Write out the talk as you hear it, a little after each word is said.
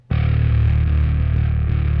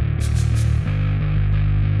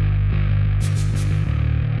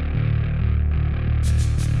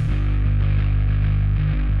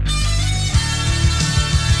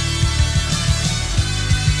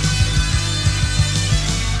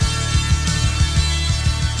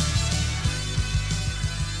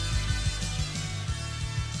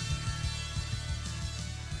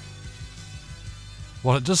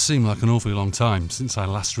While it does seem like an awfully long time since I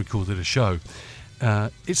last recorded a show,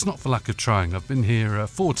 it's not for lack of trying. I've been here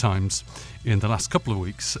 4 times in the last couple of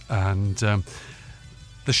weeks, and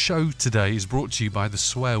the show today is brought to you by the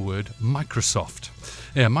swear word Microsoft.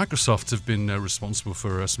 Yeah, Microsoft have been responsible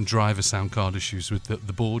for some driver sound card issues with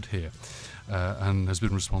the board here, and has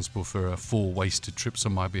been responsible for 4 wasted trips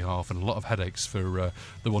on my behalf and a lot of headaches for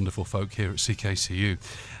the wonderful folk here at CKCU.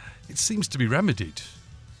 It seems to be remedied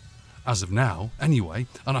as of now, anyway,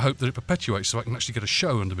 and I hope that it perpetuates so I can actually get a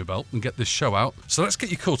show under my belt and get this show out. So let's get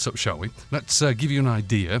you caught up, shall we? Let's give you an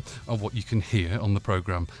idea of what you can hear on the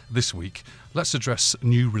programme this week. Let's address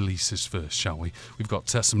new releases first, shall we? We've got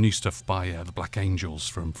some new stuff by the Black Angels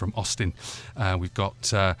from Austin. We've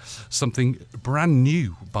got something brand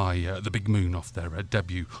new by The Big Moon off their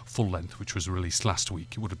debut full length, which was released last week.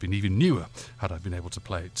 It would have been even newer had I been able to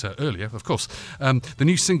play it earlier, of course. The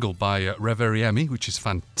new single by Reveriemi, which is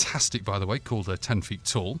fantastic, by the way, called 10 Feet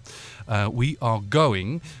Tall. We are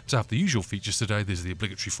going to have the usual features today. There's the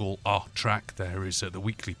obligatory fall art track. There is the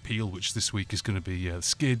weekly peel, which this week is going to be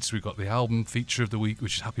Skids. We've got the album feature of the week,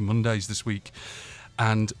 which is Happy Mondays this week.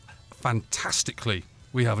 And fantastically,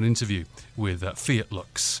 we have an interview with Fiat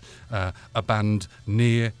Lux, a band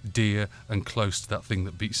near, dear and close to that thing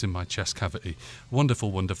that beats in my chest cavity. Wonderful,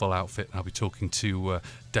 wonderful outfit. I'll be talking to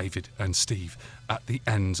David and Steve at the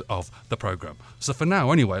end of the programme. So for now,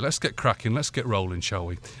 anyway, let's get cracking, let's get rolling, shall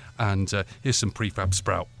we? And here's some Prefab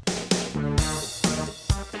Sprout.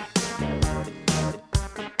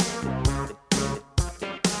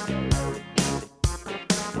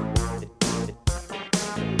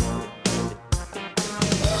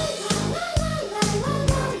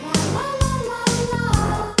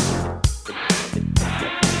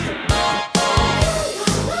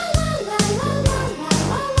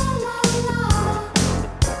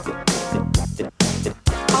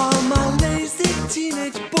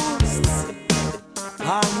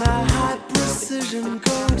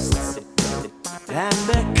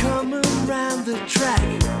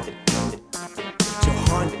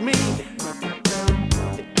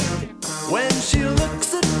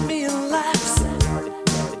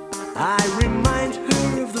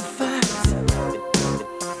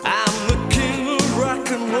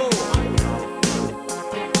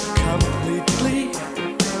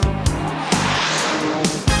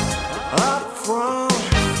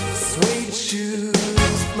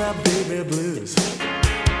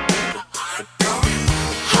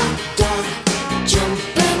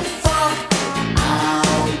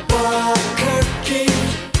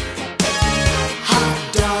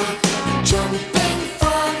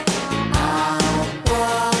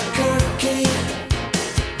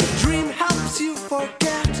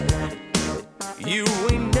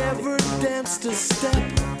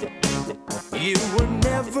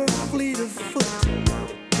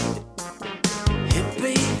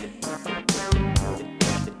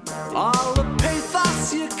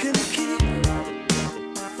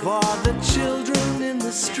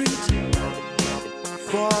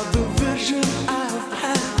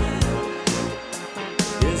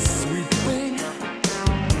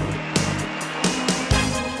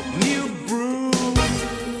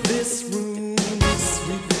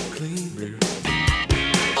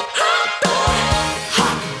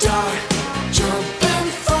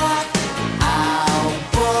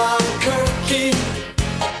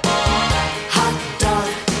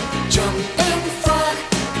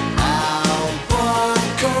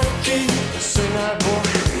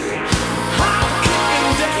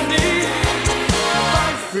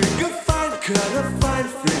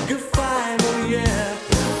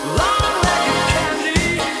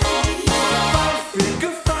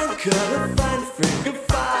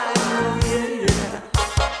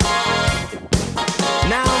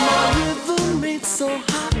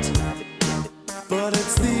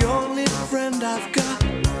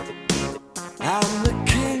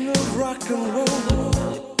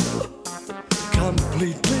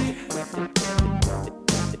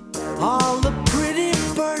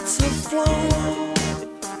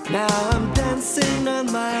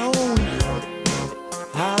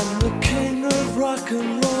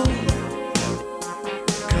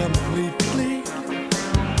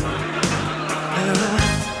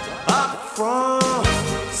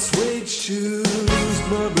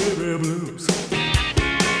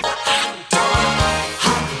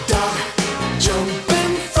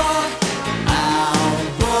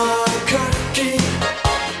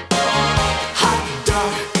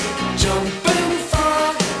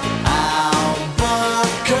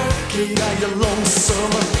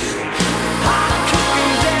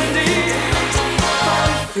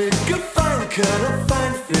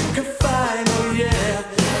 Fine, fine, oh yeah.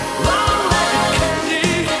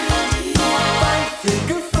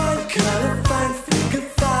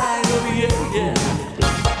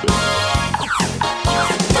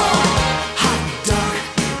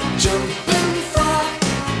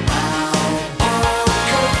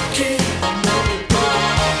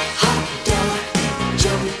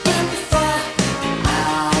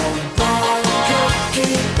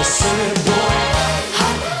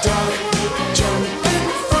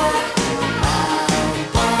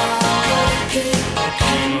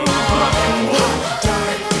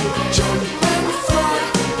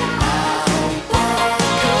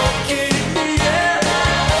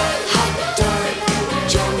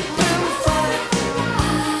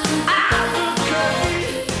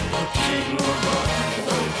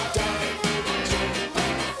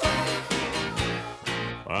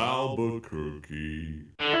 cookie.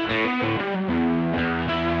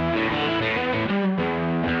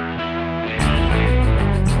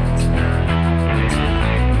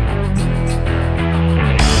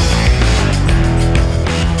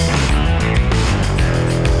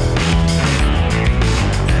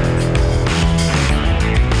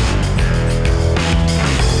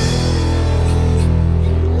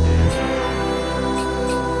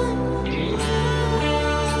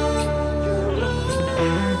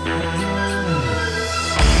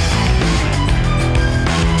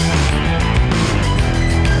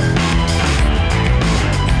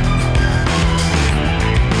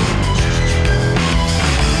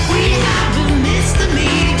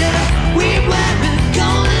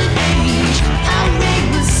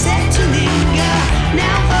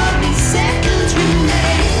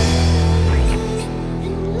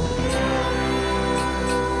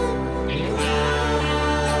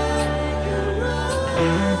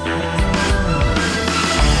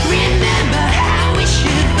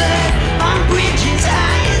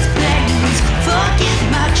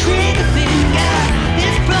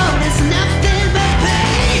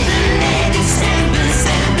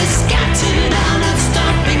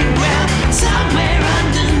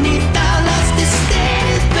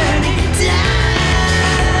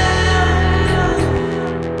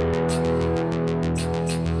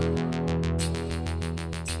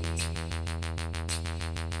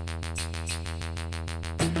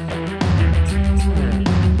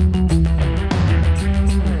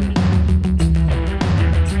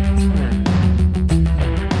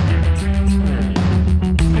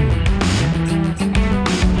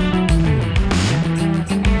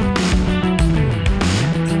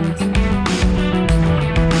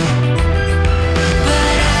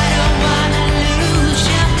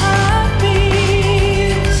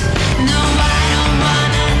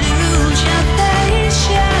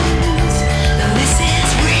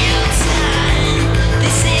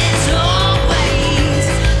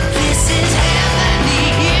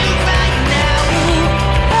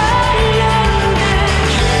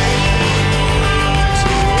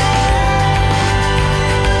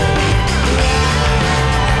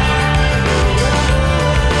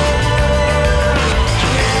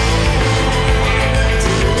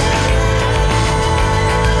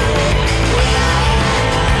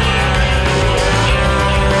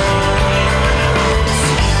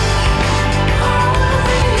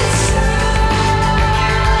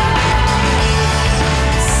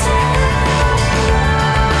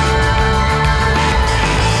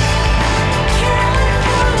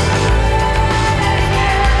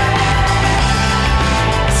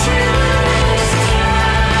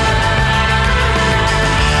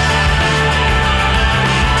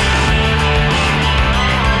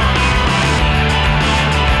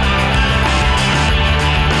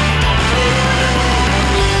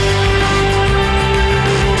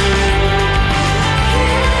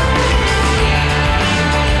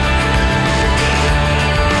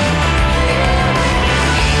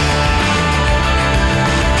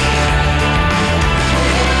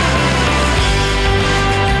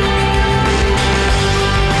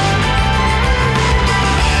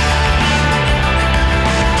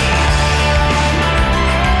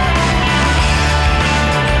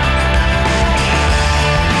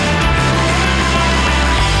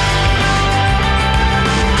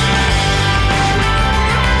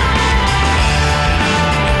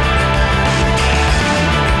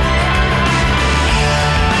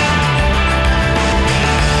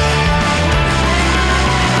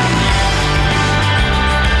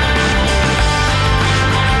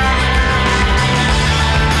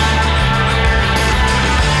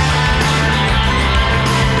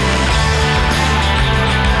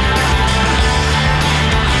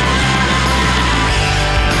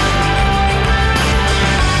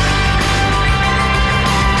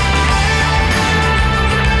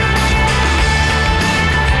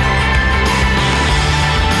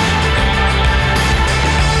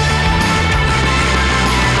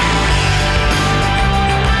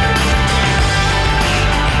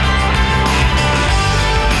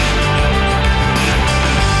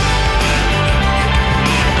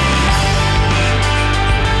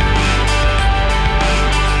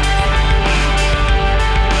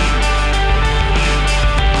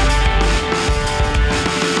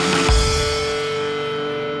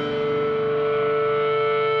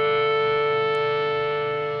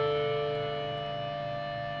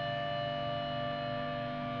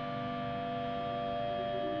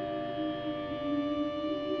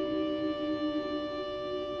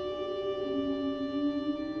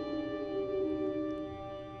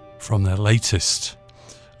 from their latest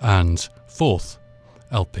and fourth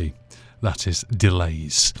LP, that is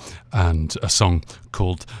Delays, and a song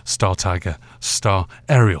called Star Tiger, Star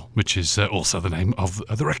Aerial, which is also the name of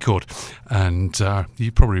the record. And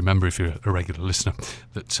you probably remember, if you're a regular listener,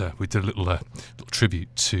 that we did a little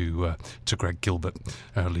tribute to Greg Gilbert,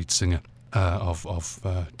 lead singer of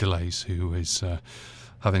Delays, who is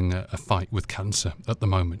having a fight with cancer at the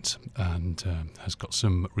moment, and has got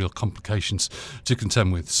some real complications to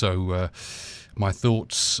contend with. So my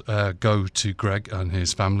thoughts go to Greg and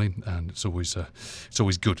his family, and it's always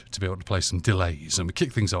good to be able to play some Delays. And we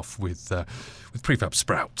kick things off with Prefab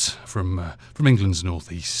Sprout from England's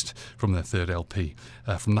Northeast, from their third LP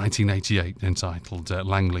from 1988, entitled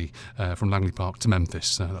Langley, from Langley Park to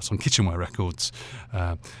Memphis. That's on Kitchenware Records,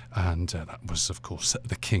 and that was, of course,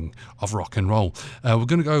 the king of rock and roll. We're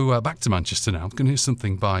going to go back to Manchester now. We're going to hear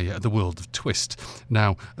something by The World of Twist.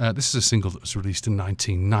 Now, this is a single that was released in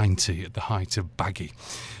 1990 at the height of Baggy,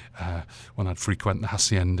 when I'd frequent the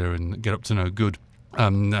Hacienda and get up to no good.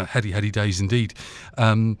 Heady days indeed,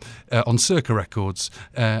 on Circa Records,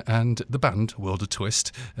 and the band World of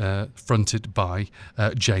Twist, fronted by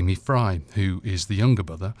Jamie Fry, who is the younger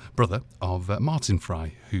brother of Martin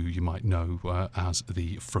Fry, who you might know as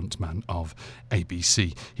the frontman of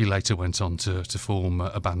ABC. He later went on to form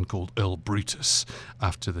a band called Earl Brutus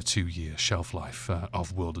after the 2-year shelf life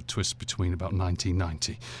of World of Twist between about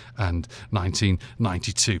 1990 and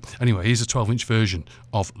 1992. Anyway, here's a 12-inch version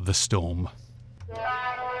of The Storm.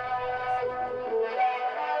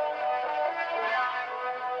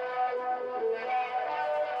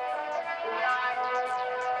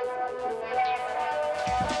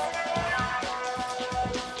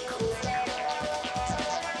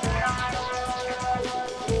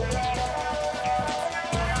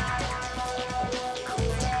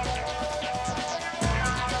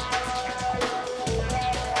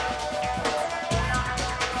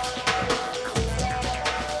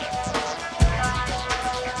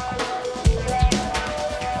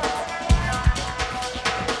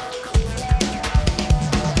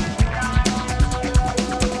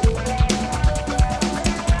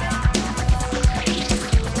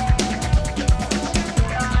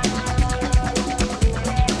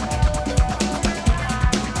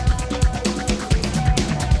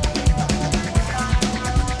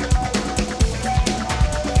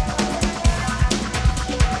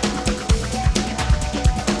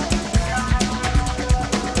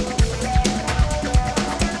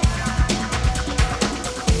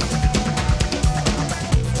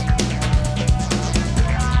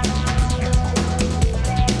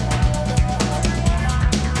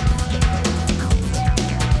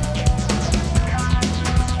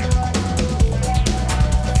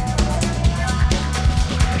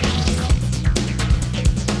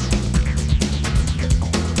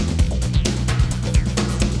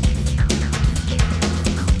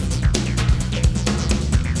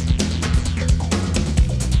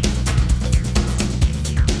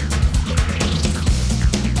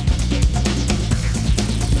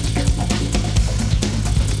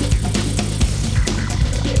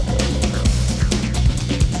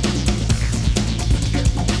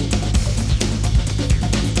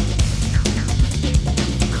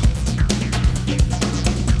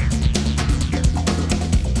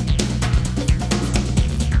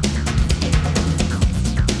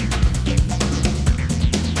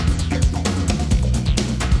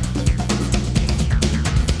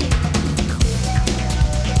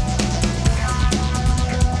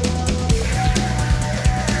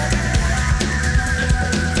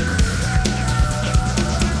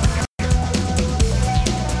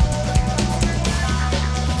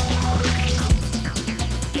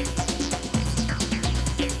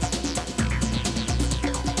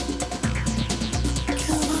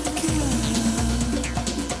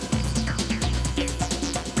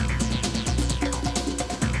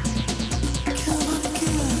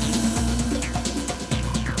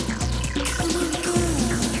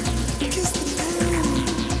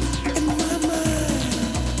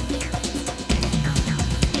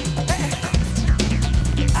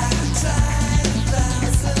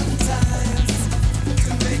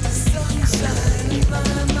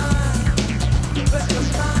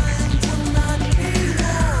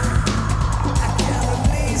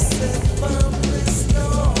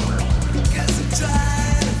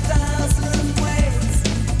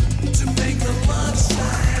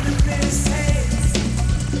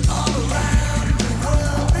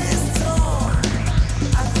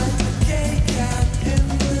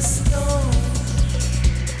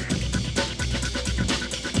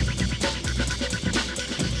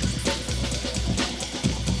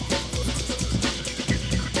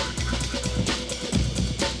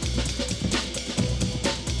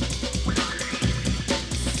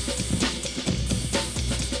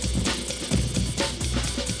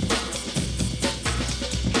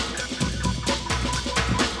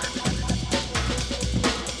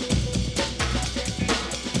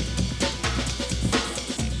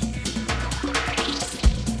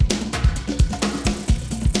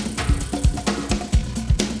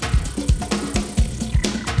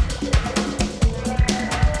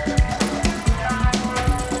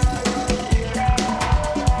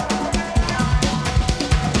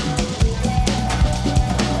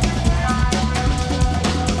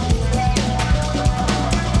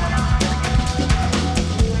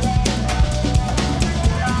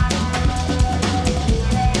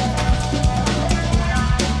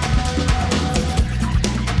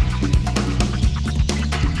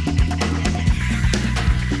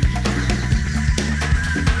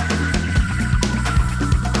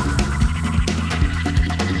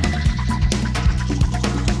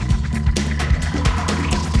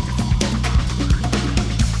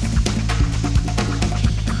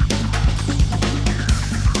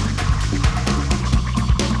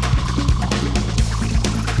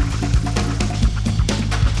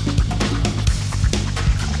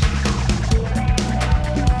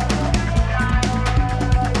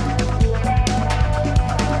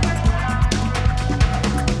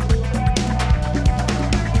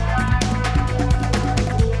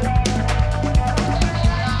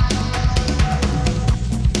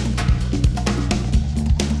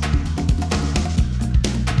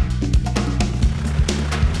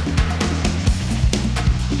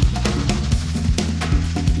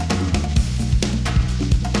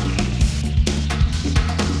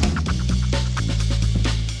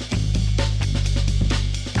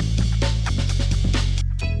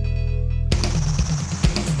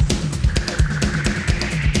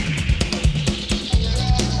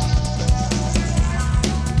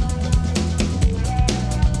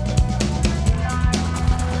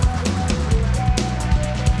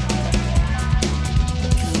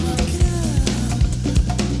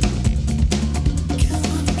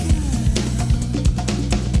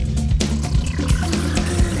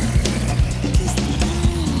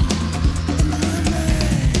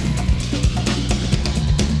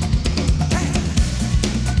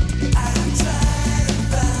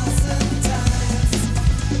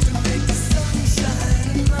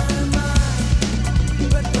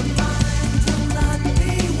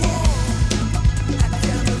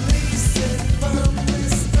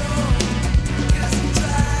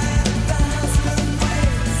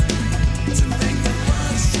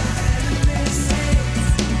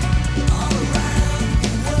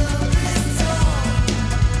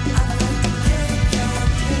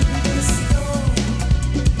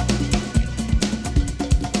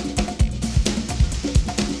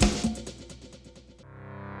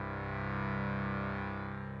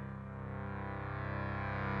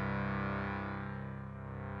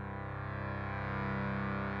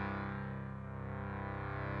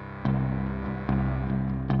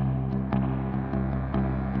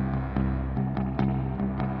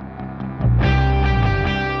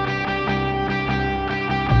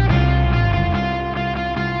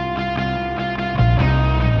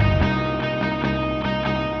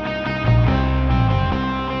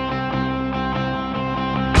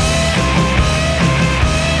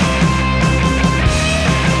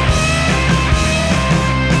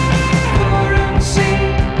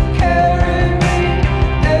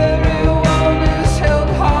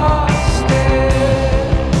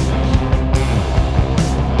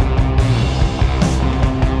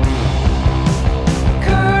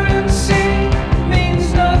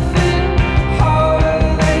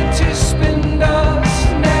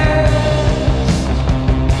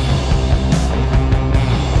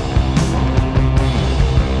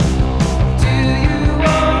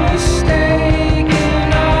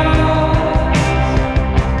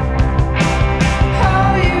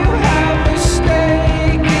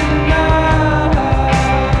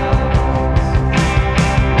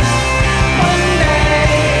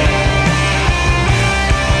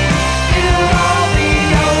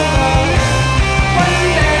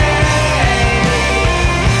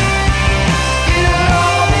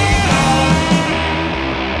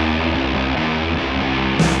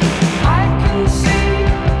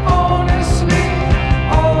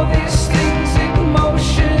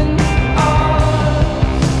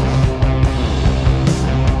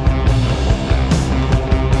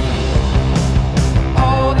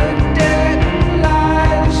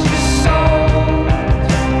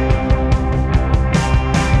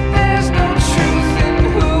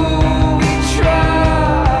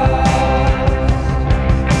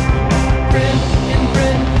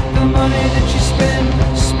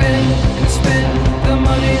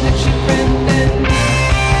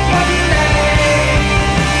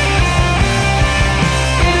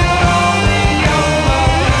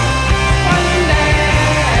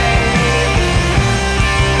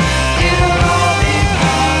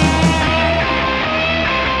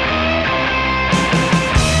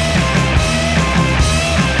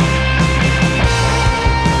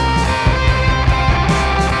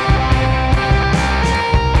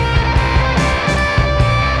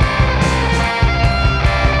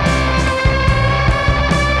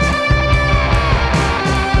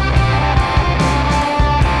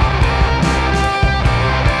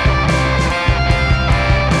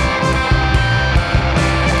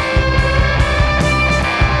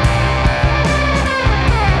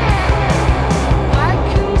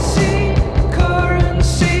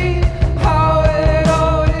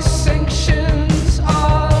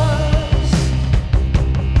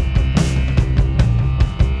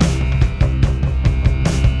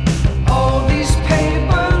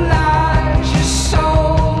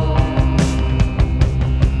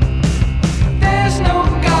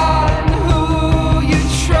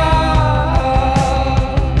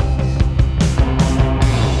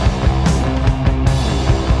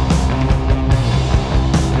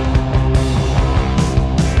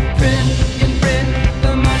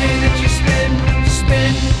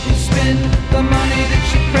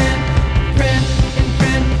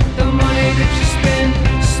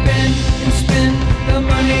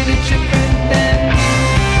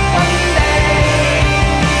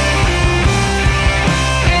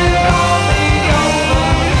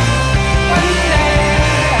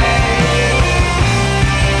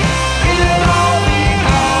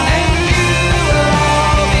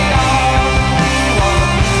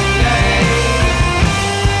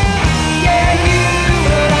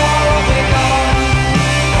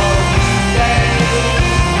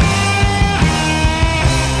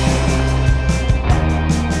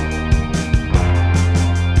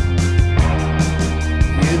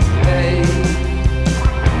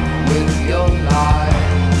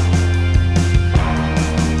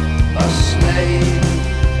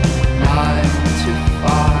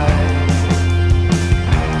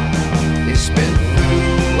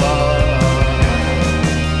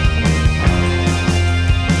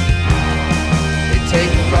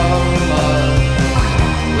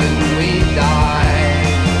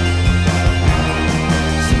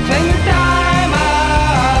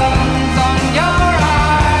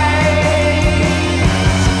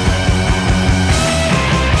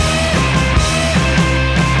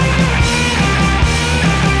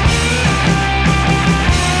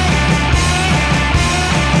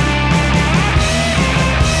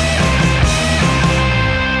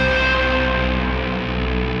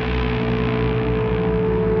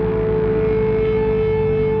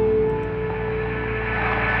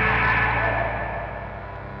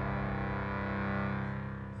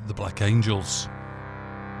 Black Angels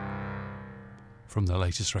from their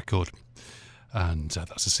latest record, and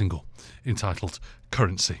that's a single entitled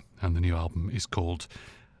Currency, and the new album is called,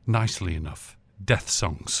 nicely enough, Death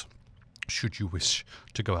Songs, should you wish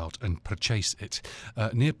to go out and purchase it.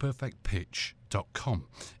 NearPerfectPitch.com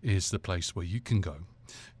is the place where you can go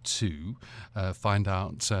to find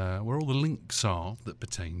out where all the links are that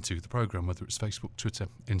pertain to the programme, whether it's Facebook, Twitter,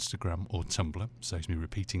 Instagram or Tumblr. Saves me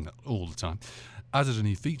repeating that all the time. Added a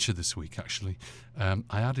new feature this week, actually. I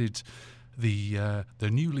added the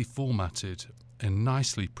newly formatted and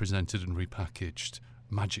nicely presented and repackaged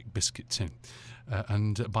Magic Biscuit Tin.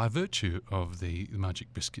 And by virtue of the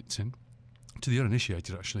Magic Biscuit Tin, to the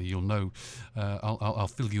uninitiated, actually, you'll know, I'll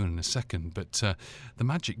fill you in a second, but the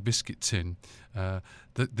Magic Biscuit Tin,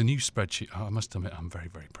 the new spreadsheet, I must admit I'm very,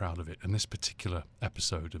 very proud of it. And this particular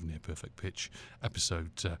episode of Near Perfect Pitch,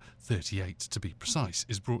 episode 38 to be precise,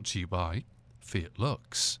 is brought to you by Fiat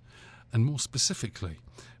Lux, and more specifically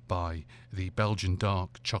by the Belgian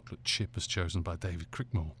Dark Chocolate Chip as chosen by David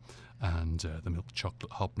Crickmore, and the Milk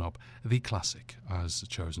Chocolate Hobnob, the classic, as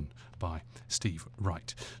chosen by Steve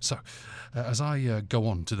Wright. So, as I go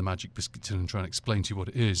on to the Magic Biscuit Tin and try and explain to you what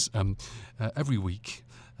it is, every week,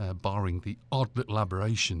 barring the odd little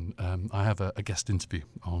aberration, I have a guest interview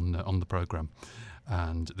on the programme.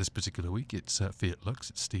 And this particular week, it's Fiat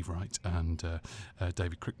Lux, it's Steve Wright and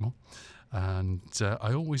David Crickmore. And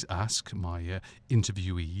I always ask my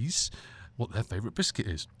interviewees what their favourite biscuit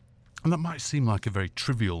is. And that might seem like a very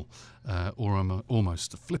trivial or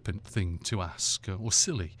almost a flippant thing to ask, or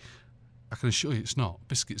silly. I can assure you it's not.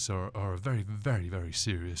 Biscuits are a very, very, very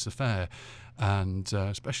serious affair. And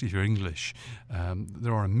especially if you're English,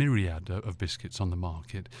 there are a myriad of biscuits on the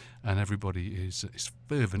market, and everybody is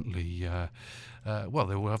fervently, they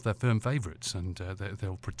will have their firm favourites, and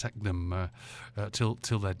they'll protect them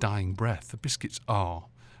till their dying breath. The biscuits are,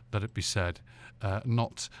 let it be said,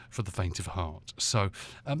 not for the faint of heart. So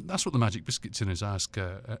that's what the Magic Biscuit Tin is. I ask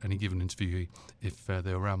any given interviewee if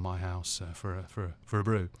they're around my house for a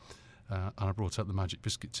brew. And I brought out the Magic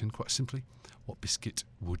Biscuit Tin, quite simply. What biscuit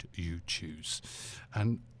would you choose?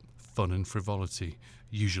 And fun and frivolity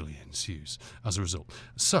usually ensues as a result.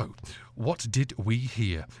 So, what did we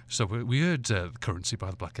hear? So, we heard Currency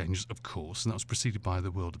by the Black Angels, of course, and that was preceded by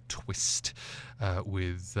The World of Twist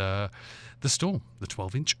with The Storm, the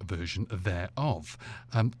 12-inch version thereof.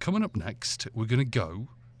 Coming up next, we're going to go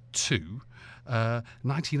to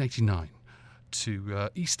 1989. To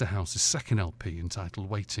Easterhouse's second LP entitled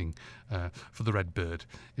Waiting for the Red Bird.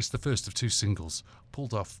 It's the first of two singles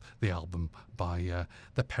pulled off the album by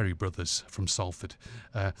the Perry Brothers from Salford.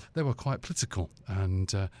 They were quite political and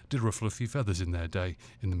did ruffle a few feathers in their day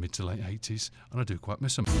in the mid to late 80s, and I do quite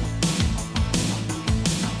miss them.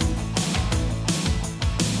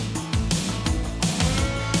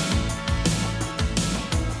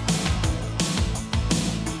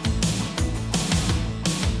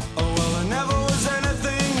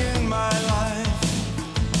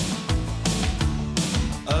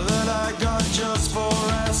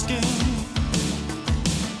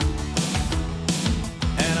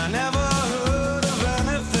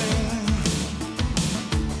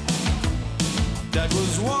 That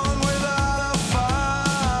was won without a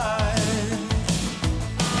fight.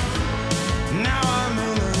 Now I'm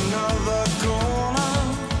in another corner.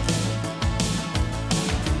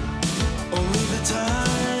 Only the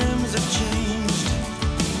times have changed.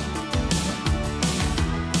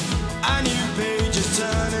 A new page is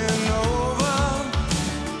turning over,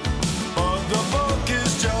 but the book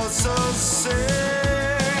is just the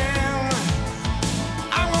same.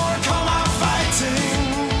 I'm gonna come out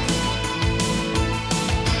fighting.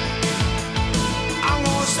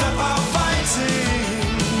 Step out fighting,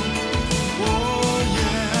 oh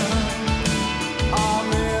yeah.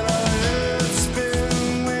 I'm in a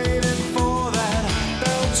headspin, waiting for that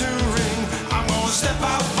bell to ring. I'm gonna step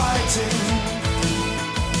out fighting.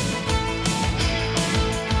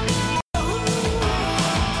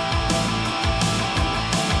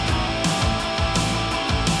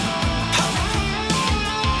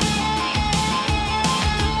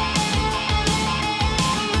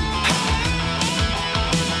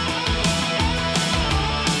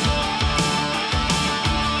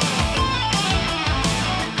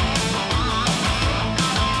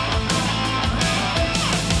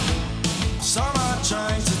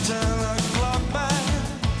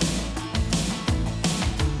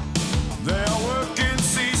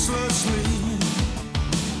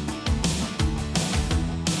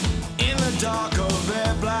 Dark of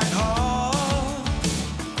their black heart,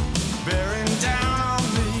 bearing down on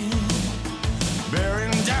me,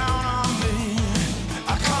 bearing down on me.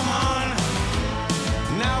 Come on,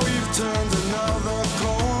 now we've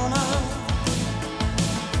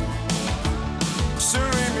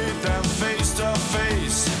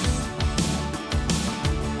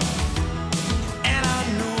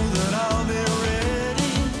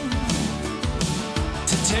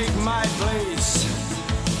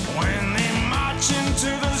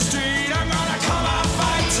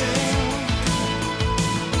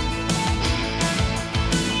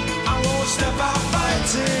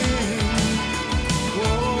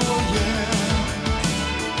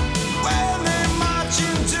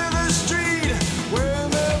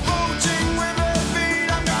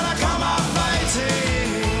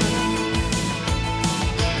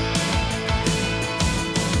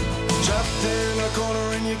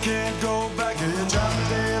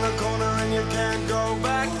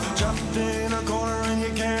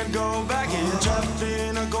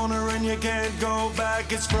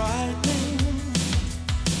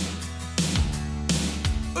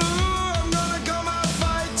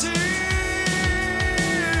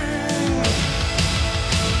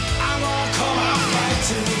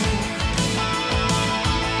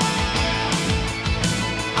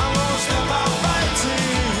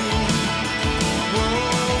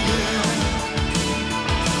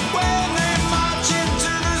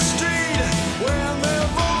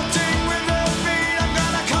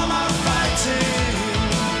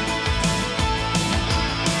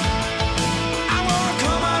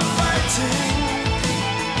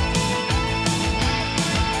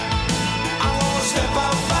step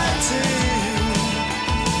out fighting.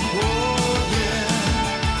 Oh yeah,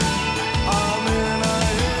 I'm in a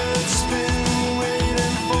head spin,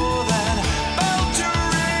 waiting for that bell to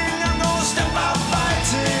ring. I'm gonna step out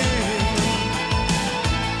fighting.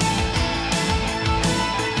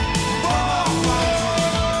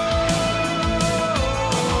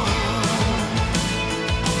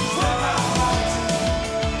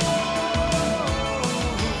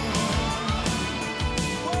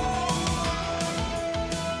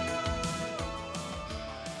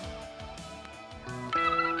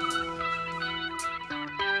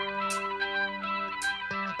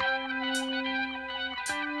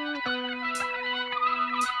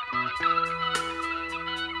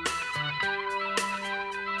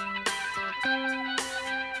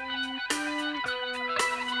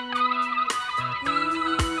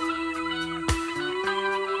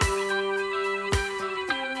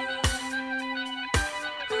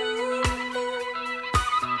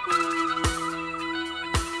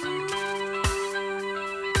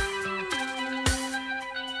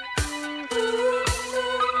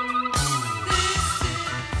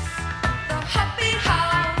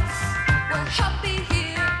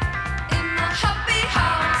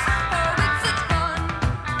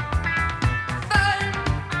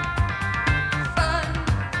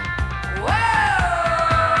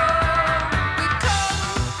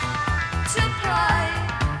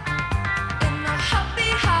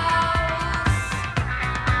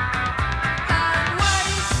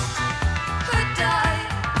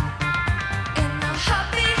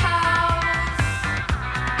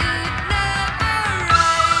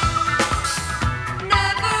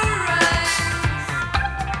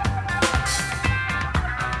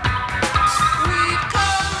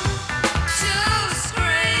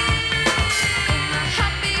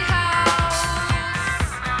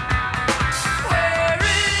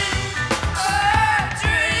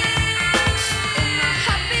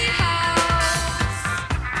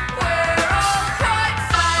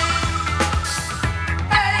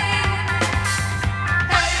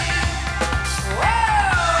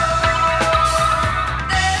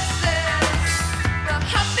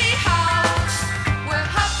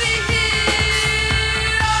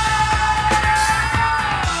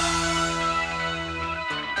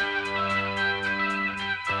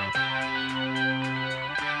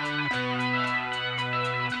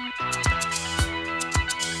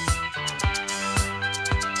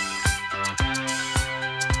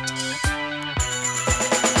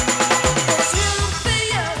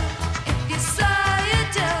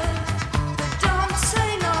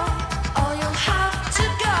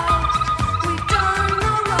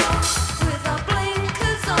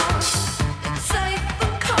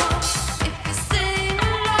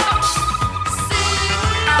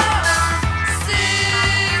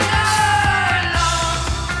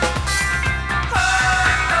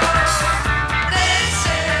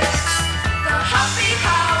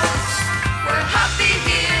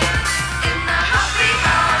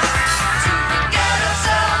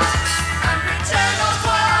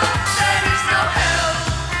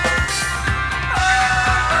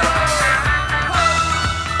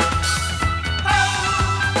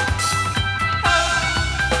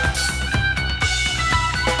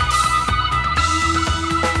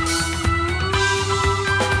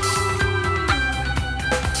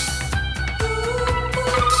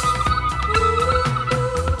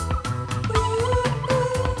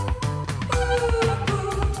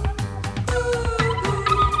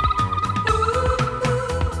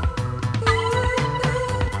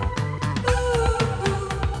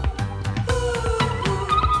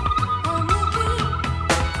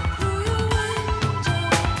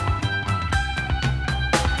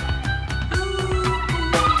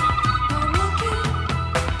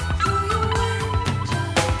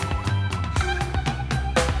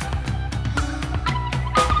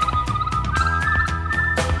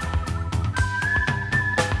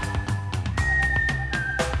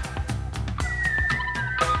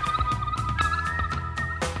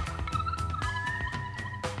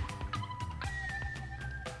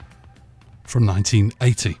 from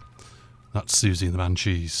 1980. That's Susie and the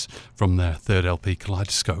Banshees from their third LP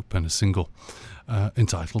Kaleidoscope, and a single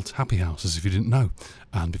entitled Happy House, as if you didn't know.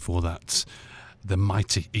 And before that, the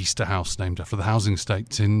mighty Easter House, named after the housing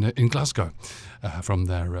estate in Glasgow, from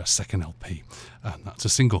their second LP. And that's a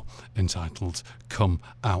single entitled Come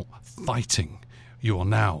Out Fighting. You are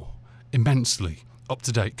now immensely up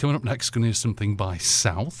to date. Coming up next, going to hear something by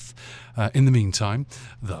South. In the meantime,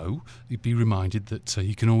 though, you'd be reminded that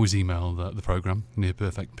you can always email the programme,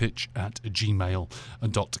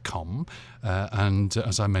 nearperfectpitch@gmail.com. And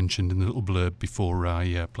as I mentioned in the little blurb before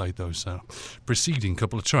I played those preceding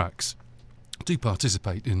couple of tracks, do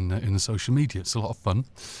participate in the social media. It's a lot of fun.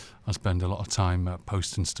 I spend a lot of time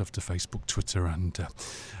posting stuff to Facebook, Twitter and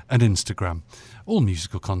Instagram. All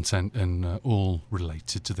musical content and all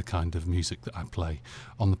related to the kind of music that I play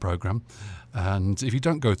on the programme. And if you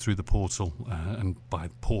don't go through the portal, and by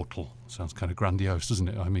portal sounds kind of grandiose, doesn't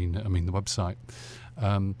it? I mean the website.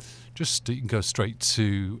 Just you can go straight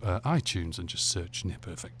to iTunes and just search Near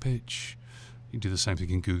Perfect Pitch. You can do the same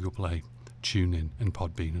thing in Google Play, TuneIn and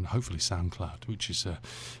Podbean, and hopefully SoundCloud, which is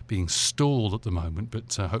being stalled at the moment,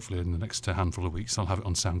 but hopefully in the next handful of weeks I'll have it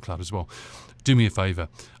on SoundCloud as well. Do me a favour,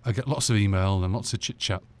 I get lots of email and lots of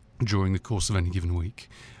chit-chat during the course of any given week,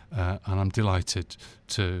 and I'm delighted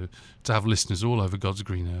to have listeners all over God's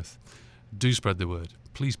green earth. Do spread the word.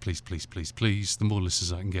 Please, please, please, please, please. The more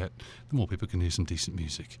listeners I can get, the more people can hear some decent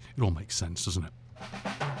music. It all makes sense, doesn't it?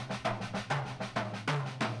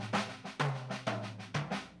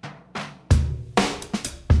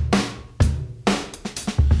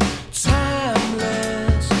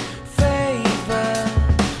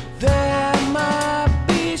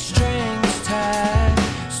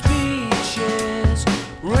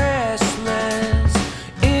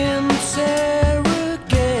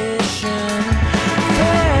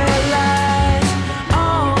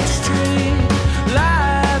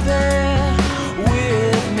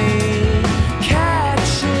 With me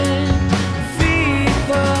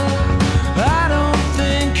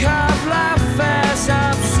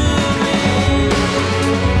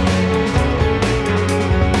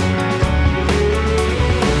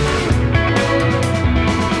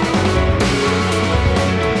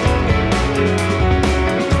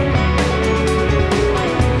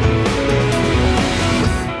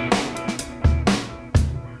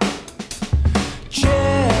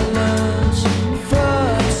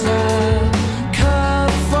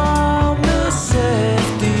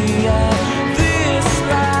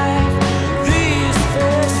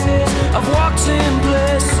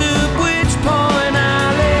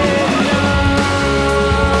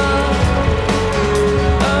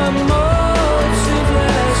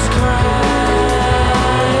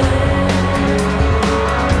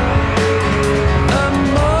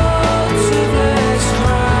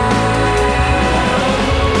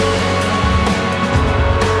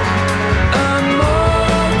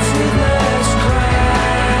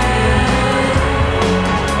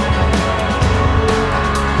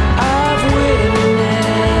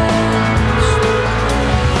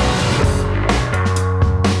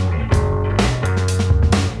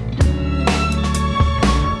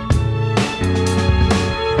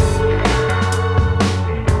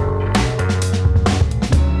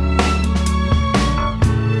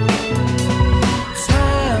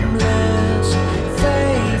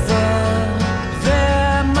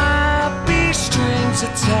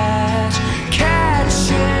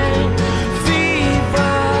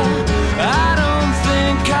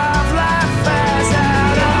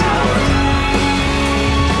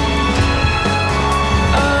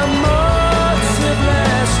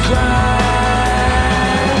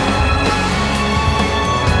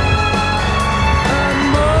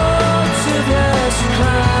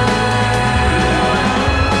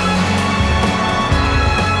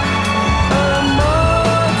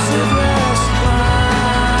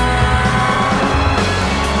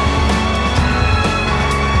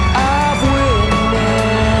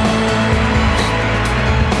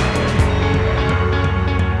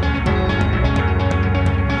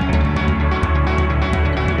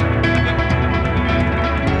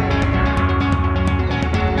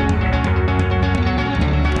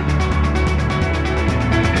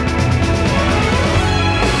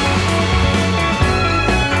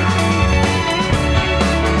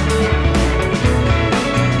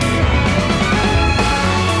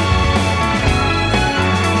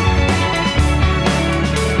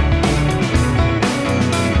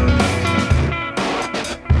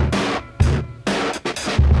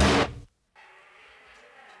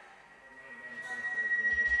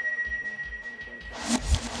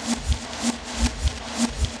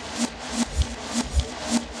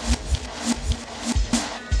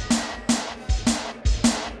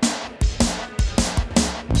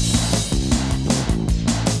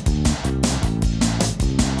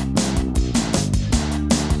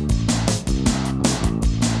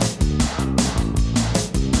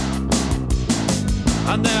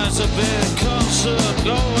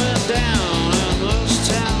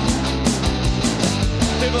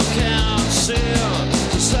People can't see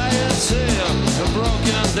society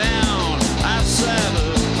broken down. I sat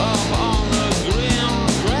up on the green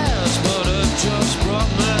grass, but it just brought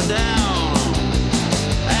me down.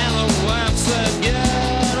 And the web said get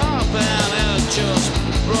up, and it just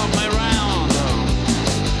brought me round.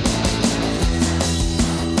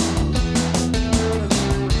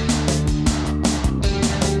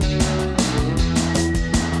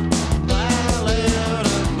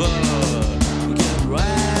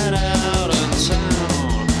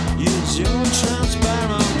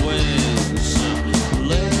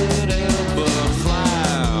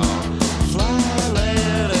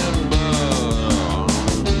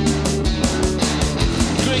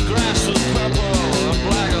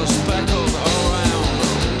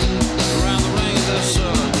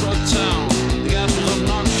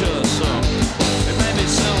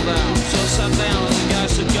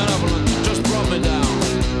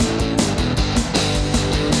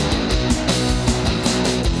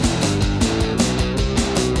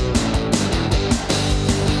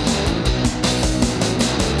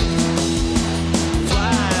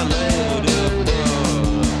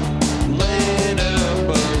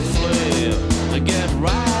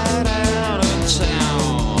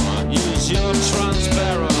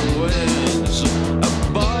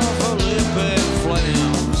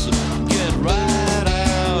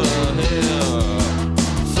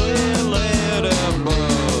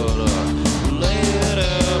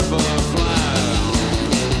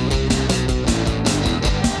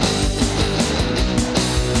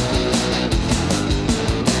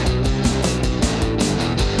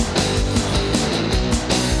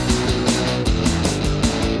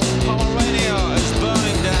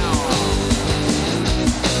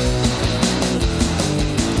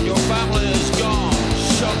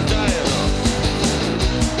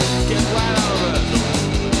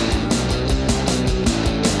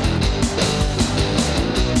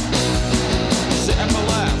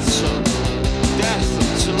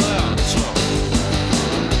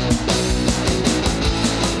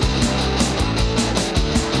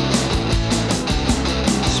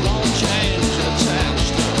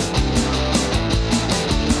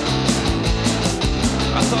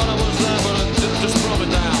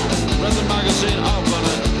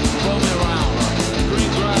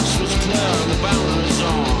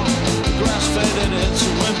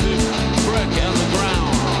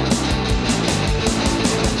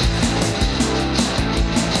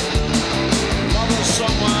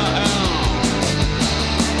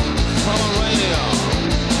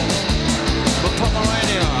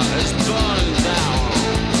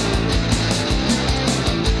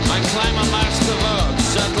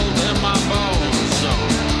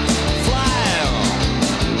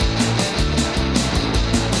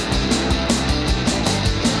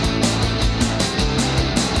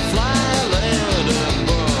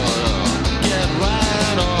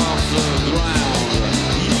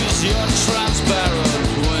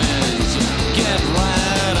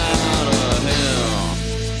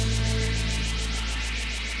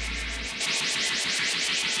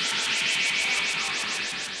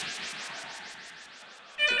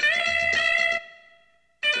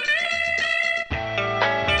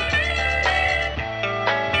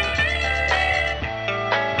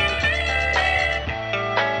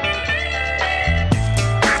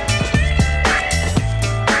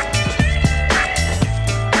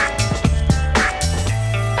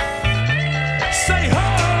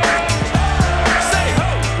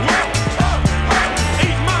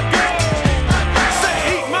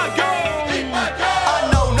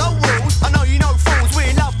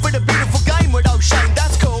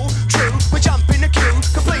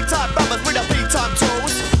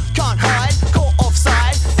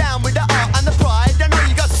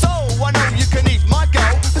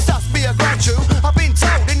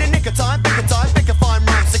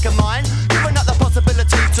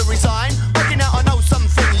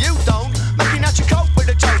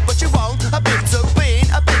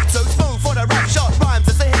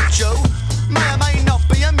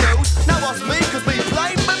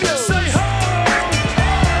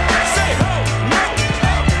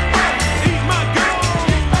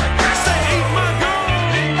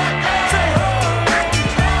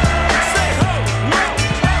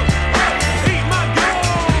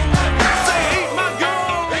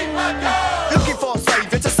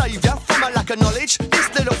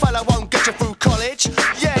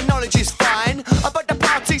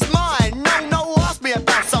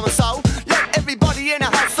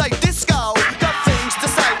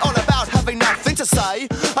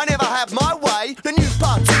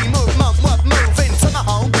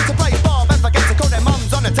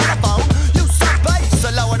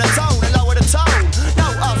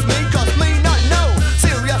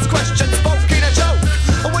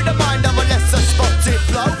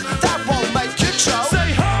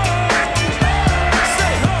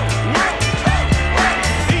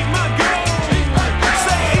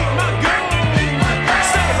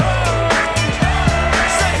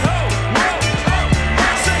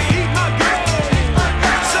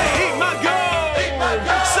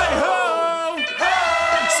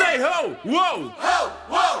 ho, whoa, ho,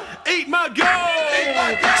 whoa. Eat my gold. Eat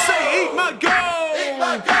my gold. Say eat my gold. Eat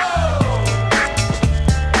my gold.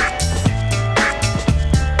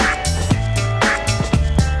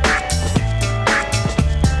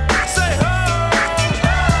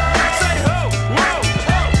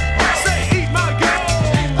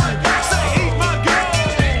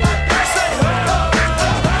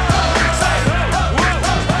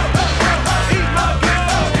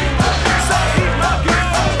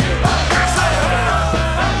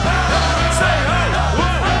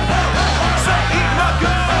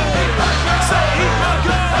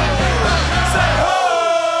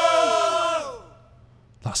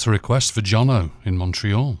 That's a request for Jono in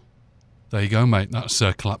Montreal. There you go, mate. That's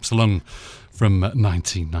Collapse the Lung from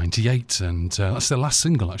 1998, and that's their last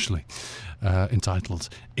single, actually, entitled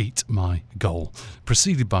Eat My Goal,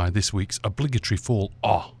 preceded by this week's obligatory Fall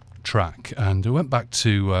track. And we went back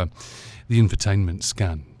to the Infotainment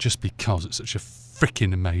Scan just because it's such a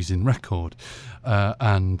freaking amazing record.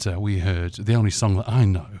 And we heard the only song that I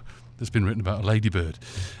know that's been written about a ladybird.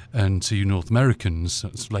 And to you North Americans,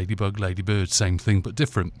 that's ladybug, ladybird, same thing but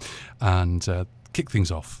different. And kick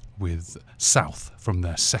things off with South from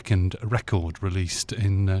their second record released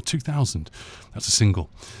in 2000. That's a single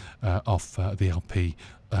off the LP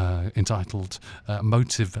entitled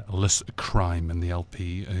Motiveless Crime, and the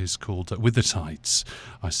LP is called With the Tides.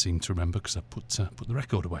 I seem to remember because I put the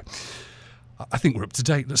record away. I think we're up to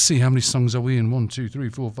date. Let's see, how many songs are we in? 1, 2, 3,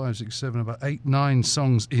 4, 5, 6, 7, about 8, 9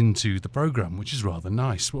 songs into the programme, which is rather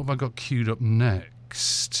nice. What have I got queued up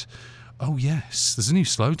next? Oh yes, there's a new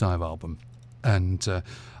Slowdive album, and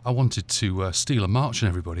I wanted to steal a march on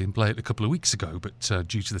everybody and play it a couple of weeks ago, but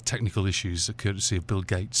due to the technical issues, courtesy of Bill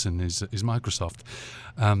Gates and his Microsoft,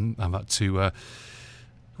 I've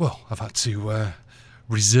had to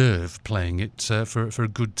reserve playing it for a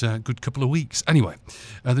good couple of weeks. Anyway,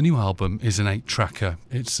 the new album is an 8-tracker.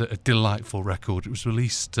 It's a delightful record. It was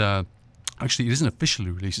released. Actually, it isn't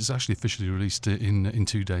officially released. It's actually officially released in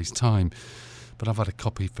 2 days' time. But I've had a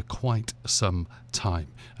copy for quite some time.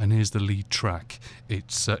 And here's the lead track.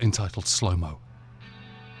 It's entitled Slow Mo.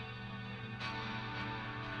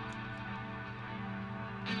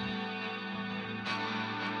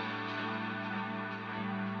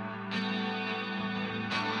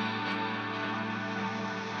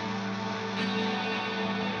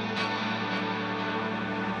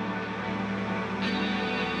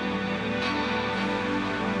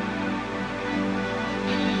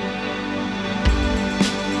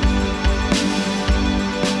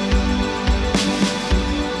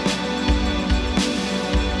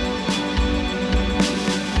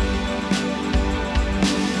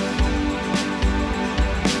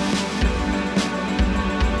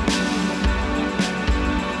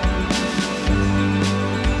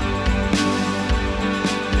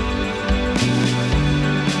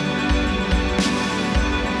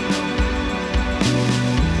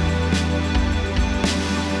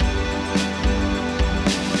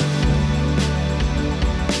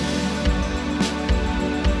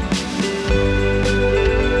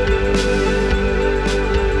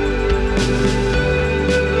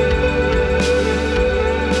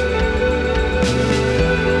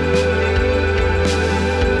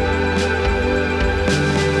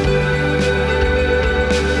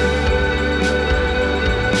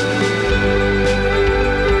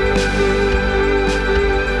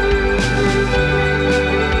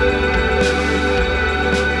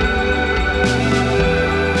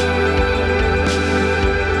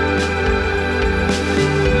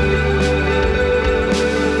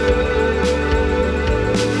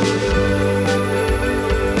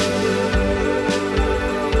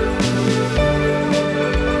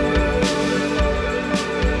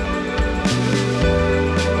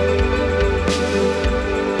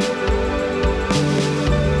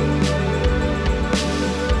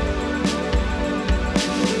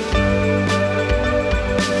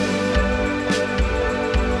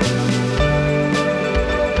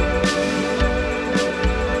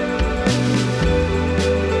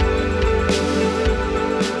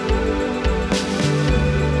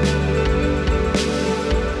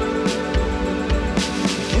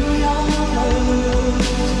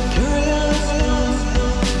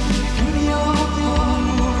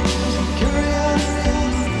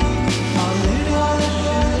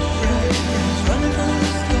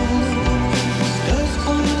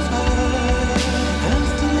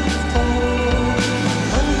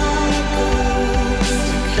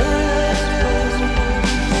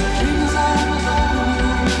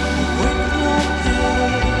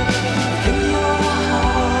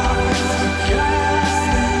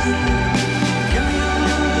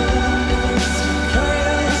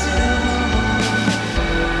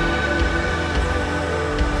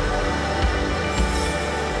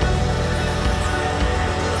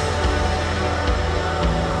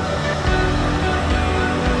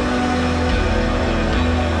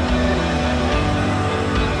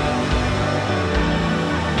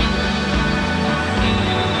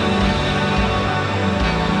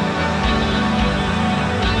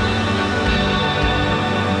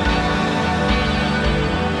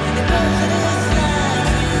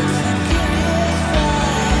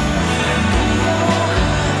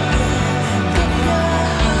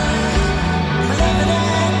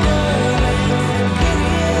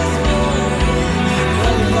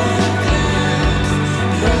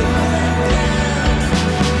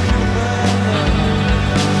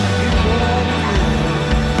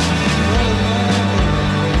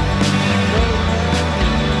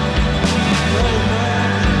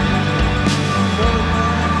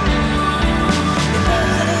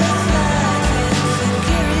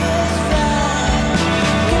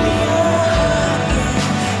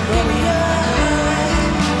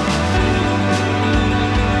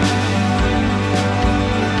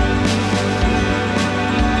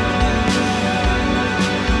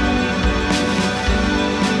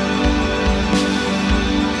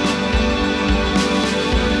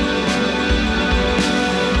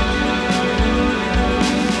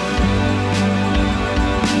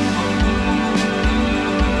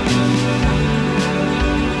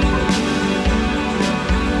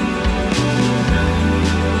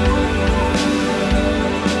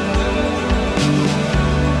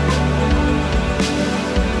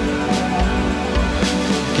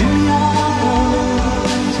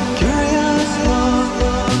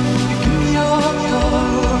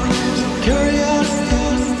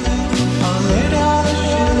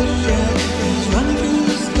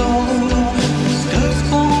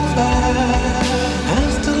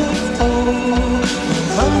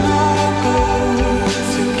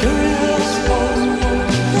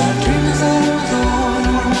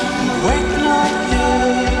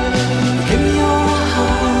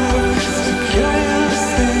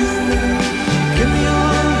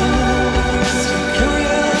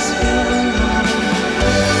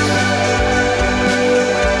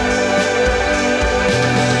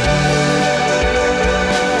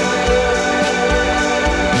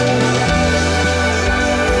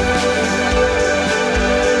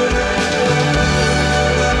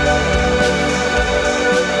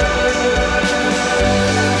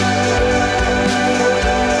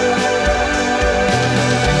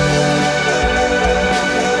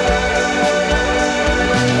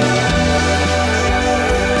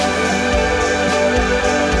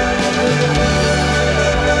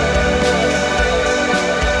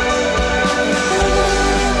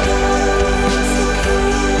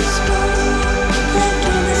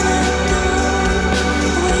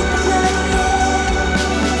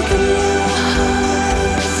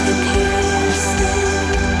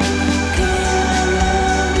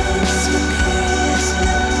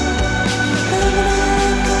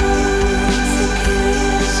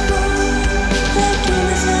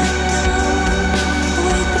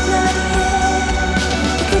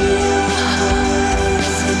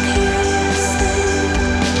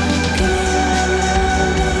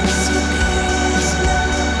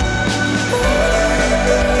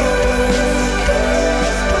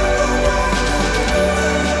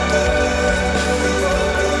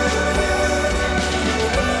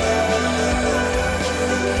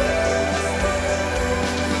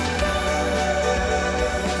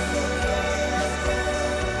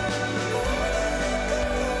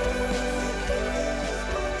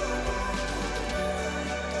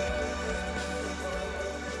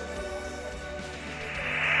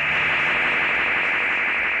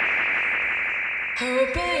 Oh,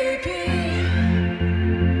 baby.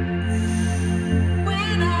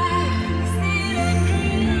 When I sit and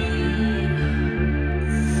dream,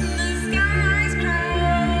 the skies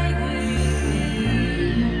cry with me.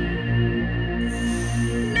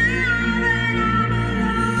 Now that I'm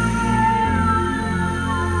alone,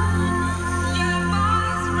 your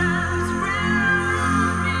voice wraps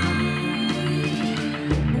round me.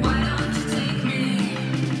 Why don't you take me?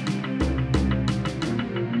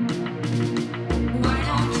 Why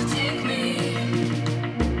don't you take me?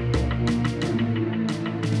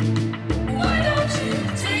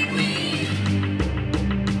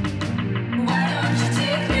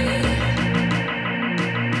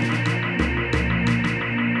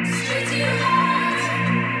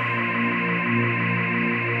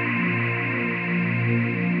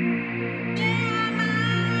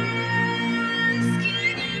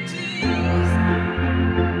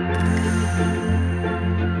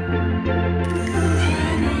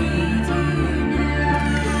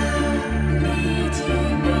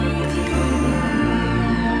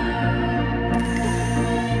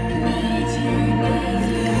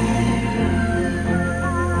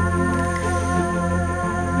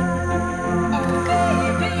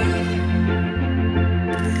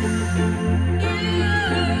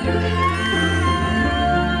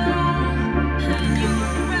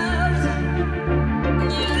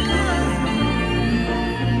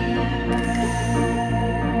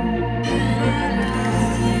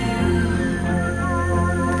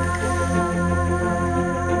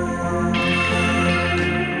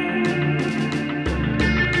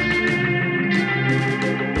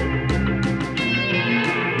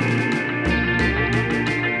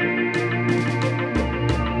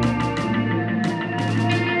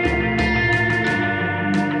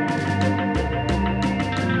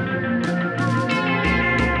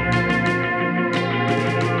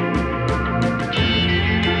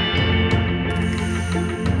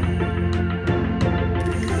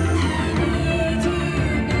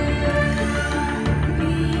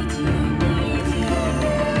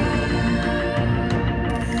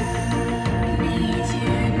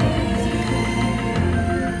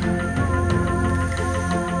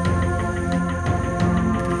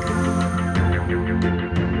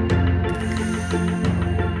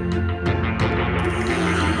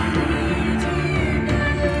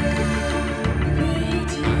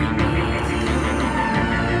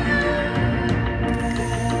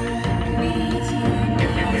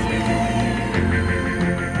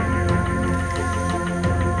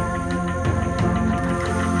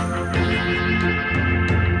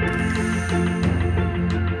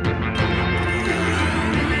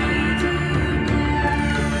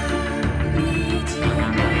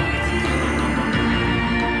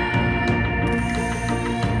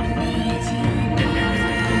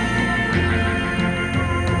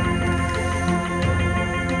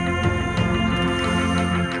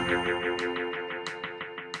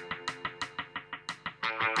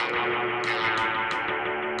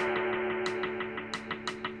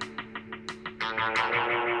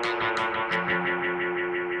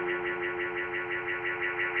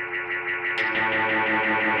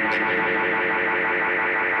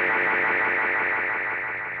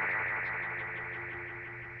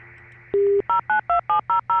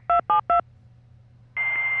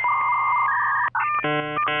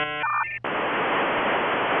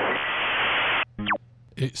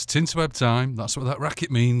 It's Tinterweb time. That's what that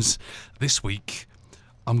racket means. This week,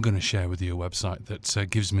 I'm going to share with you a website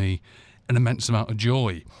that gives me an immense amount of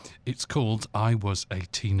joy. It's called I Was a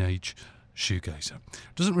Teenage Shoegazer.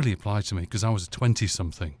 Doesn't really apply to me because I was a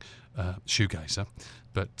 20-something shoegazer,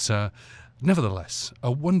 but nevertheless,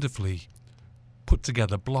 a wonderfully put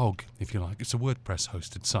together blog, if you like. It's a WordPress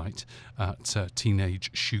hosted site at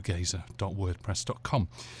teenageshoegazer.wordpress.com,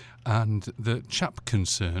 and the chap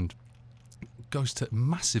concerned goes to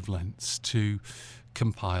massive lengths to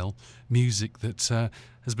compile music that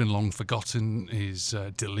has been long forgotten, is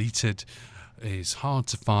deleted, is hard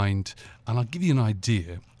to find, and I'll give you an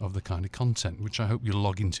idea of the kind of content which I hope you'll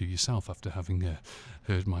log into yourself after having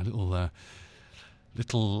heard my little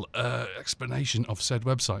explanation of said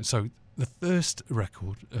website. So the first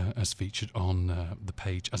record as featured on the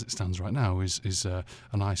page as it stands right now is a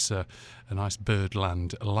nice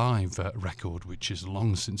Birdland live record, which has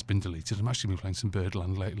long since been deleted. I'm actually going to be playing some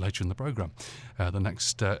Birdland later in the programme. The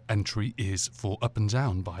next entry is for Up and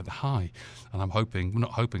Down by The High, and I'm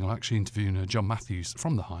actually interviewing John Matthews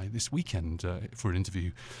from The High this weekend for an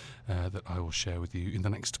interview that I will share with you in the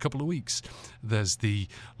next couple of weeks. There's the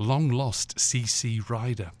long-lost CC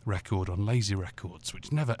Rider record on Lazy Records,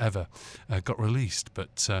 which never ever got released,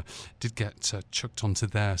 but did get chucked onto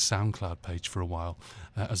their SoundCloud page for a while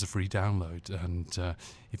as a free download, and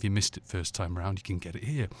if you missed it first time around, you can get it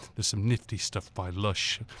here. There's some nifty stuff by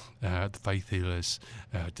Lush, the Faith Healers,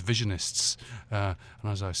 Divisionists, and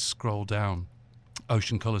as I scroll down,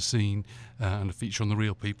 Ocean Colour Scene, and a feature on The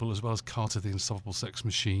Real People, as well as Carter the Unstoppable Sex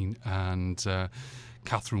Machine, and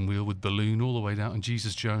Catherine Wheel with Balloon, all the way down, and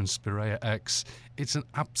Jesus Jones, Spirea X. It's an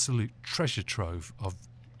absolute treasure trove of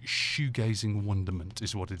shoegazing wonderment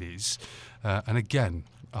is what it is. And again,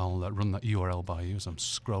 I'll run that URL by you as I'm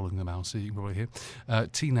scrolling the mouse, so you can probably hear.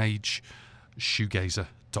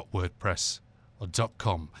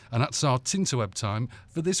 teenageshoegazer.wordpress.com. And that's our Tinterweb time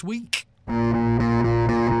for this week.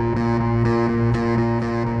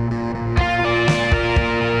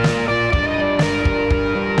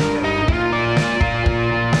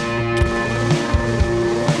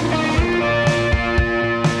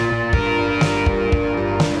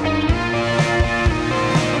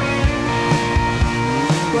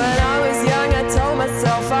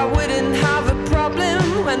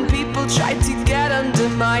 Tried to get under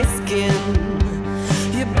my skin.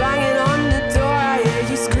 You're banging on the door, I hear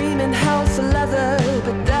you screaming hell for leather,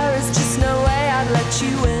 but there is just no way I'd let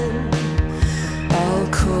you in. I'll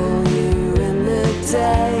call you in the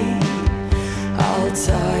day, I'll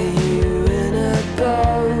tie you in a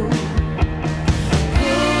bow.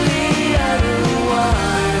 Pull the other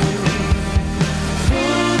one,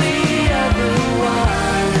 pull the other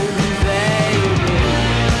one, baby.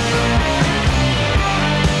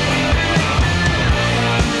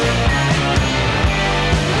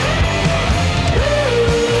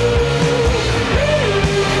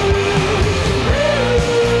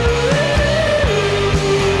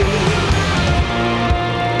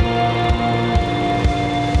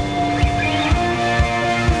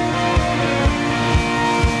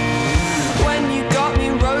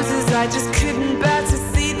 I just couldn't bear to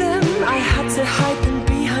see them. I had to hide them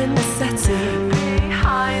behind the setting.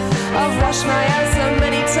 I've washed my hair so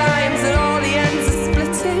many times that all the ends are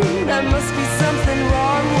splitting. There must be something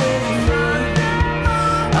wrong with me.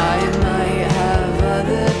 I might have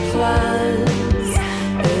other plans.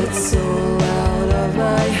 It's all out of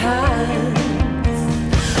my hands.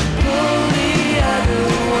 Pull the other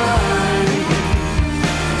one.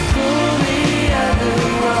 Pull the other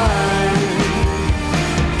one.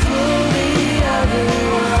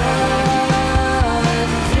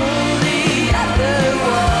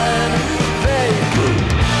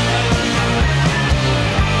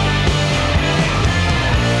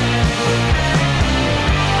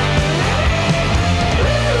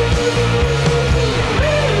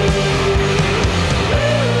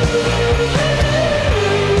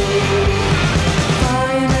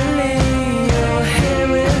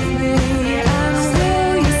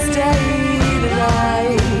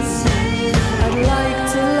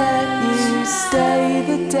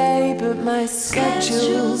 My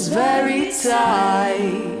schedule's very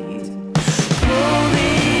tight. Pull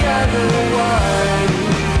the other one.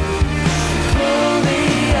 Pull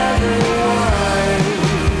the other one.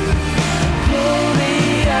 Pull the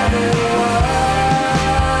other one.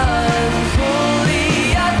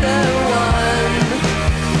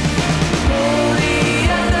 Pull the other one. Pull the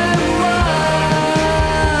other one.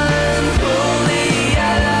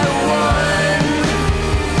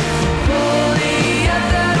 Pull the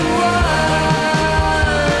other one.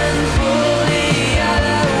 Pull the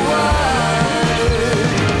other one.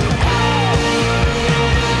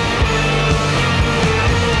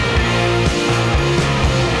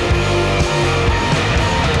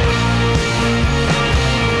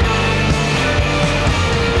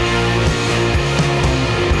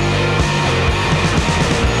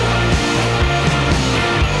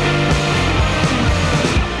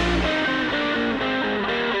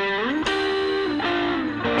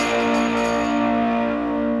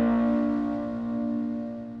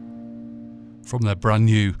 from their brand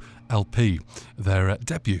new LP, their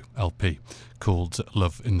debut LP called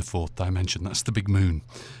Love in the Fourth Dimension. That's The Big Moon,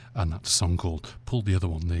 and that's a song called Pull the Other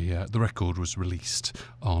One. The record was released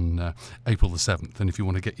on April the 7th, and if you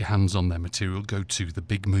want to get your hands on their material, go to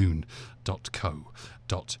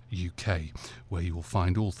thebigmoon.co.uk, where you will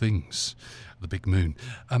find all things The Big Moon.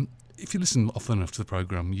 If you listen often enough to the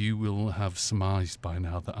programme, you will have surmised by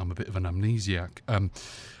now that I'm a bit of an amnesiac.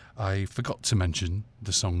 I forgot to mention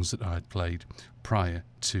the songs that I had played prior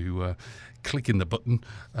to clicking the button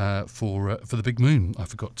for The Big Moon. I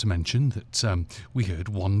forgot to mention that we heard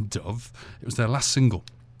One Dove. It was their last single,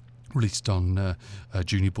 released on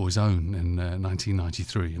Junior Boy's Own in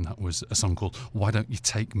 1993, and that was a song called Why Don't You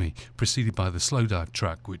Take Me, preceded by the Slowdive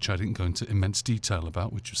track, which I didn't go into immense detail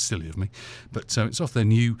about, which was silly of me. But it's off their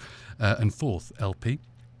new and fourth LP,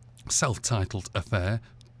 self-titled Affair,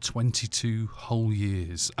 22 whole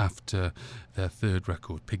years after their third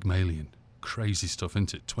record, Pygmalion. Crazy stuff,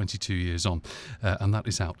 isn't it? 22 years on, and that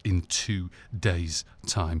is out in 2 days'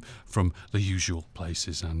 time from the usual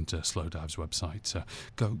places and Slowdive's website.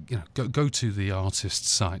 Go to the artist's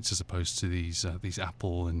sites as opposed to these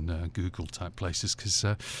Apple and Google type places, because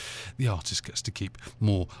the artist gets to keep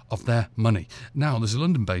more of their money. Now, there's a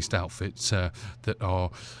London-based outfit that are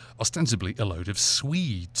ostensibly a load of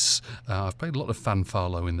Swedes. I've played a lot of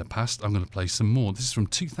Fanfarlo in the past. I'm going to play some more. This is from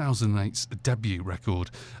 2008's debut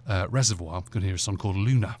record, Reservoir. I'm going to hear a song called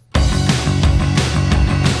Luna.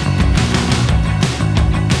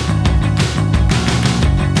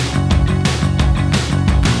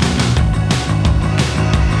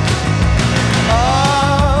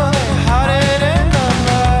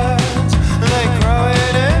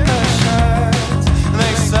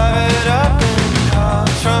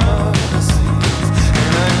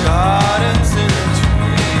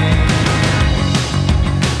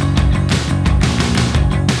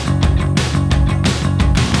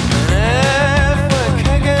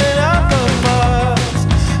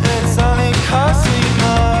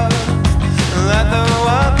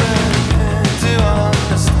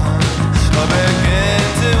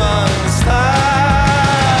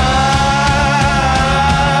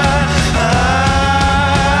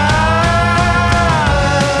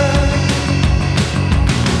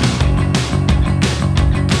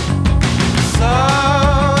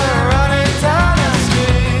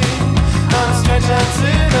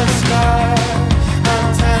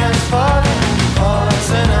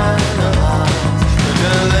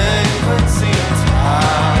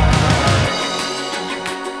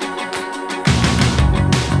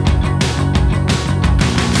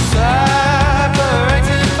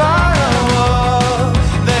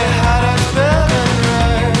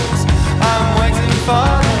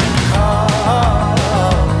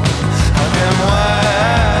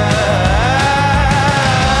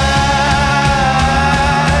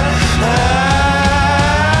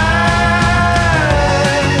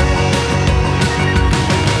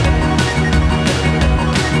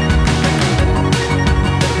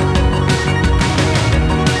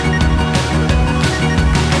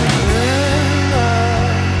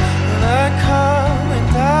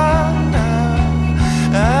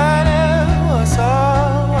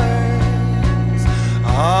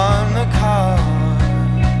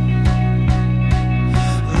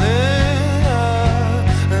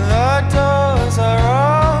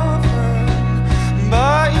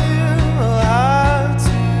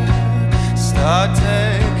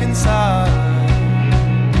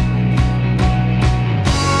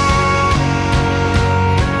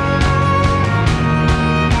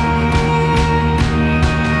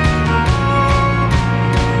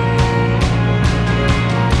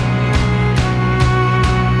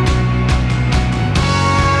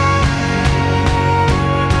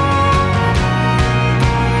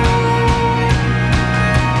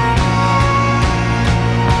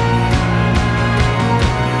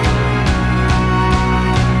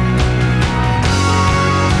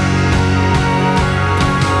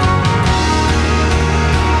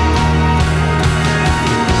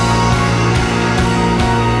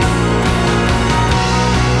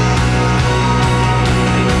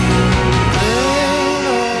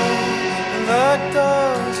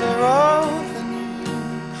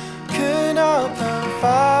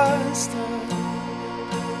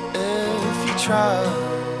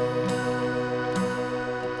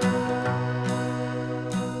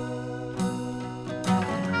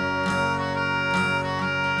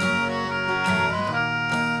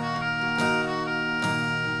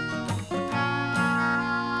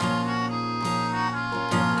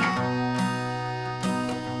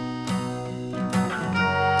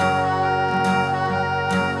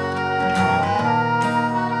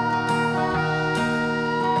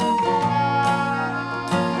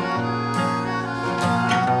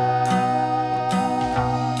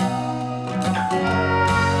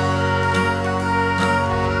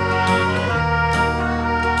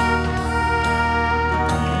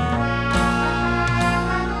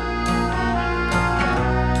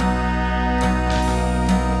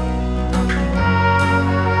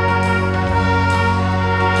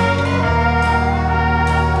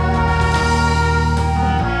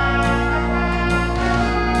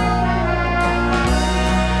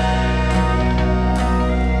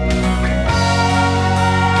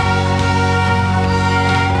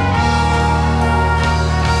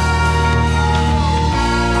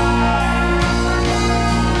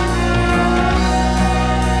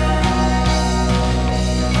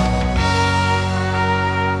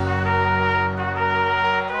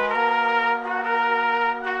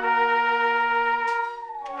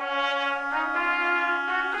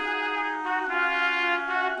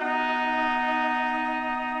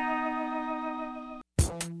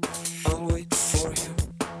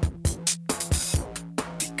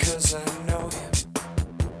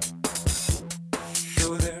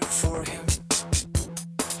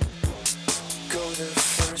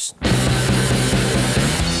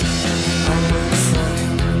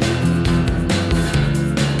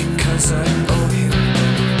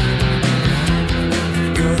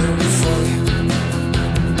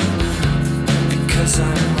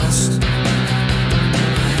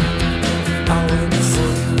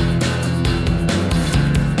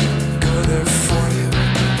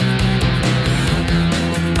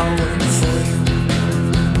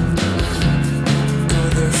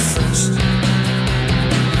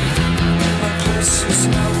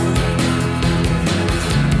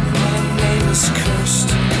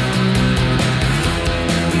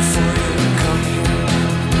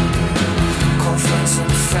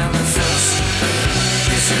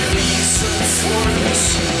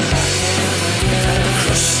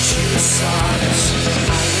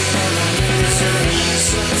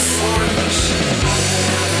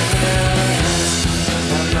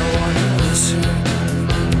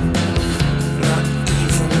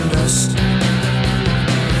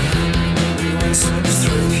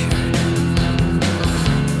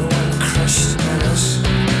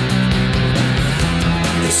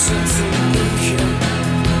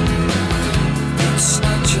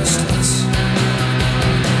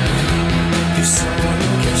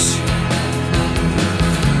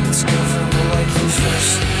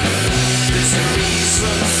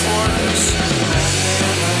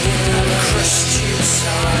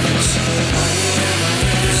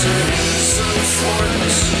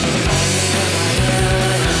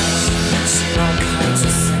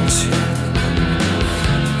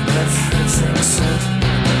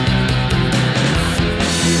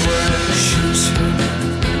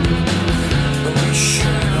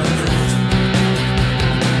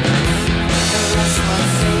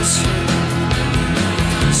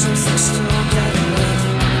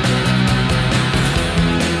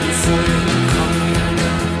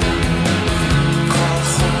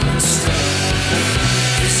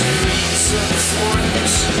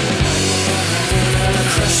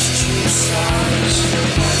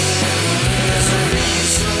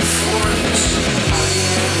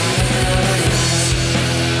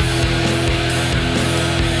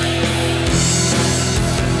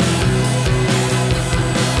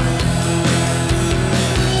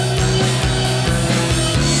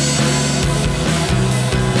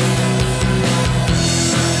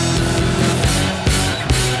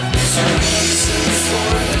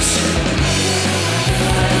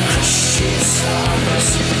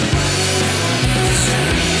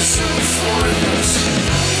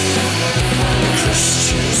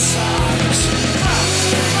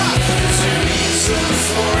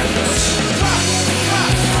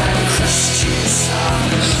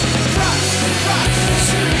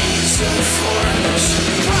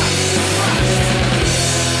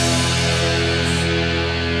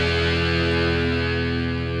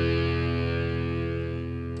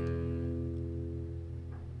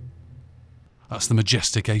 That's the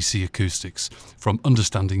majestic AC Acoustics from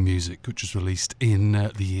Understanding Music, which was released in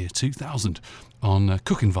the year 2000 on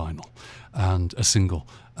Cooking Vinyl, and a single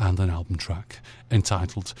and an album track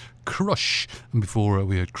entitled Crush. And before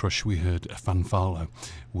we heard Crush, we heard Fanfalo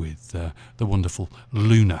with the wonderful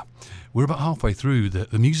Luna. We're about halfway through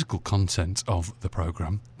the musical content of the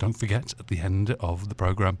programme. Don't forget, at the end of the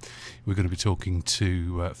programme, we're going to be talking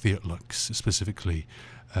to Fiat Lux, specifically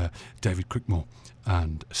David Crickmore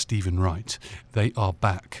and Stephen Wright. They are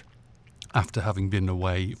back after having been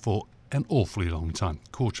away for an awfully long time,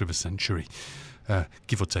 quarter of a century,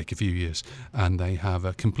 give or take a few years, and they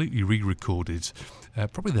have completely re-recorded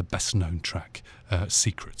probably their best known track,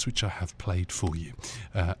 Secrets, which I have played for you,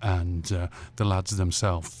 and the lads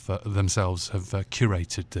themselves have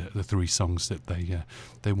curated the three songs that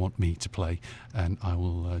they want me to play, and I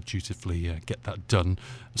will dutifully get that done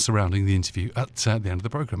surrounding the interview at the end of the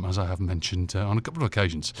programme, as I have mentioned on a couple of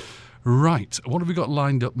occasions. Right, what have we got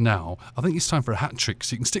lined up now? I think it's time for a hat trick,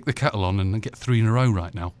 so you can stick the kettle on and get three in a row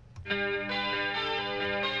right now.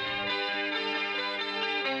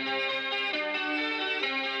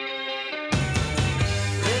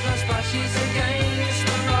 Splashes against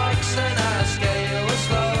the rocks and I scale a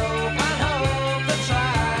slope and hope the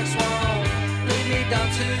tracks won't lead me down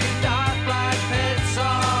to dark black pits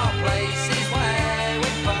or places where we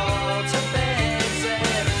fall to bits.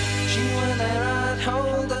 If she were there I'd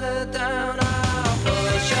hold her down, I'll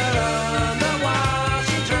push her under while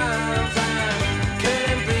she drowns and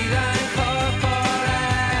couldn't breathe.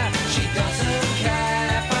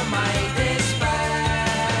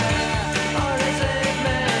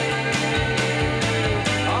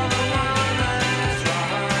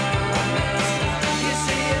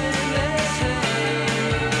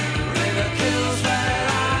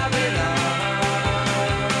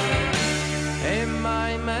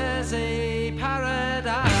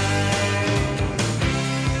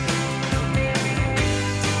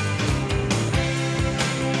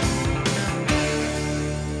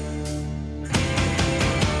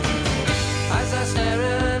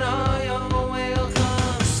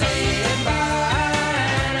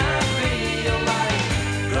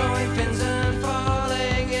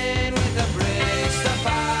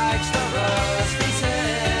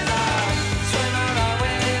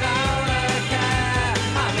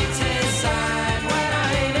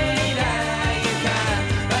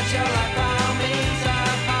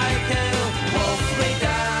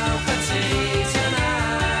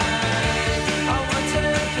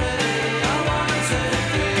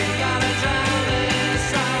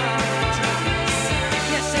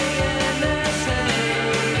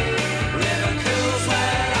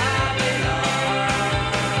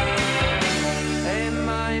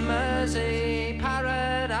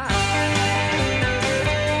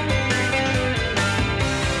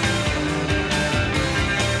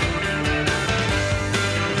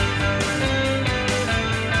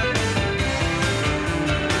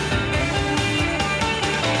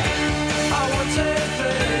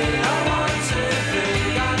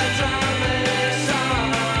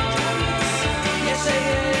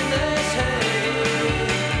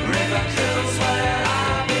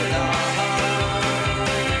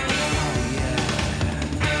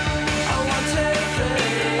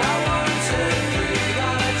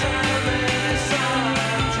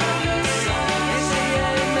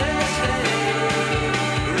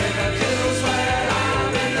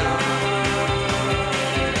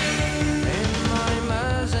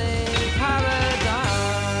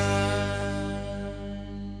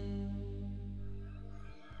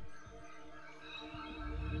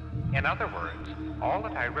 In other words, all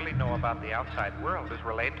that I really know about the outside world is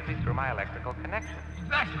relayed to me through my electrical connections.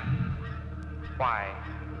 Exactly. Why,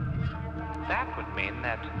 that would mean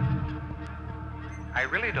that I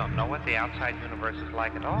really don't know what the outside universe is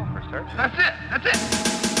like at all, for certain. That's it. That's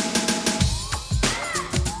it.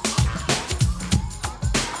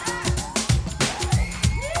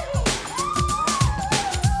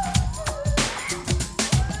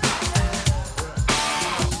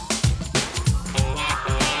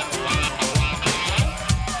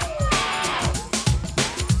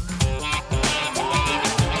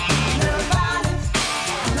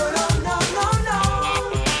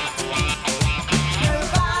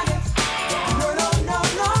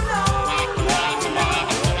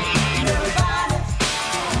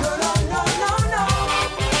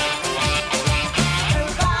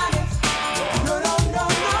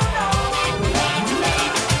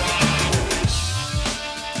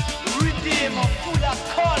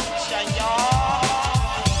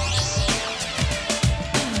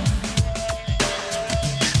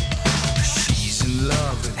 She's in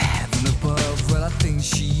love with heaven above. Well, I think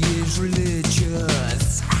she is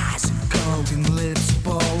religious. Eyes of gold and lips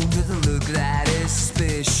bold with a look that is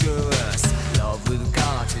suspicious. Love with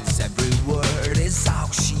God is every word, is all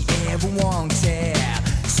she ever wanted.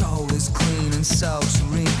 Soul is clean and so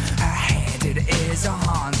serene. Her head it is a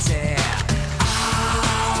haunted.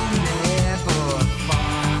 I'll never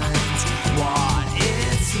find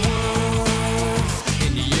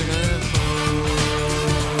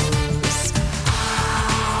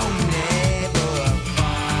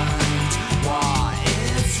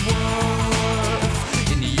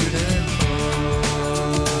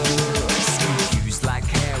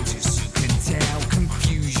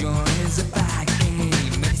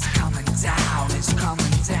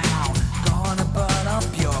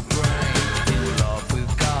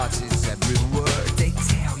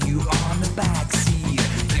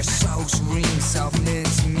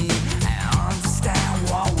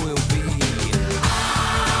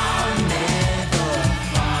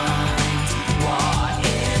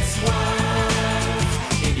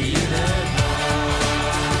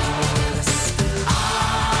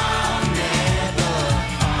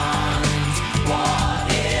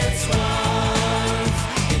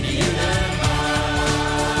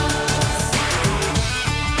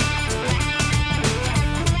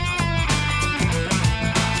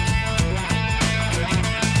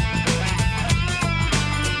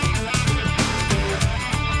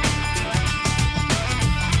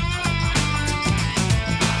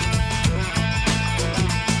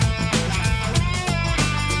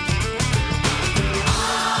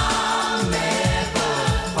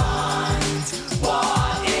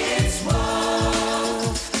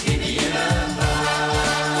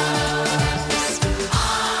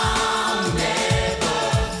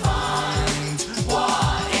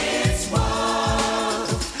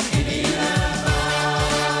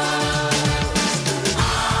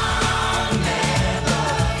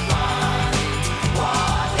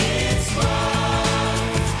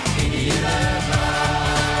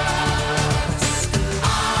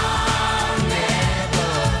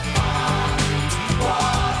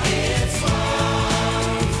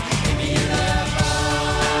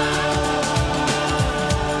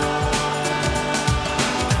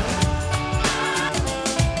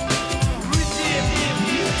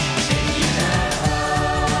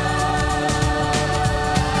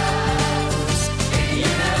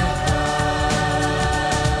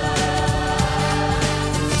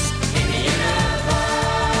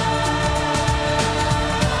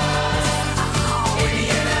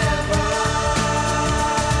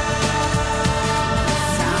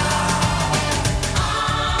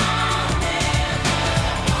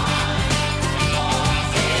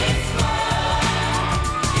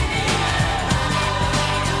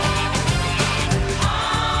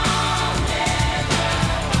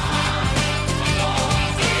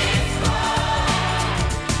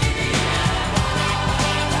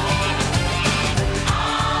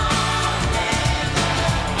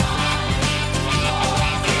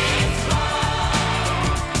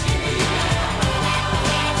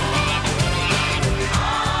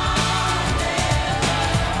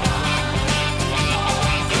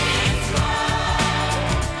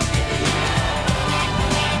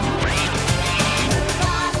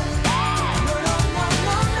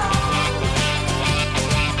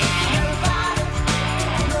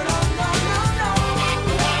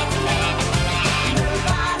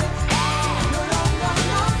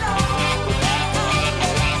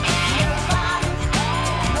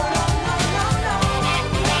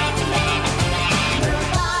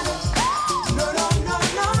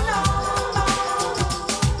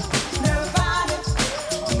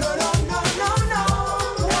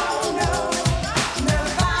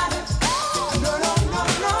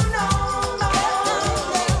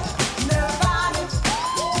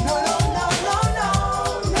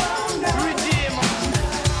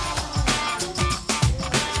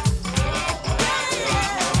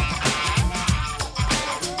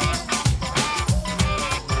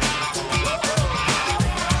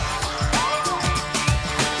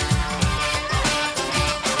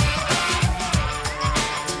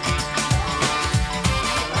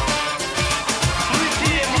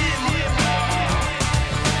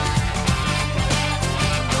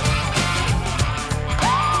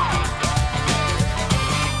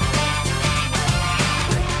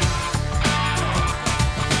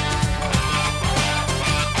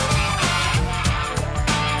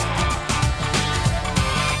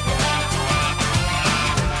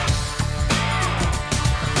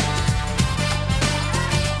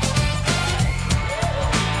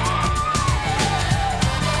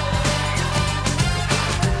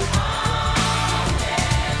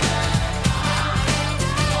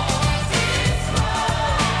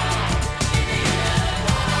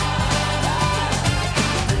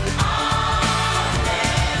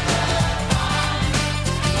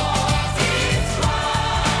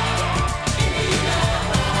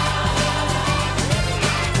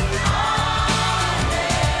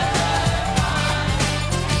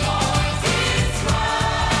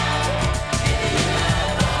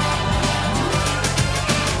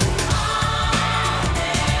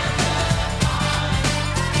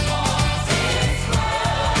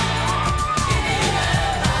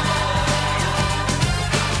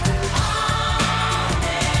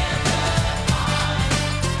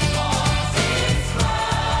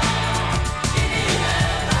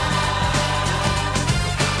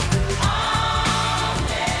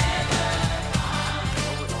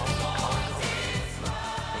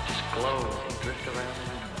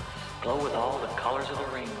glow with all the colors of the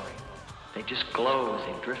rainbow. They just glow as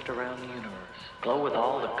they drift around the universe. Glow with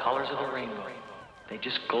all the colors of the rainbow. They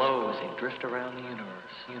just glow as they drift around the universe.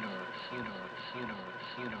 Universe, universe, universe,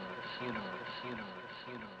 universe, universe, universe,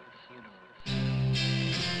 universe, universe.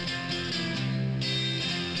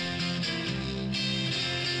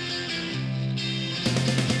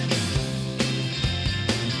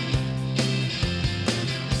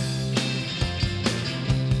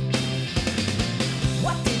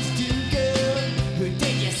 What did you do, girl? Who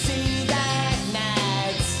did you see that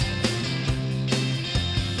night?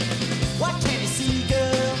 What can you see,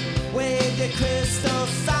 girl, with your crystal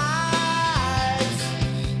sight?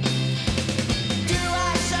 Do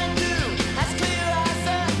I shine through as clear as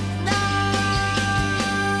the night?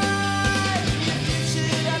 Your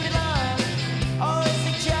future don't belong, or is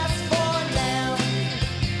it just for now?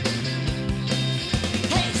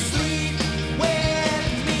 Hey, sleep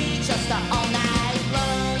with me just all night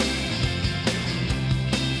long.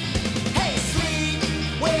 Hey, sleep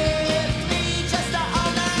with me just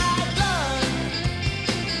all night long.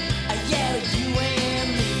 Yeah, you and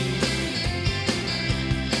me.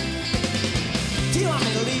 Do you want me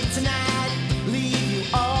to leave tonight? Leave you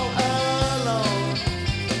all alone?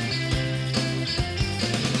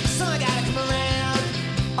 So I gotta come around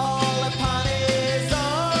all upon his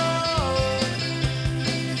own.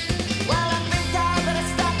 Well, I think I better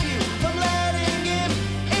stop you from letting him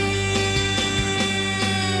in.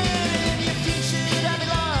 Your future don't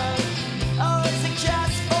belong, or is it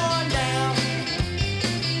just for now?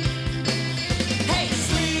 Hey,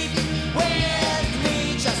 sleep with me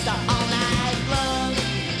just all night long.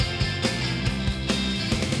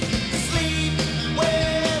 Sleep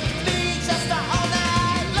with me just all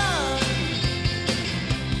night long.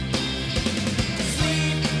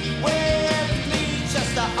 Sleep with me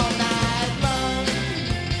just all night long.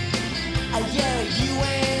 Yeah, you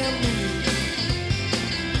and me.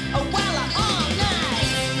 Oh, well, all night.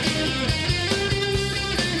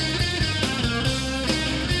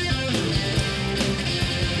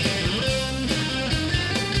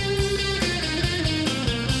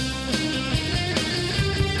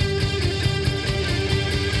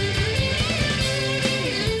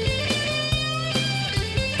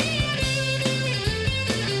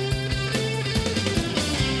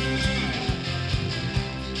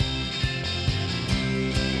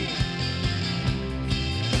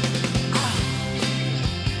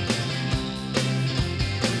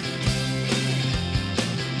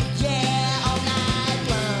 Yeah, all night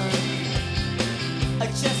long.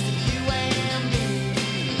 Just you and me.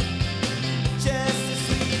 Just to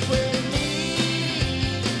sleep with me.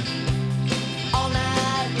 All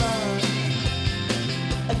night long.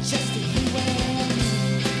 Just you and me.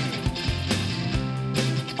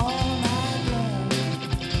 All night long.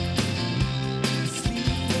 Sleep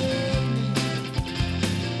with me.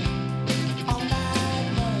 All night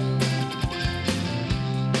long.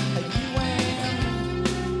 You and me.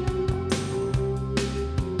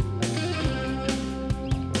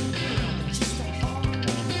 Just all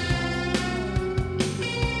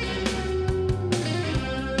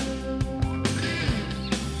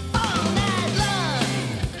night long.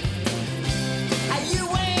 You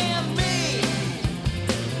and me.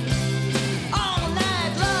 All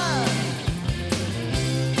night long.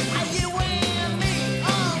 You and me.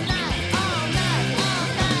 All night, all night, all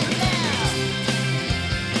night now.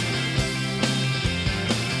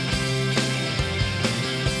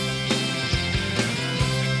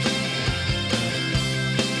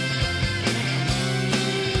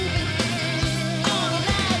 All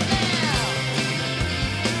night now.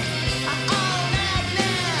 All night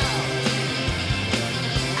now.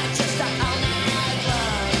 Just all night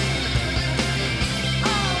long.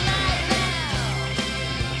 All night now.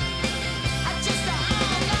 Just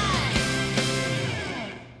all night.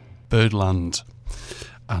 Birdland.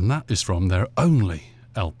 And that is from their only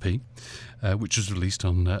LP, which was released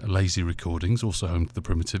on Lazy Recordings, also home to the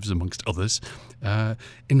Primitives, amongst others,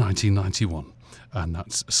 in 1991. And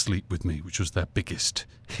that's Sleep With Me, which was their biggest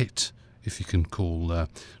hit, if you can call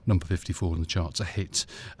number 54 in the charts a hit.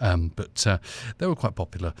 But they were quite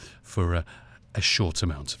popular for a short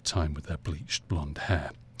amount of time with their bleached blonde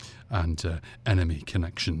hair and Enemy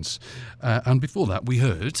Connections. And before that, we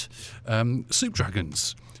heard Soup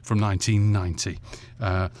Dragons from 1990.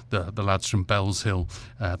 The lads from Bells Hill,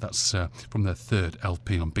 that's from their third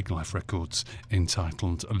LP on Big Life Records,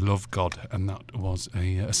 entitled Love God, and that was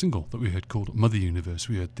a single that we heard called Mother Universe.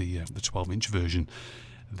 We heard the 12-inch version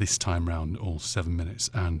this time round, all 7 minutes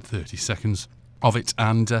and 30 seconds of it.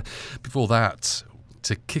 And before that,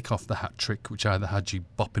 to kick off the hat trick, which either had you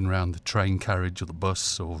bopping around the train carriage or the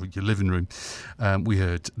bus or your living room, we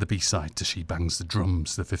heard the B-side to She Bangs the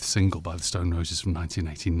Drums, the fifth single by the Stone Roses from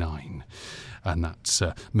 1989. And that's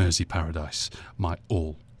Mersey Paradise, my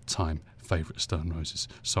all-time favourite Stone Roses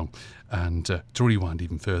song. And to rewind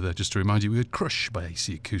even further, just to remind you, we heard Crush by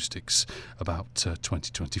AC Acoustics about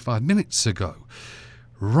 20-25 minutes ago.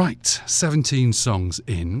 Right, 17 songs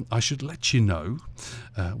in. I should let you know,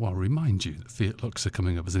 remind you that Fiat Lux are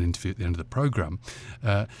coming up as an interview at the end of the programme.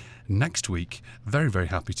 Next week, very, very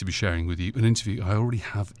happy to be sharing with you an interview I already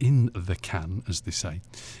have in the can, as they say,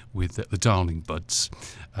 with the Darling Buds.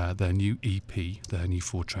 Their new EP, their new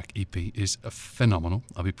 4-track EP is phenomenal.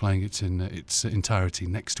 I'll be playing it in its entirety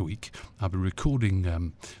next week. I'll be recording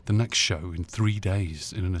the next show in 3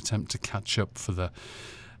 days in an attempt to catch up for the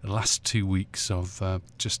last 2 weeks of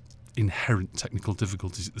just inherent technical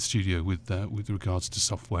difficulties at the studio with regards to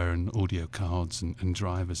software and audio cards and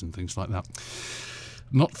drivers and things like that.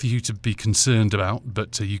 Not for you to be concerned about,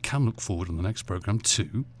 but you can look forward on the next programme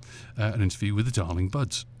to an interview with the Darling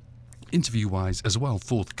Buds. Interview-wise as well,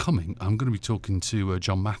 forthcoming, I'm going to be talking to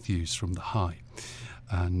John Matthews from The High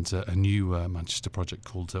and a new Manchester project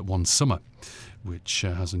called One Summer, which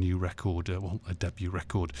has a new record, a debut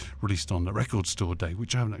record released on the Record Store Day,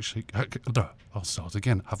 which I haven't actually, I'll start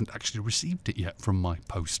again, I haven't actually received it yet from my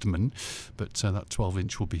postman, but that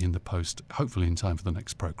 12-inch will be in the post, hopefully in time for the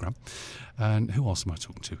next programme. And who else am I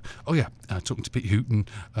talking to? Oh yeah, talking to Pete Hooton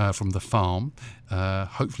from The Farm,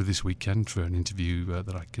 hopefully this weekend for an interview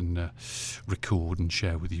that I can record and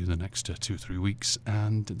share with you in the next 2 or 3 weeks.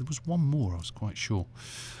 And there was one more, I was quite sure.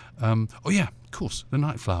 Oh yeah, of course, the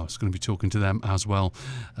Night Flowers. Going to be talking to them as well,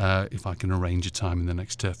 if I can arrange a time in the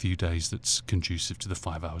next few days that's conducive to the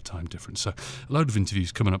 5-hour time difference. So a load of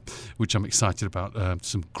interviews coming up, which I'm excited about.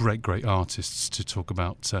 Some great artists to talk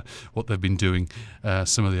about what they've been doing.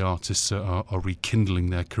 Some of the artists are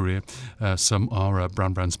rekindling their career. Some are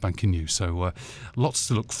brand spanking new. So lots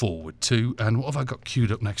to look forward to. And what have I got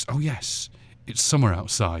queued up next? Oh yes, it's Summer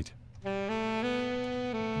Outside.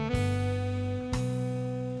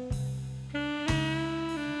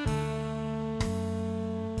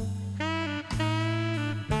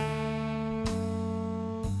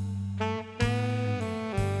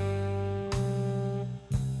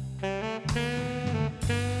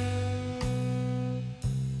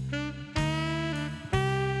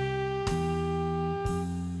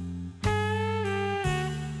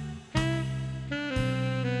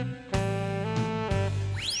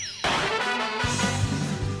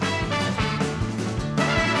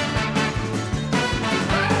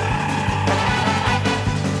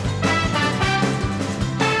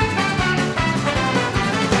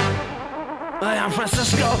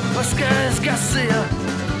 Francisco Vasquez Garcia,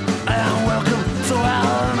 and welcome to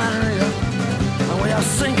Almeria. And we have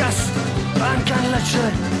Cingas and Can Leche,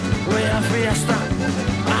 we have Fiesta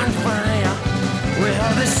and Faria. We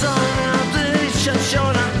have the sun of the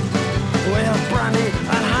Chinchona, we have brandy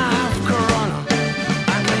and half Corona,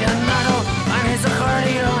 and Leonardo and his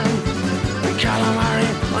accordion, and calamari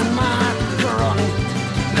and macaroni.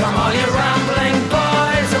 Come all you rambling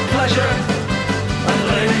boys of pleasure, and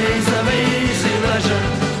ladies of easy leisure.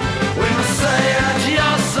 We must say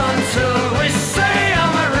adios until we say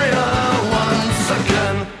Amaria once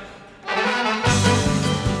again.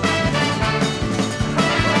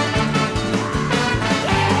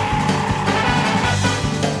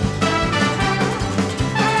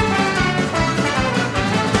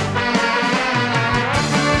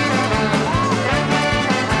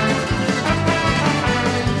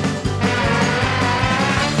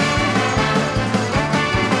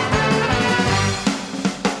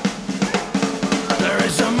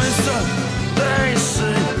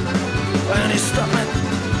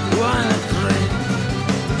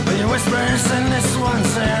 In this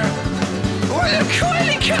one's there, will you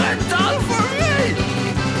kindly kill it down for me?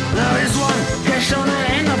 There is one Keshona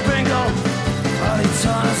in the bingo, all he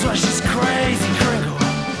tells us why she's crazy gringo.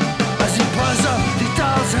 As he pulls up the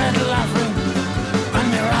doll's head laughing, and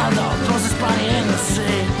Miraldo throws his body in the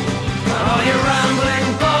sea. All you rambling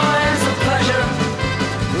boys of pleasure,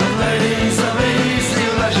 the ladies of easy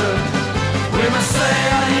leisure, we must say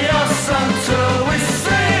adios until we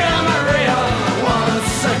say Maria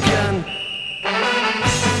once again.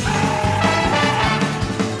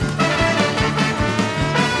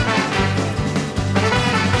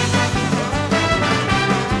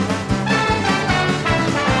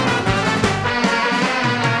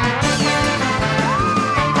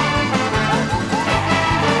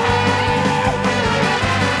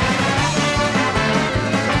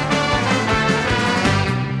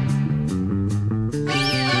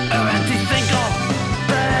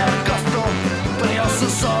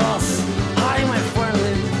 sos. Ay, my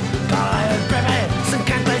friendly, para el bebé, se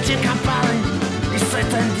encanta el chicken party y se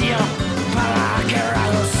tendió para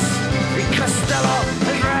guerreros. Y Costello,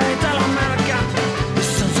 el rey de la América, y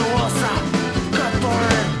sensuosa,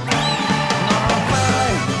 Gatorade. No romperé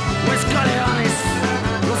mis galeones,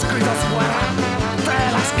 los gritos fuera de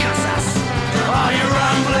las casas. Are you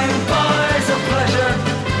rambling boys of pleasure?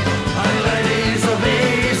 And ladies of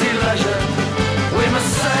easy leisure? We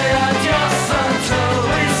must say adios until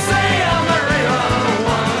we see Amarillo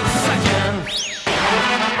once again.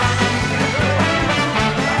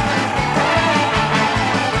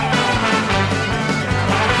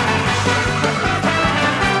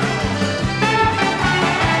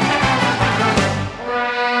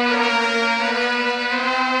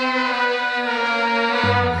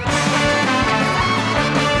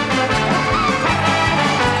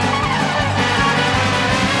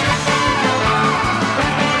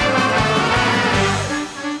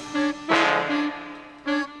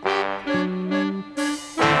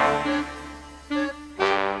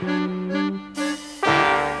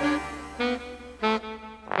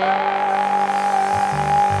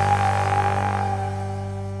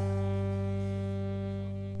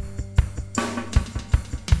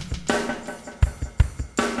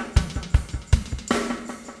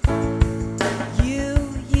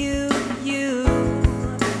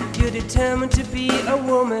 You're determined to be a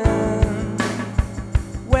woman.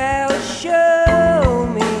 Well, show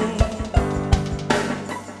me.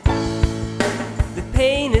 The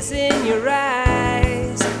pain is in your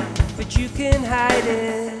eyes, but you can hide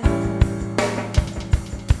it.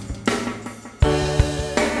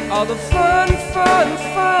 All the fun,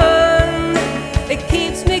 it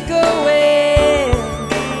keeps me going.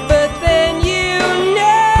 But then you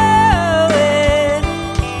know it.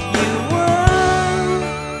 You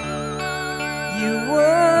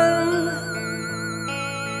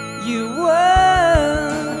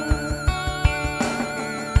won.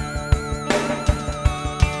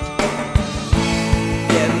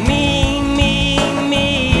 Yeah, me.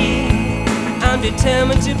 I'm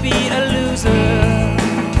determined to be a loser.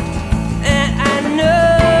 And I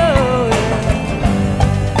know it.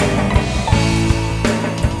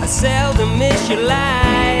 I seldom miss your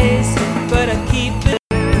lies, but I keep it.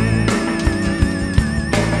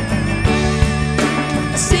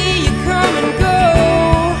 I see you come and go,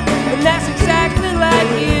 and that's exactly like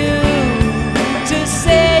you. To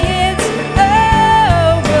say it's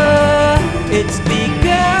over, it's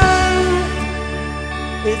begun.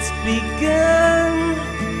 It's begun.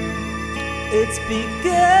 It's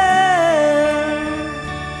begun.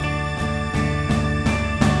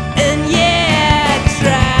 And yeah, I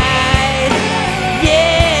tried.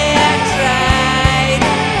 Yeah, I tried.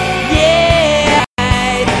 Yeah, I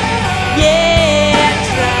tried. Yeah, I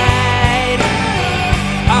tried.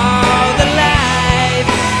 All the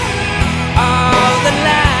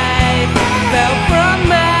life fell from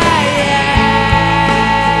my eyes.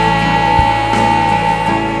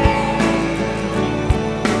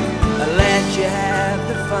 I let you have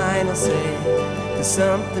the final say, 'cause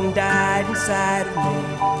something died inside of me.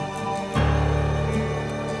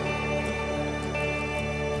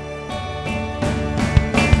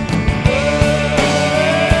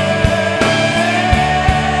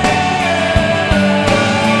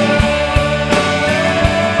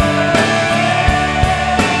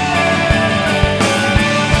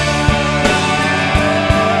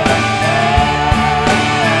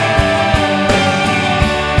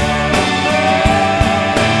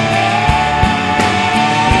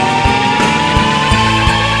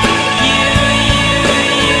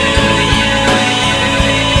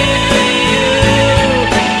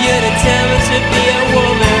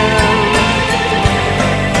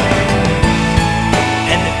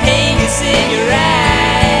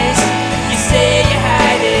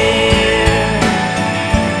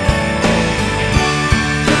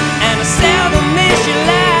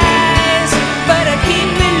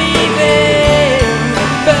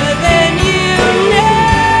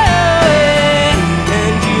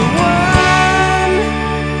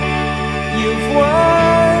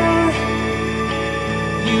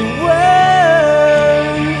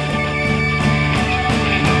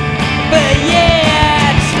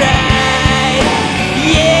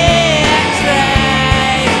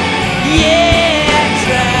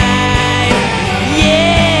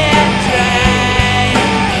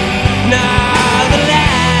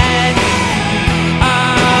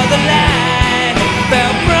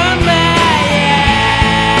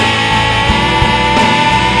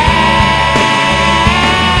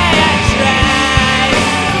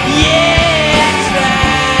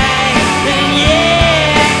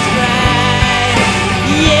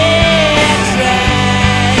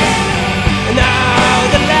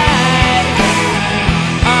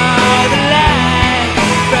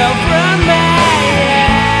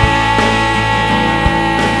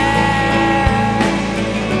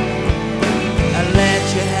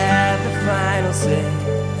 say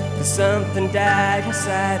that something died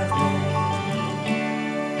inside of me.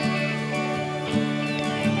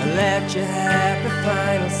 I let you have the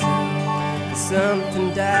final say that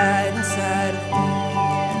something died inside of me.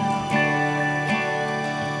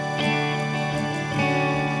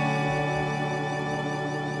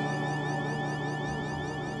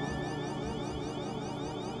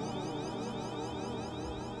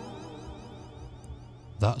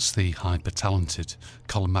 That's the hyper-talented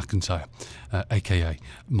Colin McIntyre, aka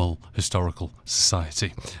Mull Historical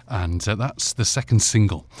Society, and that's the second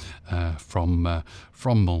single from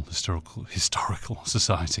Mull Historical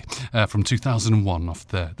Society from 2001 off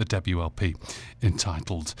the debut LP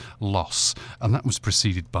entitled Loss, and that was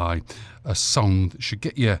preceded by a song that should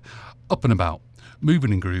get you up and about,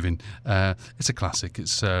 moving and grooving. It's a classic.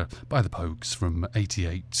 It's by the Pogues from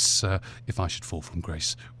 '88's If I Should Fall From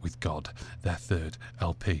Grace with God, their third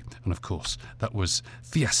LP. And of course, that was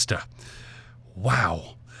Fiesta.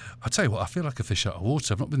 Wow. I tell you what, I feel like a fish out of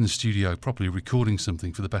water. I've not been in the studio properly recording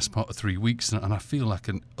something for the best part of 3 weeks, and I feel like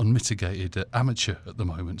an unmitigated amateur at the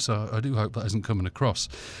moment. So I do hope that isn't coming across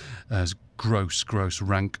as gross,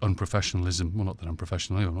 rank unprofessionalism. Well, not that I'm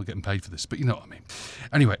professional, I'm not getting paid for this, but you know what I mean.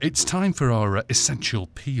 Anyway, it's time for our Essential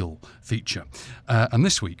Peel feature. And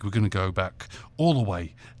this week, we're going to go back all the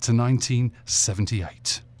way to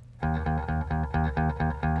 1978.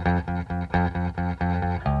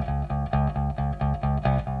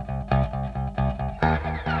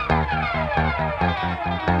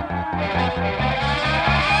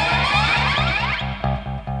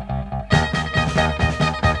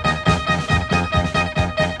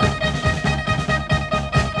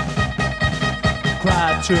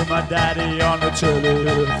 Cried to my daddy on the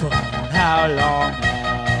telephone. How long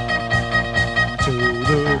now? Till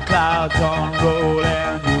the clouds unroll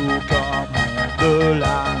and you come home the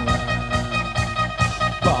line.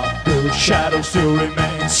 But the shadow still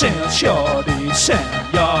remains since your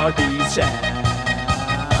descent, your descent.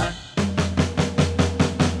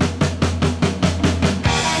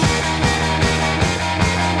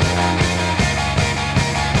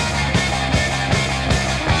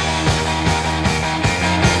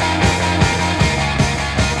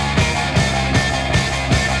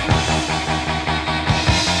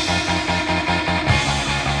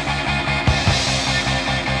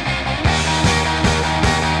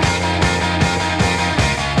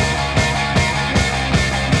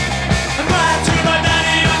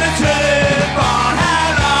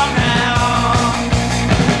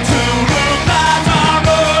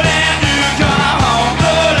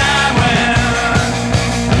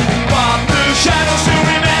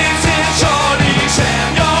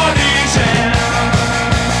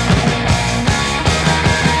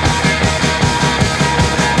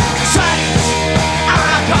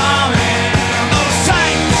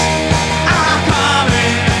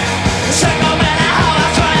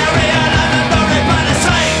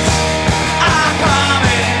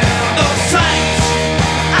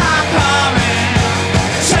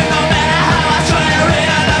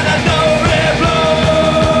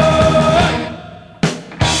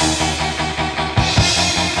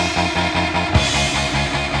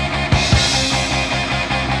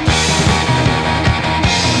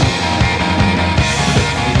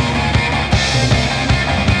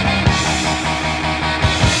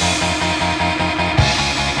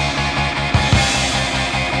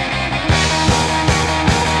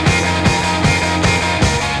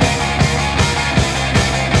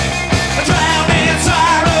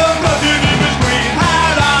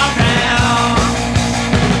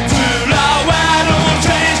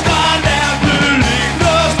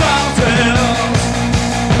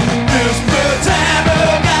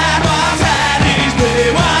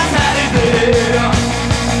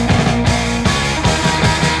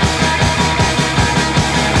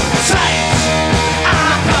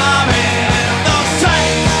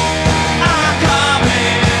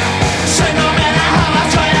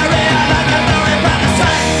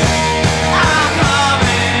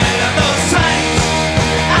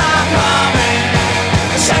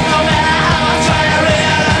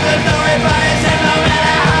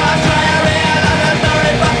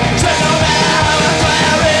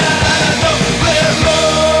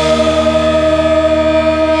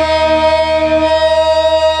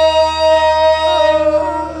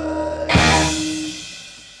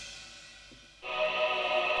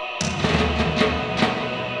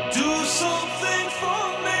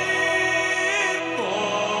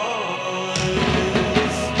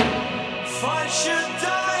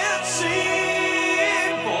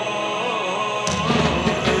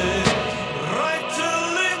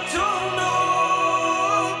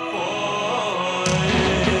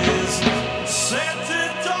 Say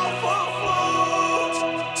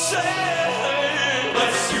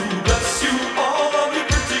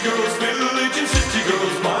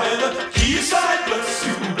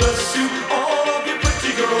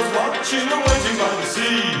watching and waiting by the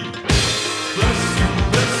sea. Bless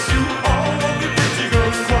you, all of the pretty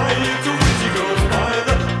girls, quiet to pretty girls by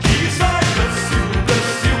the quayside.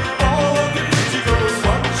 Bless you, all of the pretty girls,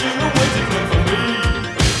 watching and waiting there for me.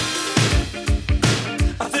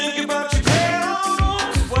 I think about your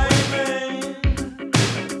tails waving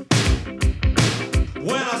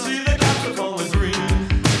when I see the clouds upon the green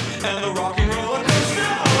and the rocking roller coaster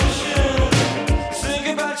ocean. Think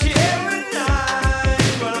about you every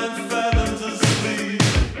night when I'm fathoms asleep.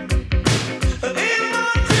 And in my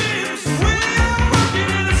dreams, we are walking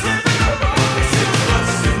in the center of ocean.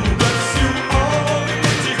 Bless you, all of the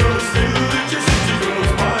pretty girls, village city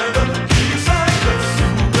girls by the quayside.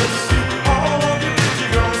 Bless you, all of the pretty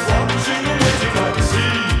girls, watching and waiting by the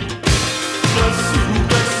sea. Bless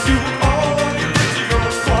you, all of the pretty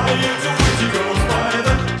girls, quiet and pretty girls by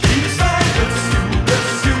the quayside.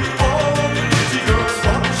 Bless you, all of the pretty girls,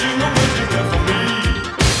 watching and waiting there for me.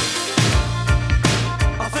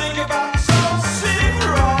 I think about Salt City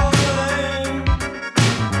rolling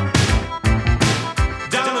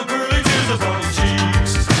down the pearly tears upon your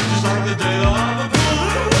cheeks, just like the day of the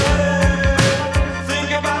parade. Think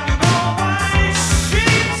about the Galway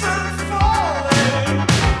sheets unfolding.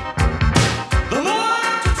 The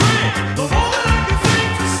more to drink, the more that I can think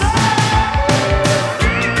to say.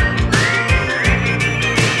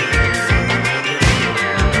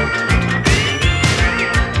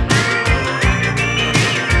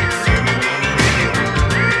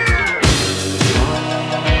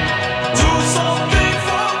 Do something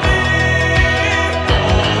for me,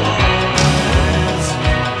 boys.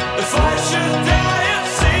 If I should die at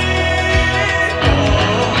sea,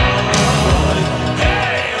 boys.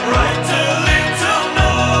 Hey, write a little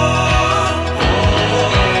note,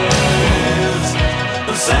 boys,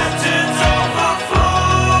 and set it off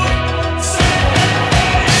afloat. Say,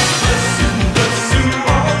 bless you,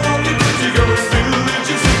 all of the pretty girls, village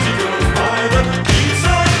and city girls by the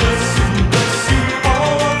quayside. Bless you,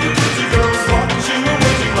 all of the pretty girls, watching and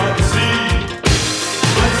waiting by the sea.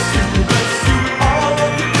 Bless you, all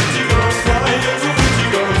of the pretty girls, quiet and pretty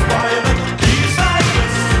girls by the quayside.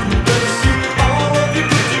 Bless you, all of the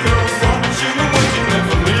pretty girls, watching and waiting there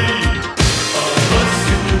for me.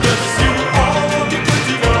 Bless you, all of the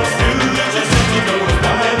pretty girls, village and city girls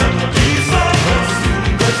by the quayside.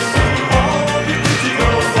 Bless you, all of the pretty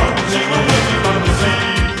girls, watching and waiting by the sea.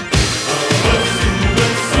 Bless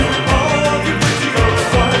you, all of the pretty girls,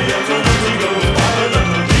 quiet and pretty girls by the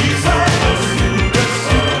quayside. Bless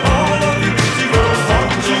you, all of the pretty girls,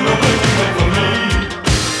 watching and waiting there for me.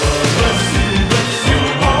 Bless you,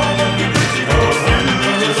 all of the pretty girls,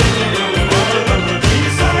 village and city girls by the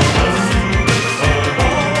quayside. Bless you,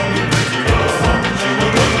 all of the pretty girls, watching and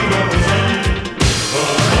waiting there for me.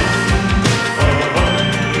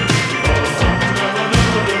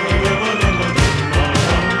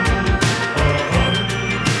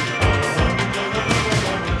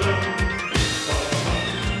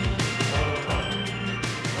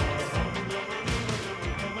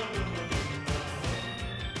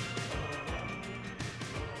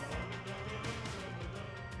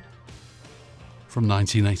 From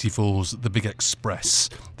 1984's The Big Express,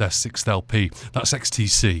 their 6th LP. That's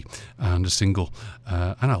XTC, and a single,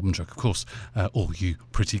 an album track, of course, All You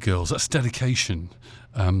Pretty Girls. That's dedication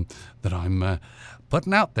that I'm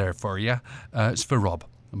putting out there for you. It's for Rob,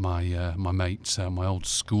 my mate, my old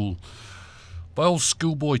schoolboy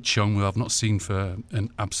chum who I've not seen for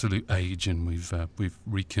an absolute age, and we've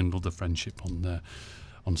rekindled the friendship on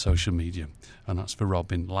social media, and that's for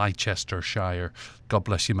Rob in Leicestershire. God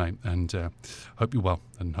bless you, mate, and hope you're well,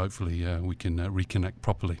 and hopefully we can reconnect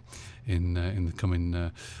properly in the coming,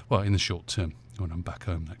 in the short term when I'm back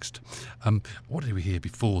home next. What did we hear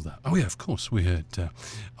before that? Oh yeah, of course, we heard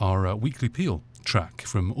our Weekly Peel track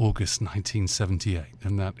from August 1978,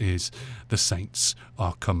 and that is The Saints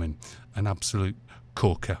Are Coming, an absolute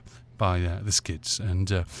corker by the Skids,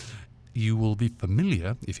 and you will be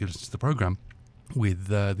familiar, if you listen to the programme, with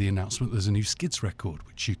the announcement there's a new Skids record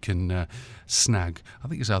which you can snag. I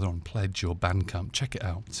think it's either on Pledge or Bandcamp. Check it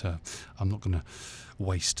out. I'm not going to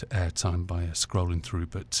waste airtime by scrolling through,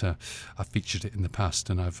 but I've featured it in the past,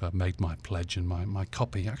 and I've made my pledge and my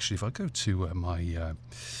copy. Actually, if I go to my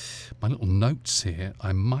little notes here,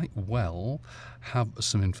 I might well have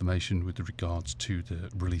some information with regards to the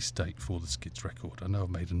release date for the Skids record. I know I've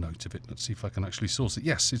made a note of it. Let's see if I can actually source it.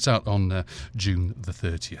 Yes, it's out on June the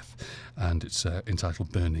 30th, and it's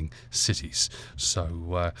entitled Burning Cities.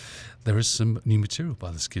 So there is some new material by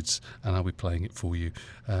the Skids, and I'll be playing it for you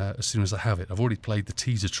as soon as I have it. I've already played the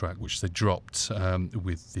teaser track, which they dropped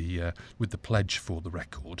with the pledge for the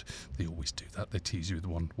record. They always do that. They tease you with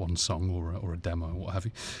one song or a demo or what have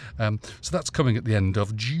you. So that's coming at the end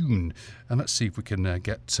of June. And let's see if we can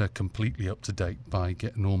get completely up to date by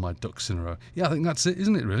getting all my ducks in a row. Yeah, I think that's it,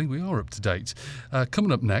 isn't it, really? We are up to date.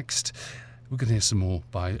 Coming up next, we're going to hear some more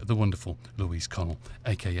by the wonderful Louise Connell,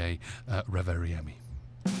 a.k.a. Reveriemi.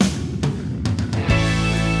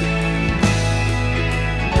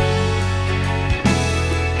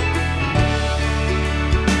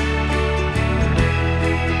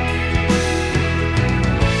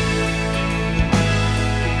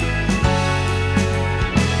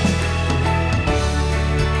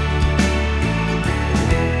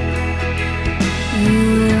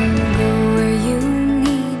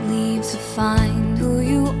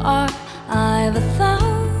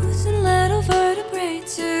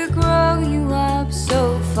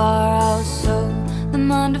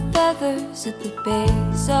 At the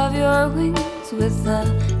base of your wings with a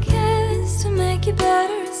kiss to make you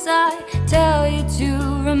better as I tell you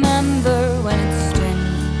to remember when it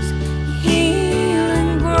strings you heal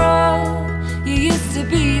and grow. You used to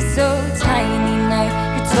be so tiny, now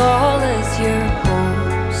you're tall as your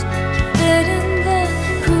hopes. You fit in the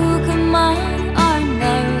crook of my arm,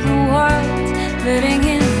 now the world's fitting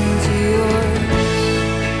into yours.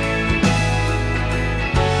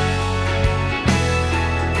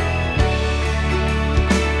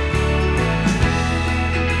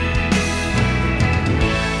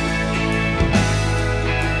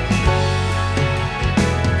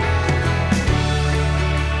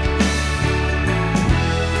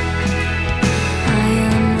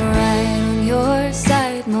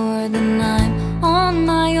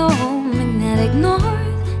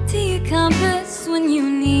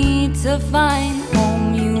 To find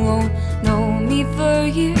home, you won't know me for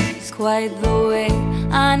years quite the way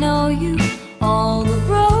I know you. All the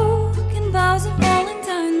broken vows are falling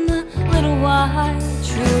down, the little white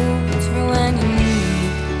truths for when you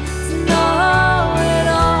need to know it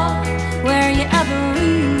all. Where you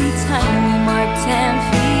every time you mark 10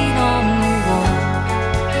 feet on the wall.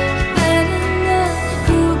 But in the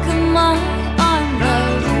crook of my arm, now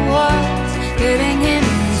the world's getting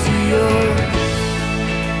into yours.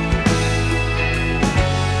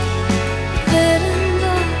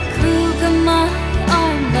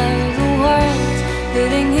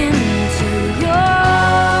 Fitting into your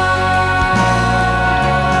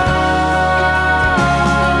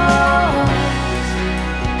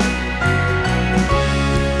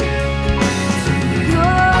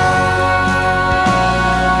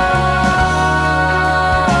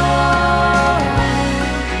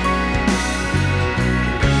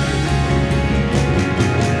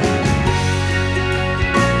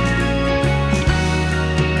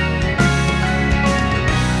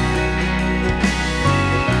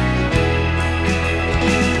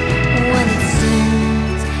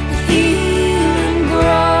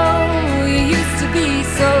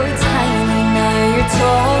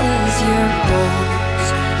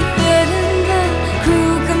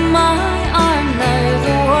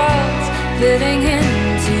fitting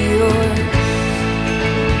into yours.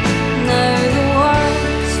 Now the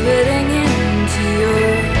world's fitting into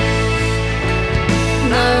yours.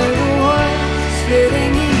 Now the world's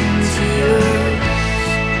fitting into yours.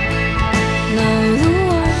 Now the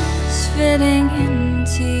world's fitting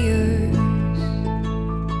into yours.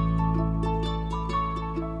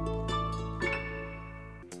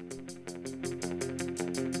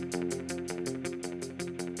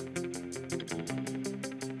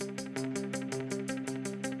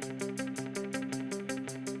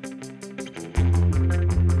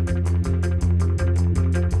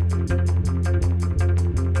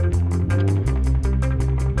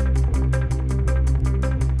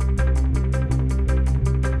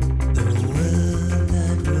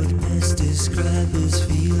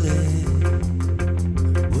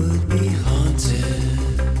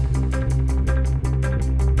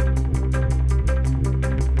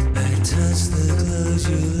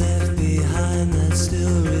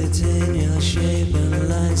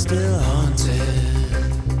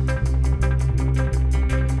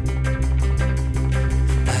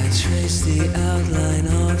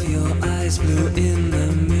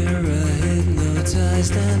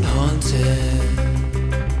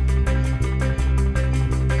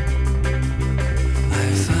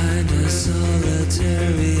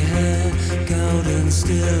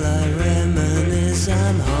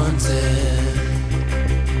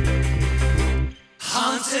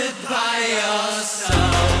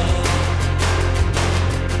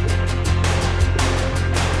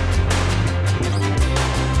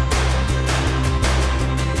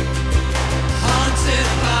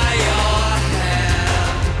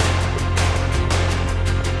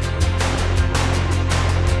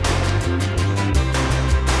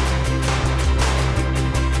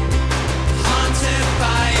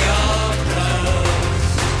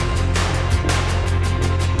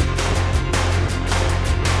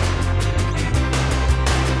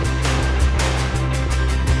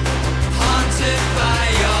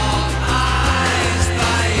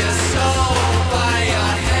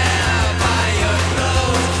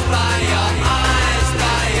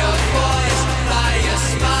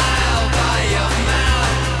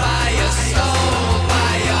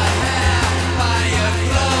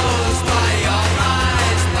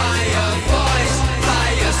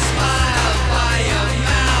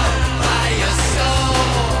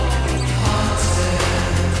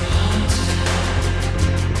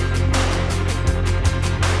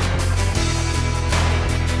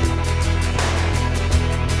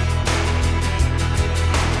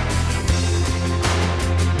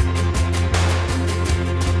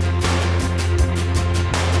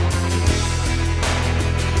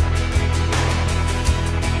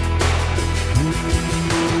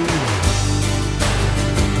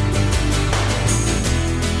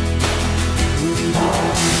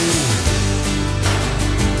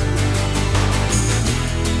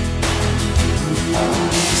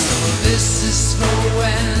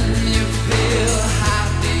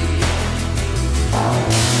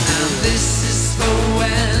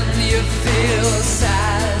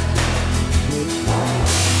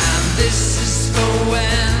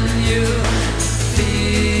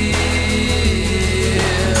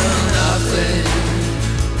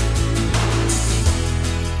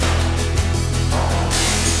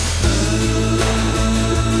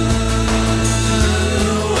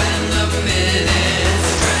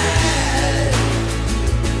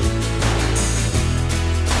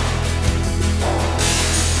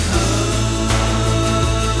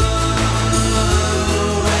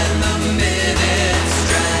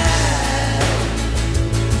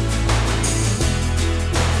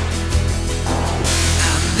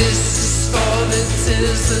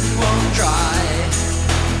 tears that won't dry.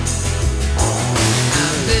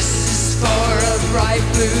 And this is for a bright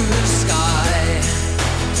blue sky.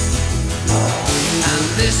 And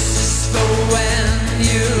this is for when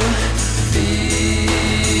you feel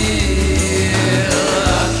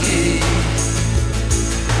lucky.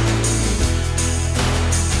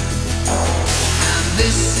 And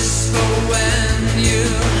this is for when you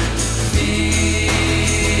feel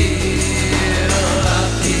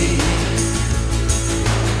lucky.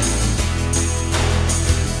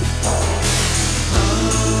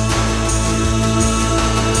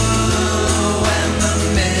 When the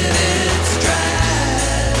minutes drag.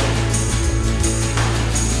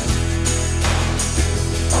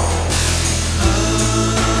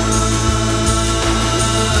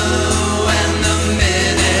 When the minutes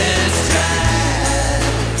drag.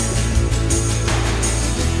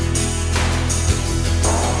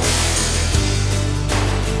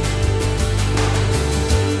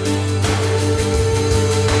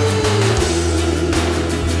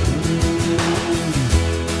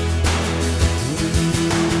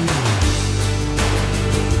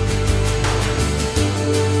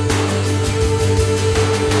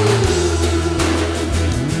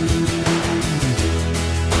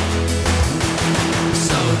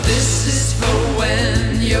 So this is for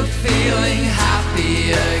when you're feeling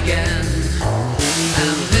happy again.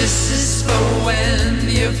 And this is for when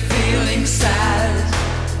you're feeling sad.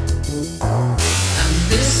 And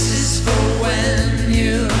this is for when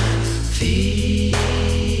you feel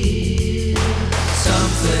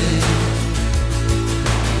something.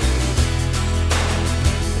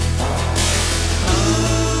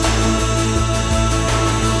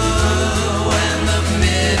 When the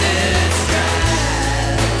minutes drag.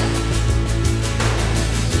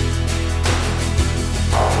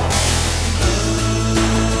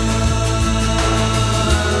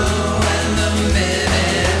 When the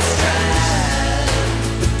minutes drag.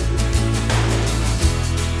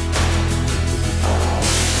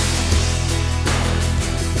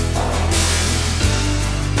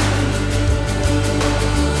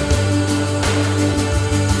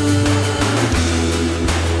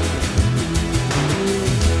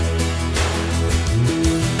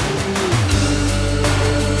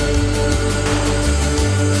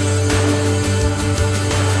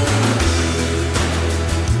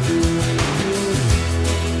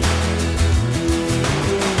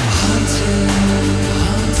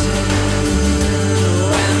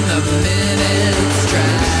 When the minutes drag. Haunted, when the minutes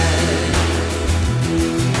drag.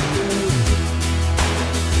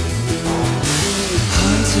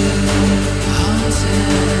 Haunted,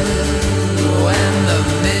 when the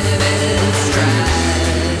minutes drag.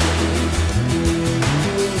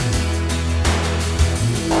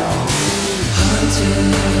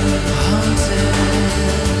 Haunted,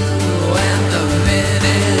 when the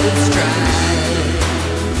minutes drag.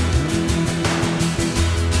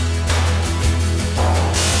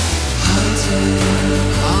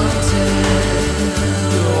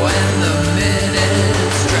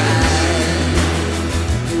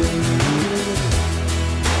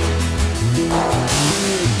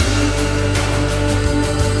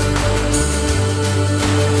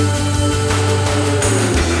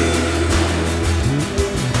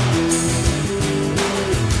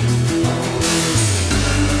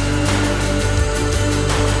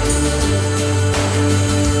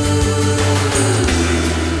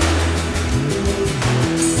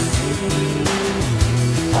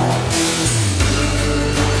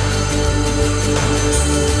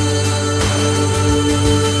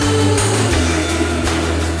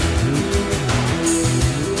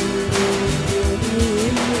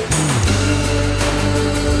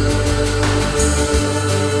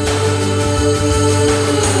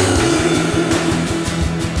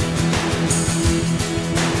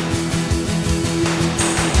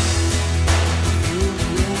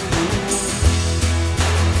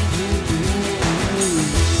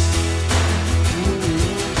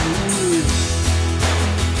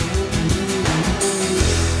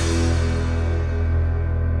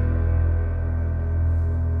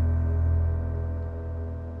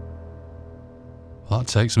 That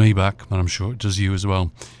takes me back, and I'm sure it does you as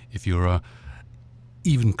well, if you're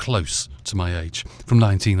even close to my age. From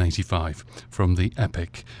 1985, from the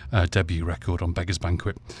epic debut record on Beggar's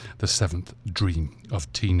Banquet, The Seventh Dream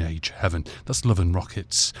of Teenage Heaven. That's Love and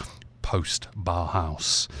Rockets' post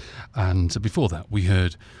Bauhaus. And before that, we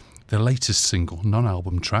heard their latest single,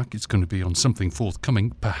 non-album track. It's going to be on something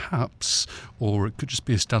forthcoming, perhaps, or it could just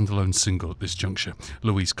be a standalone single at this juncture.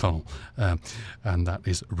 Louise Connell, and that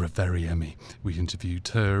is Reveriemi. We interviewed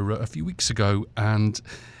her a few weeks ago, and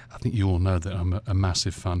I think you all know that I'm a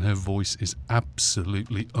massive fan. Her voice is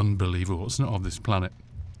absolutely unbelievable. It's not of this planet,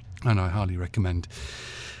 and I highly recommend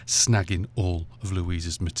snagging all of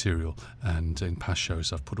Louise's material. And in past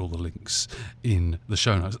shows I've put all the links in the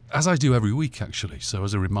show notes, as I do every week actually. So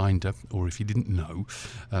as a reminder, or if you didn't know,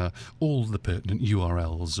 all the pertinent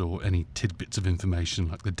URLs or any tidbits of information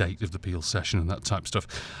like the date of the Peel session and that type of stuff,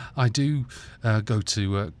 I do go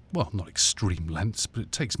to, well, not extreme lengths, but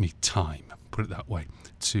it takes me time, put it that way,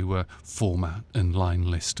 to format and line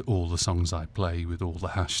list all the songs I play with all the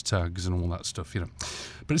hashtags and all that stuff, you know.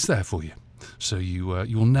 But it's there for you. So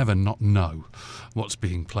you'll never not know what's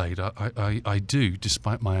being played. I do,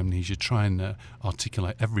 despite my amnesia, try and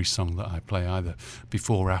articulate every song that I play, either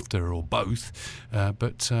before, after, or both.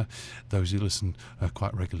 But those who listen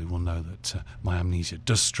quite regularly will know that my amnesia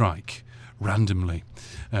does strike randomly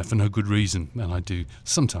for no good reason, and I do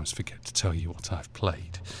sometimes forget to tell you what I've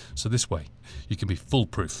played. So this way, you can be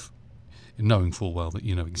foolproof in knowing full well that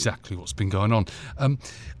you know exactly what's been going on.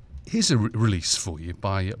 Here's a release for you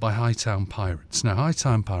by Hightown Pirates. Now,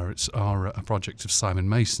 Hightown Pirates are a project of Simon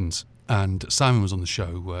Mason's, and Simon was on the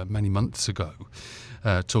show many months ago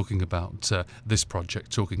talking about this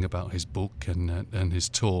project, talking about his book and his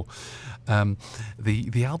tour.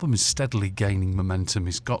 The album is steadily gaining momentum.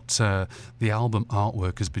 He's got the album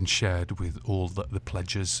artwork has been shared with all the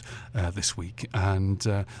pledgers this week,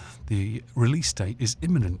 and the release date is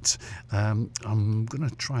imminent. I'm going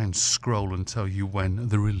to try and scroll and tell you when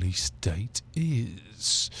the release date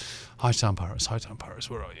is. Hightown Pirates,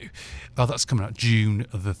 where are you? Oh, that's coming out June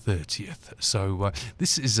the 30th. So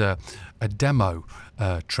this is a demo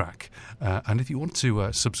track. And if you want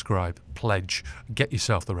to subscribe, pledge, get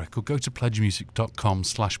yourself the record, go to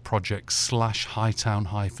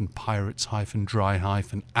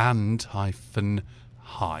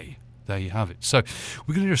pledgemusic.com/prodjects/Hightown-Pirates-Dry-and-High. There you have it. So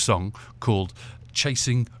we're going to hear a song called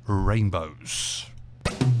Chasing Rainbows.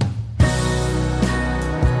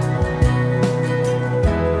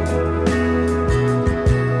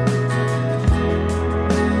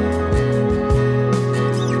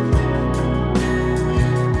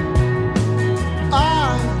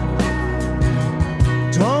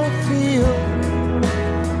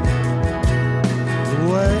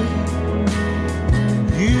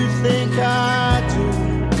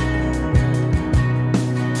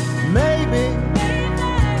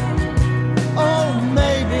 Oh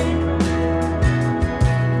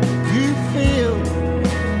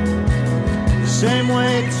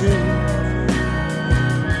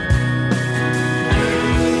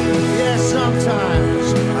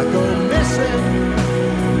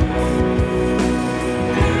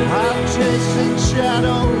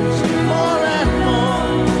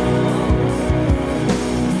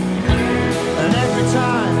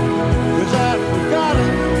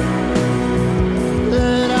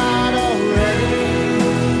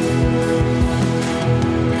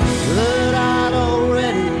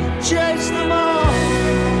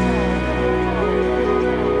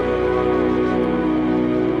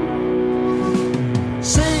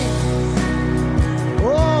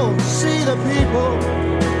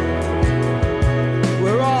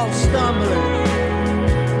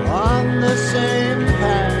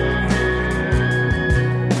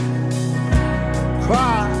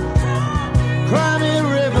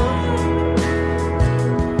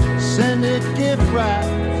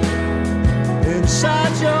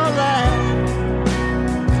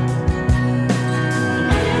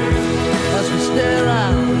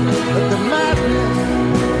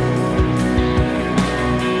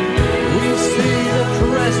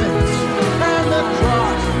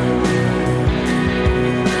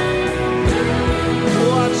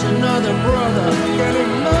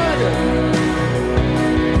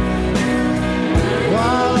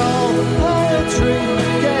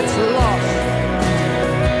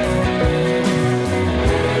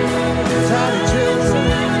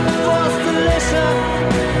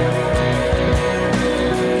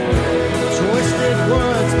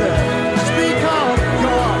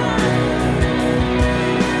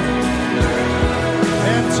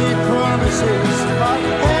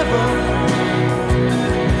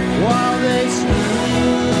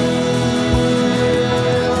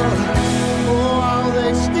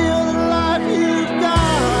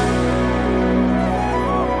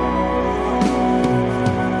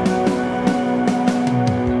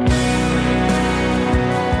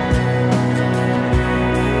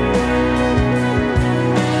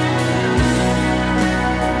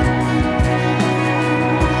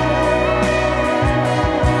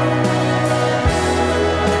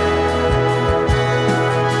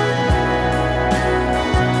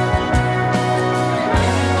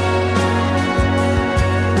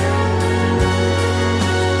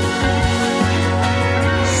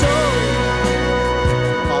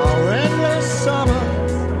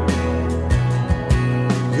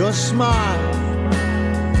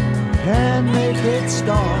can make it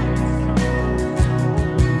start.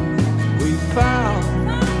 We found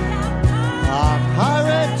our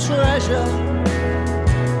pirate treasure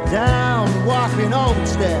down walking old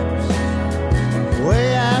steps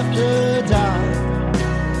way after dark.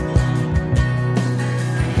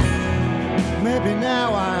 Maybe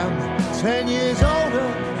now I'm 10 years older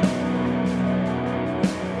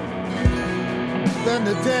than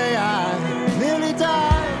the day I nearly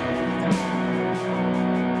died.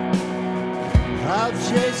 Out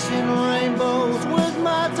chasing rainbows with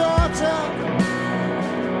my daughter.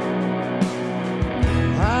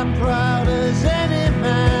 I'm proud as any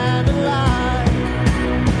man alive.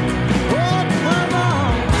 Oh, come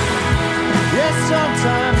on. Yes,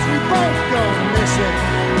 sometimes we both go missing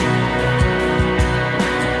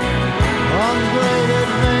on great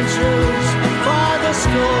adventures by the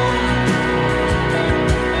score.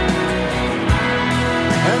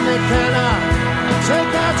 And they cannot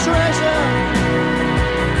take our treasure,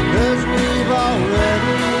 'cause we've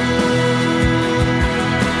already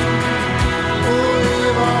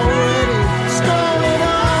stole it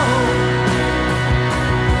all.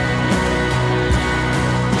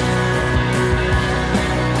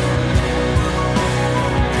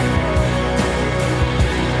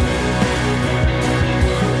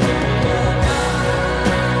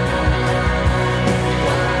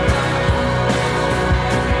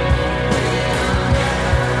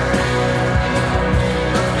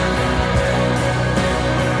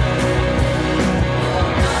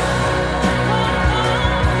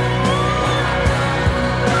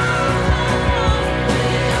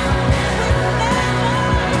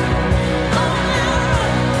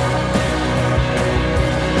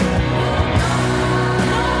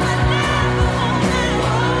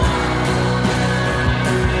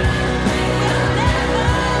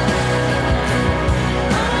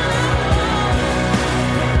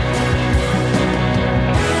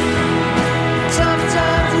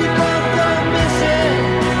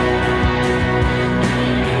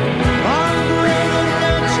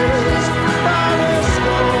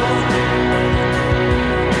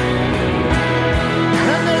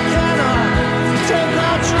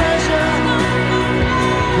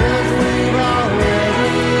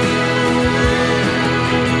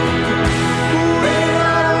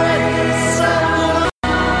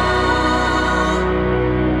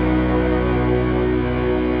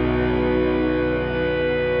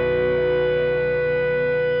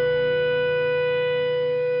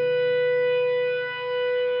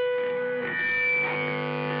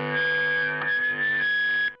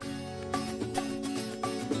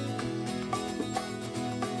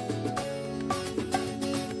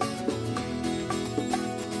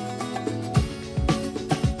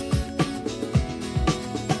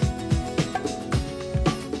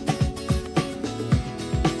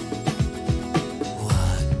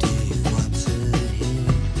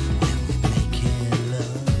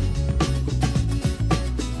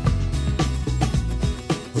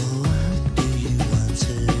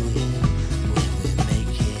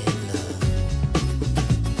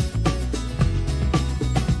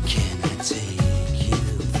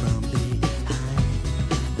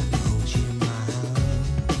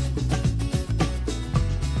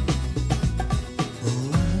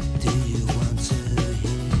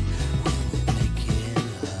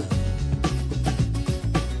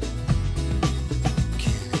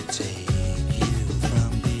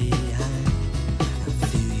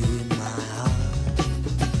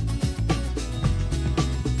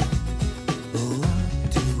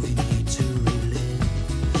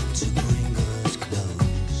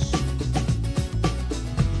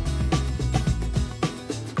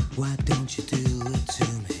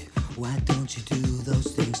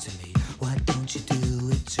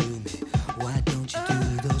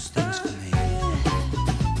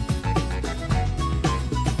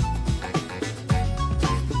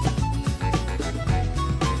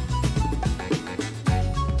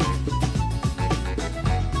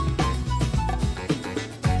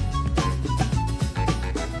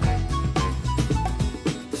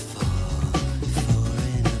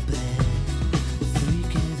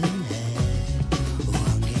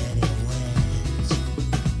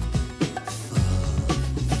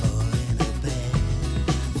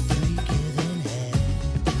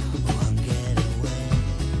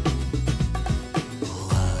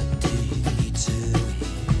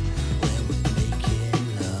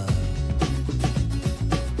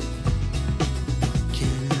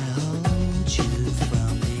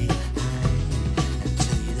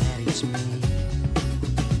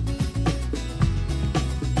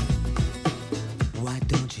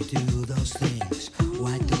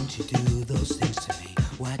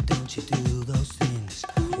 don't you do those things?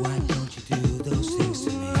 Why don't you do those things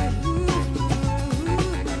to me?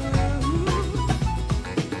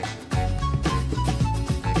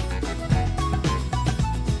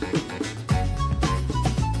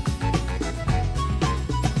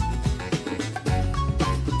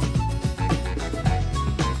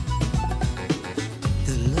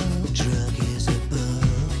 The love drug is a bug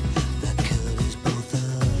that covers both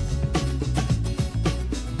up.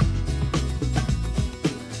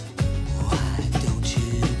 Why don't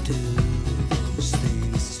you do those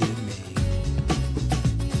things to me?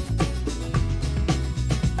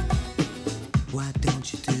 Why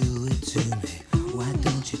don't you do it to me? Why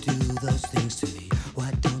don't you do those things to me?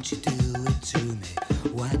 Why don't you do it to me?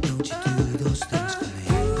 Why don't you do those things for me?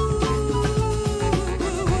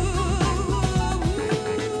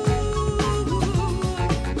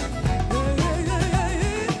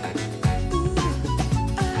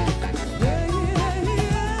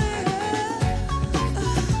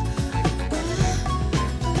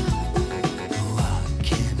 What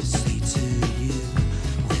can I say to you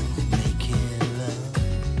when we're making love?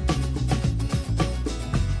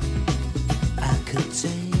 I could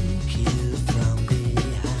take you from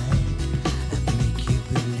behind and make you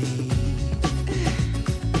believe.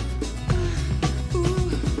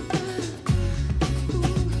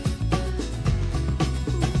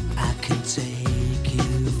 I can take you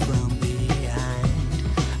from behind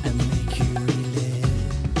and make you relive.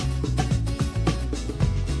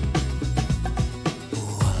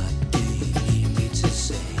 What do you need me to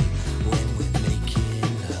say when we're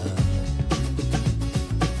making love?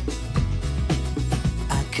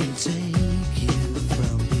 I can take you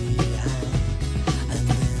from behind and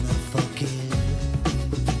then I forgive.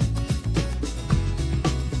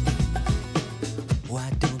 Why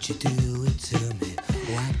don't you do it to me?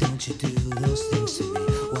 Why don't you do those things to me?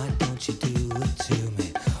 Why don't you do it to me?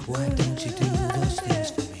 Why don't you do those things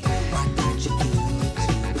for me? Why don't you do it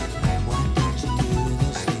to me? Why don't you do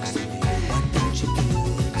those things to me? Why don't you do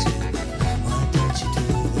it to me? Why don't you do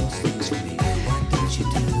those things for me? Why don't you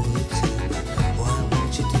do it to me? Why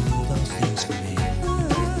won't you do those things for me?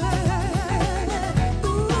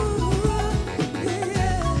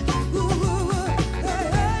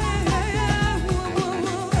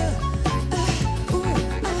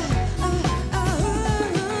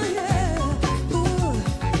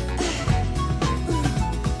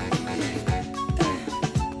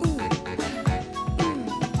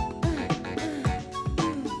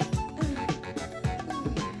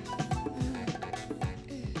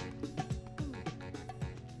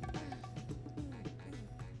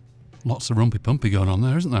 Lots of rumpy pumpy going on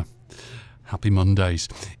there, isn't there? Happy Mondays.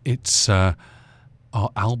 It's our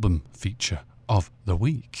album feature of the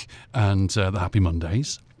week. And the Happy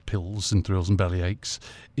Mondays, Pills and Thrills and Bellyaches,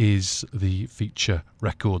 is the feature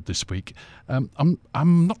record this week. I'm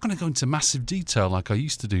not going to go into massive detail like I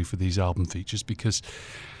used to do for these album features because,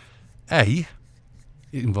 A,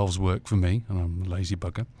 it involves work for me, and I'm a lazy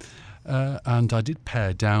bugger. And I did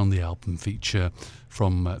pare down the album feature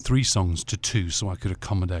from 3 songs to 2 so I could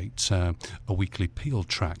accommodate a weekly Peel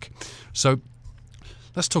track. So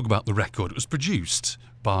let's talk about the record. It was produced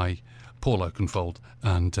by Paul Oakenfold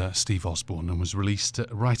and Steve Osborne and was released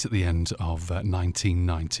right at the end of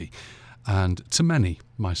 1990. And to many,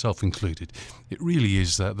 myself included, it really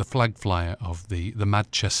is the flag flyer of the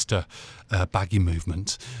Manchester baggy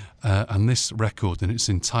movement. And this record in its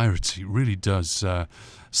entirety really does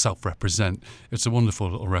self-represent. It's a wonderful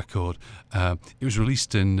little record. It was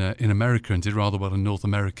released in America and did rather well in North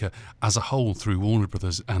America as a whole through Warner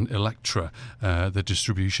Brothers and Elektra, the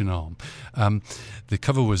distribution arm. The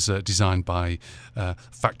cover was designed by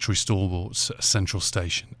factory stalwarts Central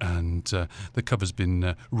Station, and the cover's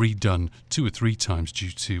been redone 2 or 3 times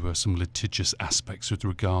due to some litigious aspects with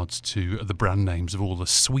regards to the brand names of all the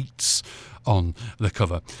sweets on the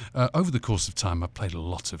cover. Over the course of time, I played a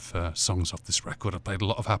lot of songs off this record. I played a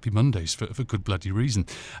lot of Happy Mondays for good bloody reason.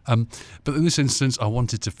 But in this instance, I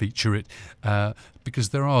wanted to feature it because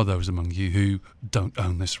there are those among you who don't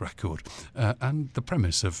own this record. And the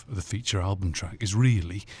premise of the feature album track is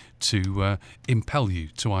really to impel you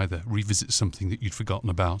to either revisit something that you'd forgotten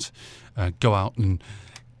about, go out and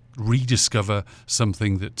rediscover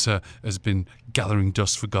something that has been gathering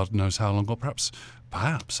dust for God knows how long, or perhaps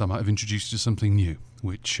I might have introduced you to something new,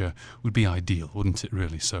 which would be ideal, wouldn't it,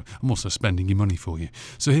 really? So I'm also spending your money for you.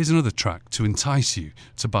 So here's another track to entice you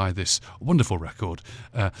to buy this wonderful record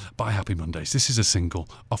by Happy Mondays. This is a single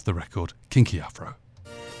off the record, Kinky Afro.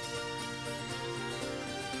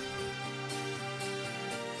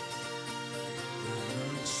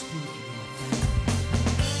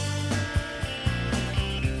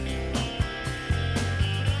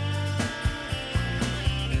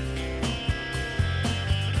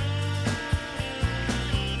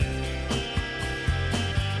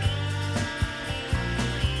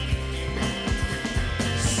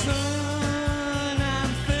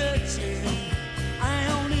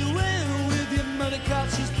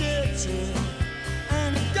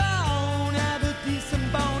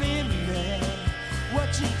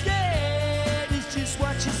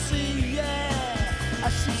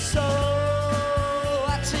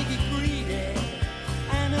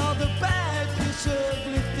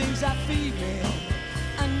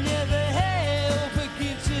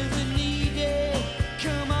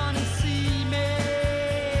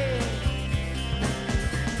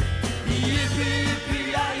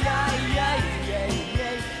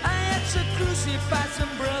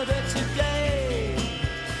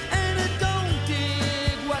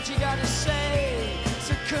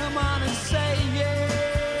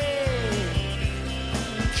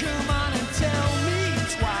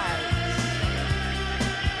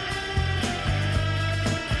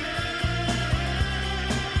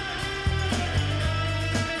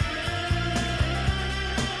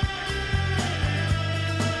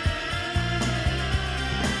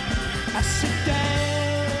 I said,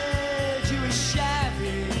 Dad, you were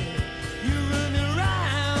shabby. You run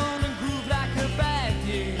around and groove like a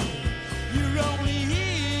baggy. You're only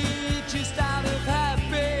here just out of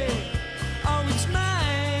habit. Oh, it's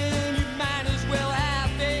mine, you might as well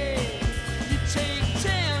have it. You take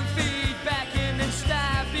 10 feet back and then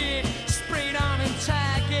stab it. Spray it on and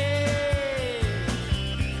tag it.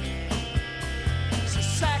 So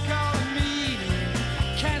sack all the meaning. I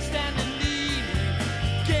can't stand the needing.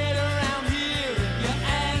 Get around here and you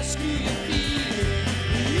ask who you're feeling.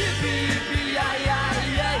 Yippee, yippee, yay, yay,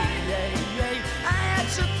 yay, yay, yay. I had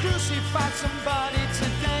to crucify somebody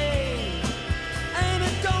today. And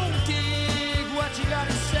I don't dig what you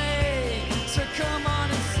gotta say. So come on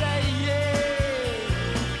and say yeah.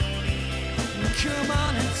 Come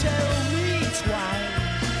on and tell me twice.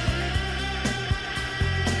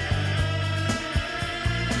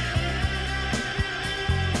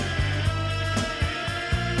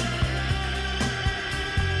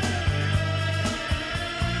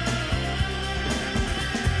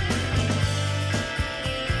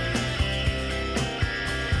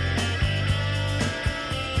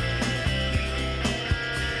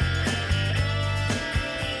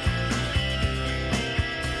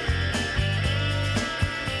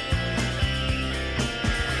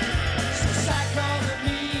 Sack all the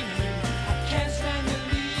meaning, I can't stand the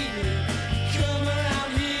leading. Come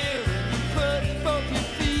around here and you put both your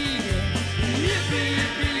feet in. Yippee,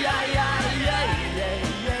 yippee, yay, yay, yay, yay,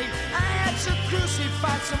 yay. I had to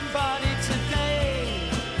crucify somebody today.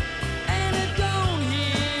 And I don't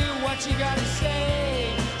hear what you gotta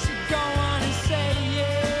say. So go on and say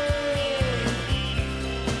yeah.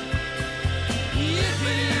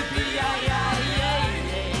 Yippee, yippee, yay, yay, yay,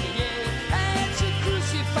 yay, yay. I had to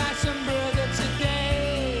crucify some brother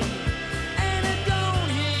today. And I don't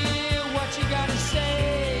hear what you gotta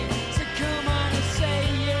say. So come on and say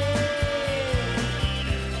yeah.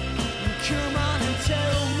 Come on and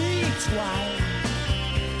tell me twice.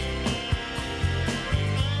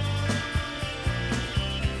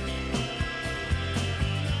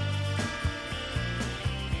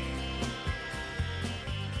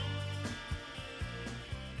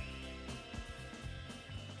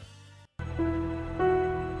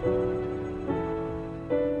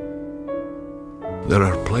 There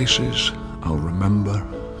are places I'll remember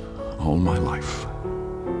all my life.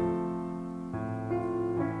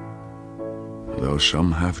 Though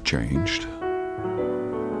some have changed,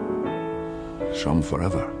 some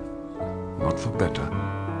forever, not for better.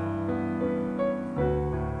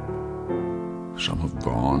 Some have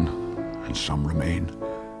gone and some remain.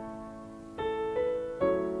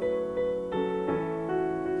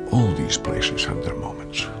 All these places have their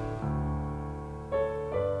moments.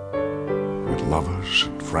 With lovers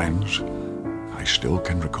and friends I still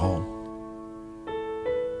can recall.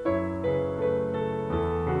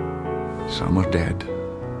 Some are dead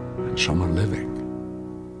and some are living.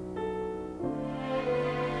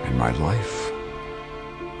 In my life,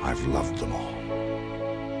 I've loved them all.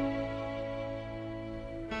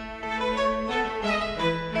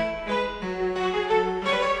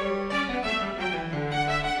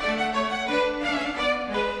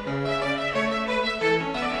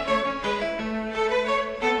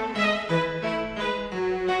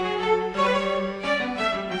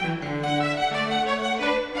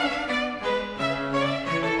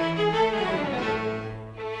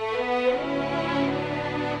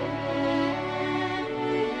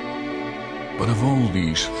 But of all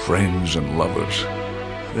these friends and lovers,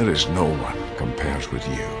 there is no one compares with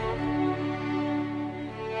you.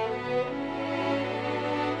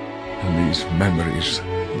 And these memories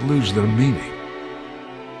lose their meaning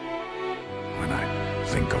when I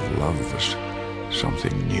think of love as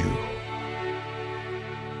something new.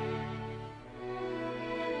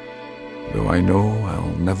 Though I know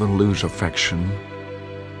I'll never lose affection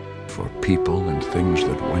for people and things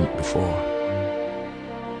that went before.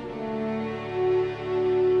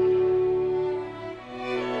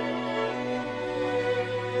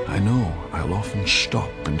 I know I'll often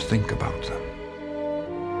stop and think about them.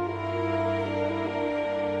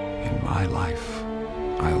 In my life,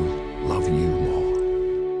 I'll love you more.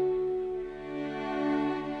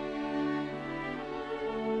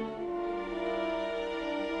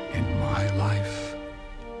 In my life,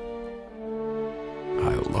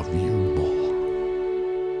 I'll love you more.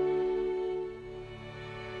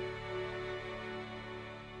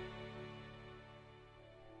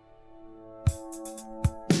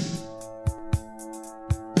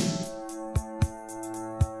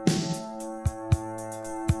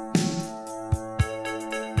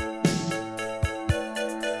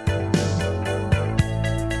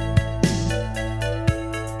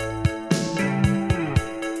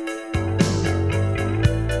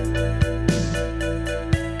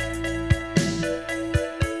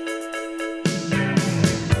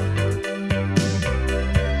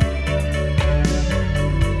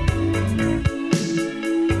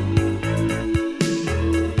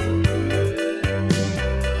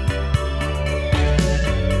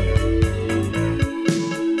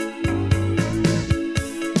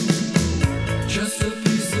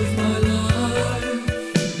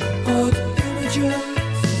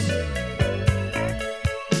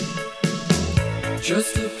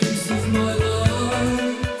 Just a piece of my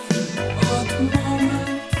life at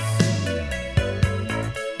moments.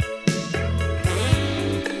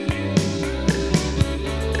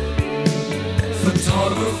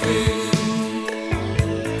 Photography.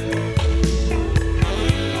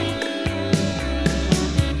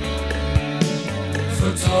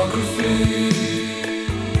 Photography.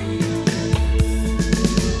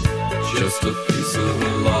 Just a piece of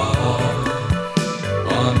life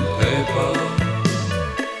on paper.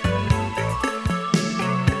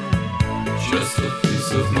 Just a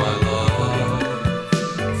piece of my life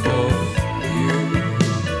for you.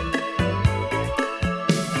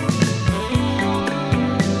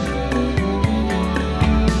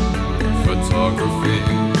 Photography.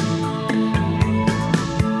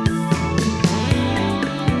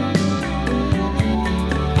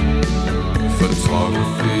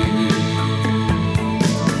 Photography.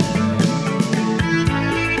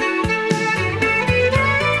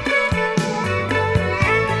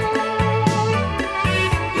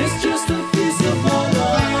 It's just a piece of my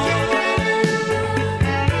life.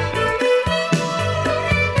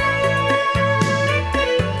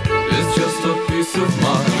 It's just a piece of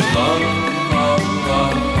my life.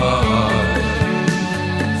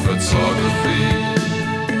 Photography.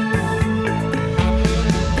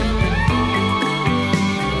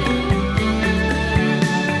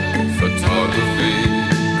 Photography.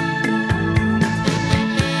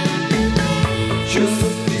 Just a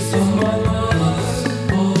piece of my life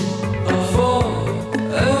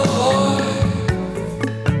forever.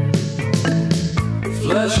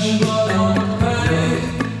 Flesh and blood on pain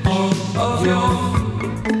of your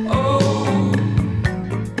own.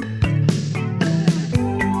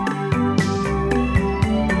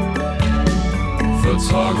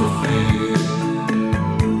 Photography.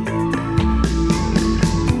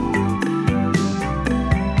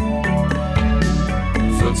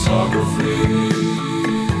 Photography.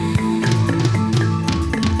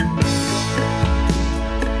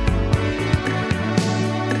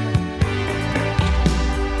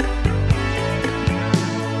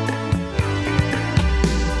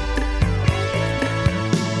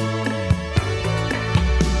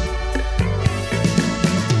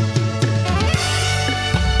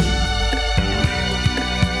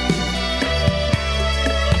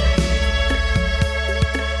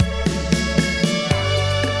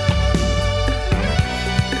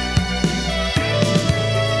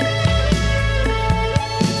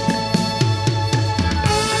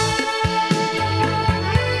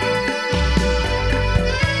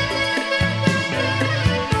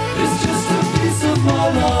 It's just a piece of my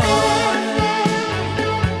life.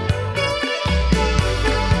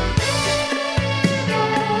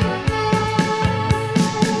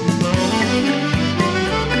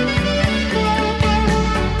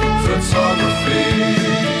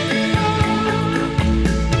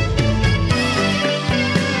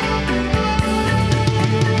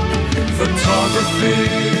 Photography.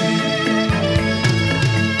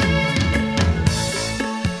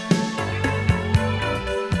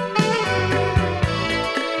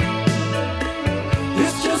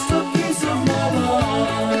 It's just a piece of my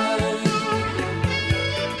life.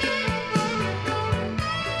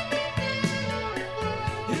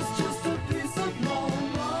 It's just a piece of my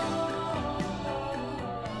life.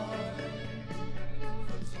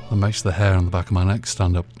 That makes the hair on the back of my neck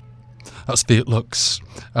stand up. That's Fiat Lux,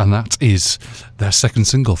 and that is their second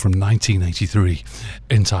single from 1983,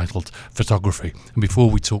 entitled Photography. And before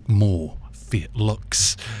we talk more Fiat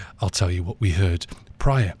Lux, I'll tell you what we heard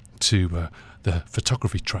prior to the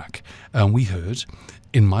Photography track. And we heard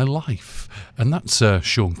In My Life, and that's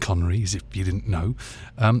Sean Connery, as if you didn't know.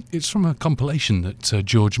 It's from a compilation that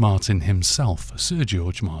George Martin himself, Sir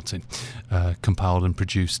George Martin, compiled and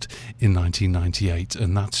produced in 1998,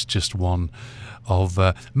 and that's just one of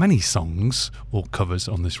many songs or covers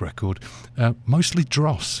on this record, mostly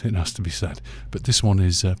dross, it has to be said, but this one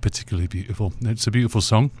is particularly beautiful. It's a beautiful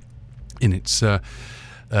song in its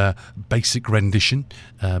basic rendition,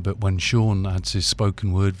 but when Sean adds his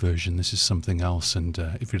spoken word version, this is something else. And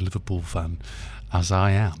if you're a Liverpool fan, as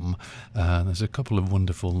I am, there's a couple of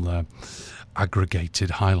wonderful aggregated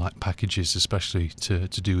highlight packages, especially to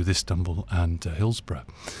do with Istanbul and Hillsborough,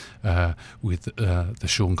 with the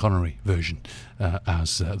Sean Connery version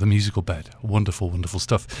as the musical bed. Wonderful, wonderful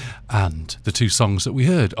stuff. And the two songs that we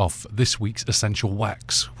heard off this week's Essential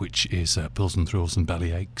Wax, which is Pills and Thrills and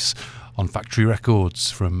Bellyaches, on Factory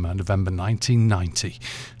Records from November 1990.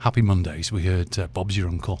 Happy Mondays, we heard Bob's Your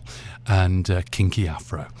Uncle and Kinky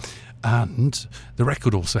Afro. And the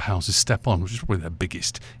record also houses Step On, which is probably their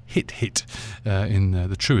biggest hit in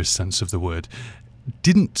the truest sense of the word.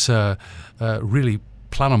 didn't really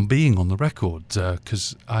plan on being on the record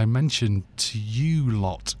because I mentioned to you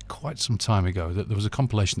lot quite some time ago that there was a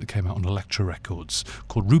compilation that came out on Elektra Records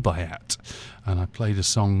called Rubaiyat, and I played a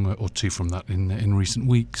song or two from that in recent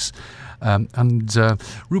weeks. And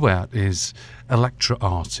Rubaiyat is Elektra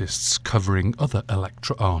artists covering other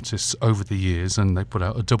Elektra artists over the years, and they put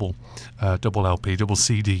out a double LP, double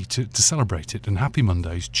CD to celebrate it. And Happy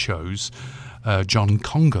Mondays chose John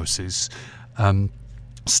Kongos's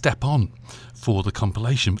Step On for the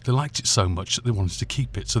compilation, but they liked it so much that they wanted to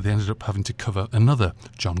keep it, so they ended up having to cover another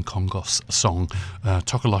John Kongos song,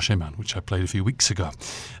 Tokoloshe Man, which I played a few weeks ago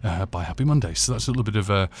by Happy Mondays. So that's a little bit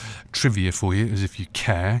of trivia for you, as if you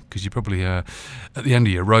care, because you're probably at the end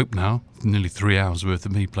of your rope now, nearly 3 hours worth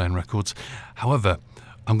of me playing records. However,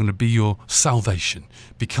 I'm going to be your salvation,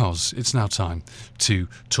 because it's now time to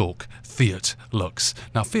talk Fiat Lux.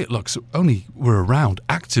 Now, Fiat Lux only were around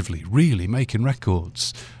actively, really making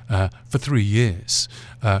records for 3 years.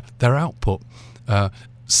 Their output,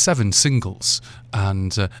 7 singles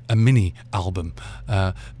and a mini album,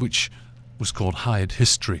 which was called Hired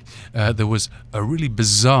History. There was a really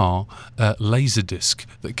bizarre Laserdisc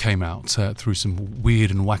that came out through some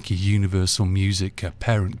weird and wacky Universal Music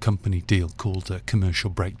parent company deal called Commercial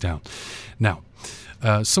Breakdown. Now,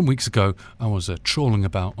 some weeks ago, I was trawling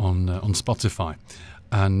about on Spotify,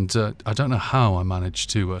 and I don't know how I managed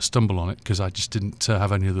to stumble on it, because I just didn't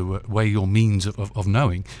have any other way or means of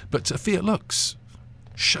knowing. But Fiat Lux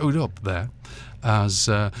showed up there as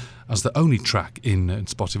the only track in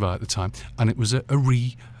Spotify at the time, and it was a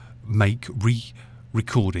re-recording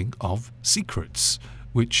of Secrets,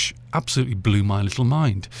 which absolutely blew my little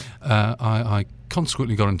mind. I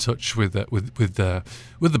consequently got in touch with the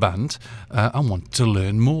band and wanted to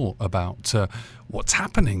learn more about what's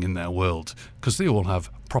happening in their world, because they all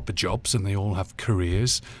have proper jobs and they all have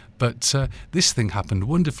careers. But this thing happened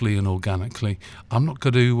wonderfully and organically. I'm not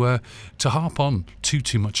going to harp on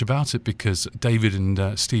too much about it, because David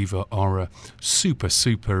and Steve are super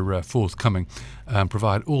forthcoming and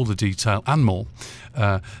provide all the detail and more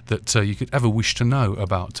that you could ever wish to know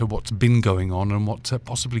about what's been going on and what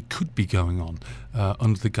possibly could be going on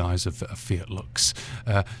under the guise of Fiat Lux.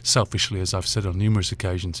 Selfishly, as I've said on numerous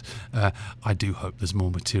occasions, I do hope there's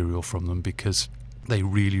more material from them, because they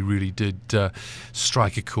really did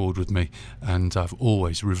strike a chord with me, and I've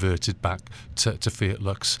always reverted back to Fiat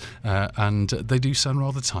Lux, and they do sound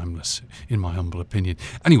rather timeless, in my humble opinion.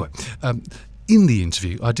 Anyway, in the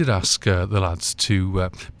interview, I did ask the lads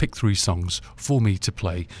to pick 3 songs for me to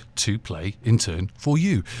play in turn for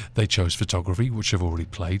you. They chose Photography, which I've already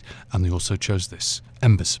played, and they also chose this,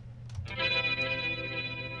 Embers.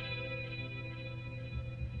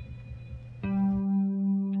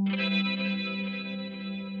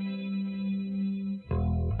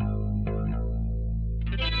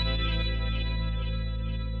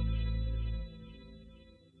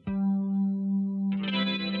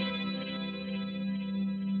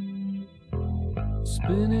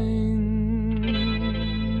 Spinning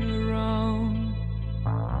around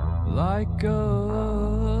like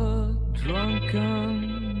a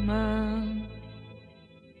drunken man.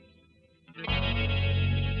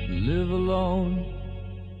 Live alone,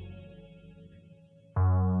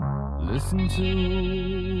 listen to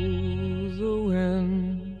the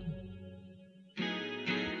wind,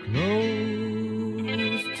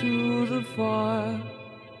 close to the fire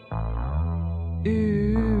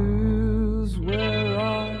is where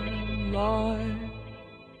I lie.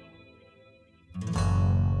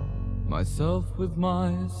 Myself with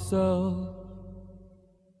myself,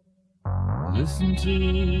 listen to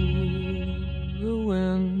the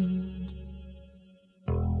wind,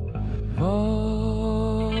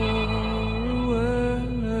 far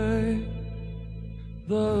away,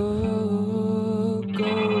 the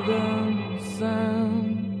golden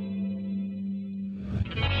sand,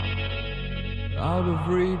 out of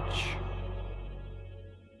reach.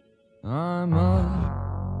 I'm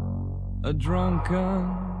a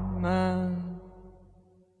drunken man.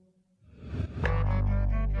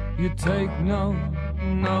 You take no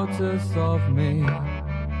notice of me.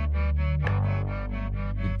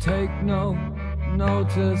 You take no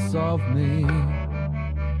notice of me.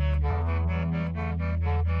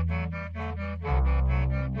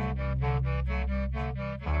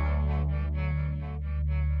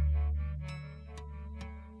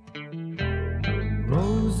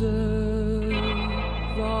 Roses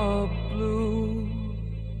are blue.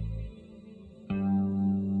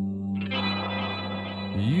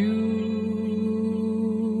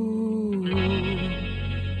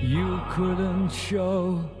 You couldn't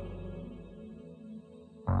show.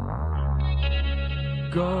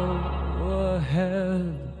 Go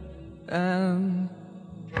ahead and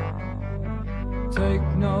take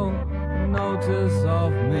no notice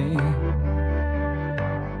of me.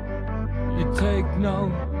 You take no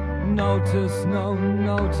notice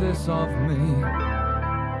of me.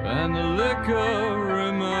 And the liquor,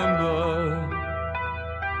 remember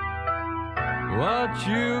what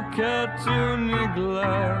you care to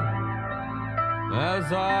neglect.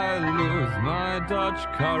 As I lose my Dutch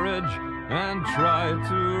courage and try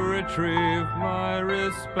to retrieve my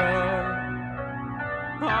respect,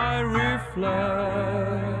 I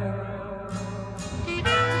reflect.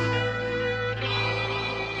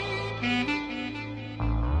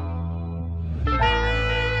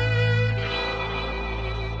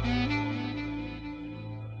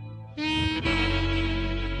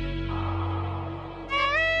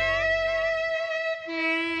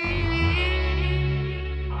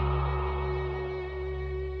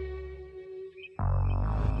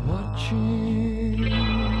 Watching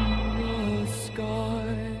the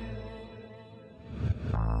sky,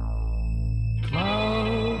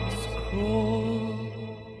 clouds crawl,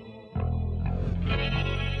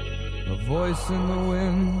 a voice in the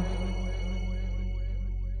wind.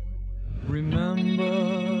 Remember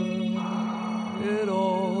it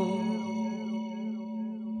all.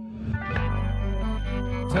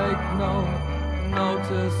 Take no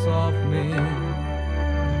notice of me.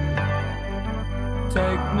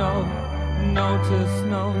 Take no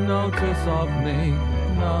notice of me,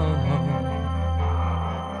 no.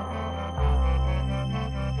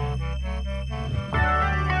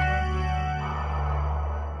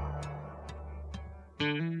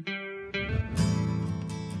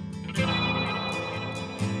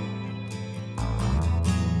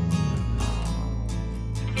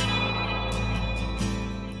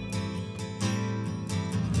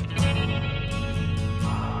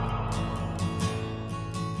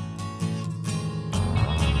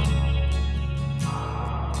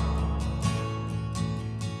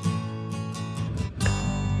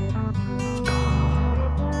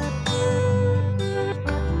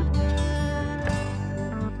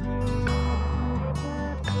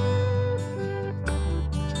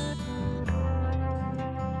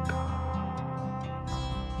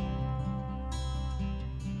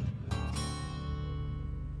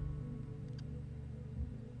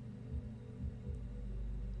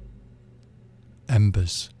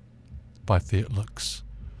 Embers by Fiat Lux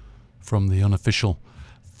from the unofficial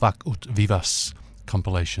Vac ut Vivas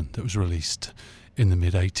compilation that was released in the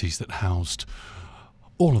mid-80s that housed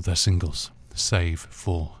all of their singles, save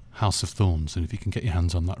for House of Thorns. And if you can get your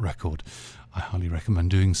hands on that record, I highly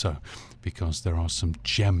recommend doing so, because there are some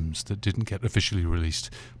gems that didn't get officially released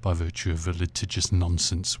by virtue of a litigious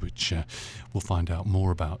nonsense, which we'll find out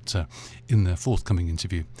more about in the forthcoming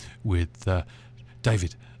interview with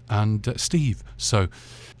David and Steve. So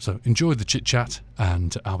enjoy the chit chat,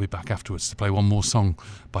 and I'll be back afterwards to play one more song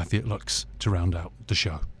by Fiat Lux to round out the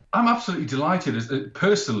show. I'm absolutely delighted,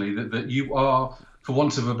 personally, that you are, for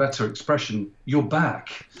want of a better expression, you're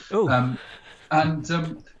back. Oh.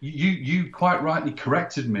 You quite rightly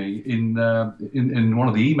corrected me in one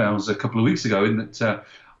of the emails a couple of weeks ago, in that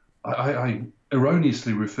I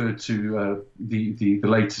erroneously referred to the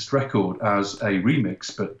latest record as a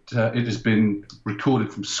remix, but it has been recorded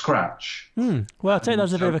from scratch. Well, I'd say that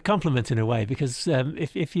was a bit of a compliment in a way, because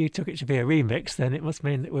if you took it to be a remix, then it must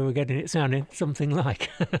mean that we were getting it sounding something like.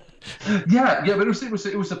 yeah, but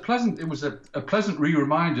it was a pleasant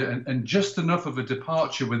reminder, and just enough of a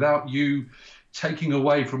departure without you taking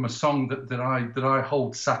away from a song that I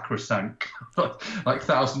hold sacrosanct, like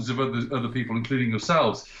thousands of other people, including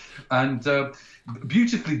yourselves, and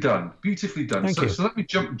beautifully done. Thank you. So let me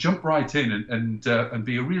jump right in and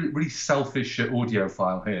be a really selfish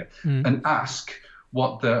audiophile here, and ask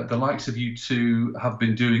what the likes of you two have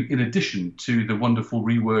been doing in addition to the wonderful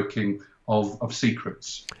reworking of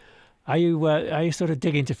Secrets. Are you sort of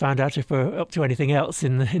digging to find out if we're up to anything else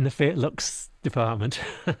in the Fiat Lux department?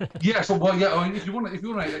 Yes, well, yeah. I mean, if you want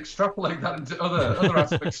to extrapolate that into other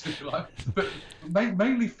aspects of your life, but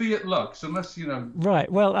mainly Fiat Lux, unless you know.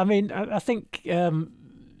 Right. Well, I mean, I think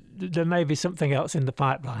there may be something else in the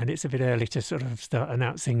pipeline. It's a bit early to sort of start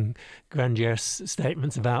announcing grandiose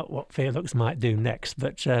statements about what Fiat Lux might do next.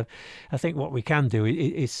 But I think what we can do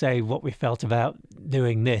is say what we felt about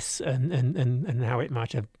doing this and how it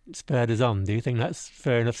might have spurred us on. Do you think that's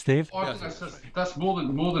fair enough, Steve? I think that's more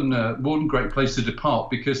than great place to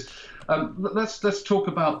depart, because let's talk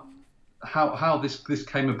about how this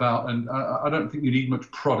came about, and I don't think you need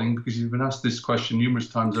much prodding, because you've been asked this question numerous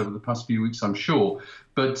times over the past few weeks, I'm sure.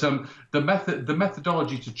 But the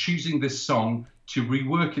methodology to choosing this song to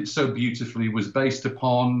rework it so beautifully was based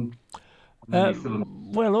upon many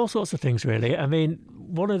films? Well, all sorts of things, really. I mean,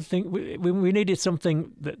 one of the things we needed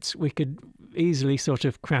something that we could easily sort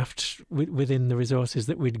of craft within the resources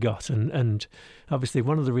that we'd got, and obviously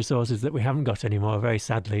one of the resources that we haven't got anymore, very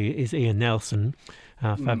sadly, is Ian Nelson,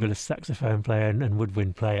 our fabulous saxophone player and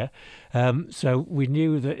woodwind player. So we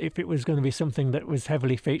knew that if it was going to be something that was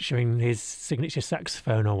heavily featuring his signature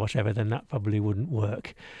saxophone or whatever, then that probably wouldn't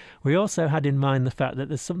work. We also had in mind the fact that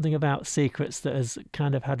there's something about Secrets that has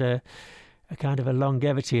kind of had a kind of a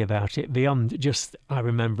longevity about it beyond just I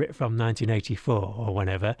remember it from 1984 or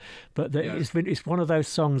whenever, but that it's one of those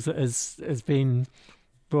songs that has been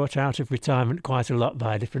brought out of retirement quite a lot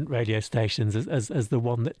by different radio stations as the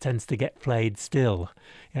one that tends to get played still.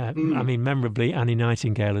 I mean, memorably, Annie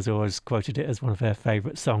Nightingale has always quoted it as one of her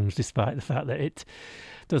favourite songs, despite the fact that it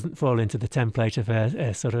doesn't fall into the template of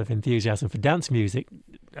her sort of enthusiasm for dance music,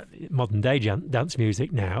 modern day dance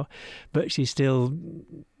music now, but she still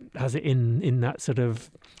has it in that sort of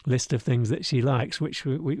list of things that she likes, which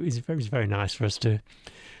is very nice for us to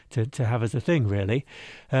have as a thing, really.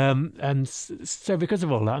 And so because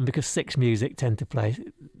of all that, and because Six Music tend to play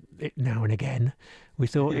it now and again, we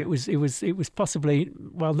thought it was possibly,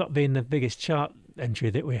 while not being the biggest chart entry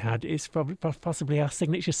that we had, it's probably possibly our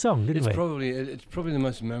signature song, didn't we? It's probably the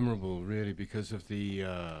most memorable, really, because of the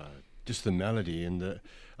just the melody and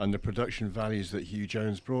the production values that Hugh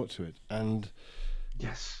Jones brought to it, and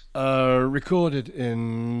recorded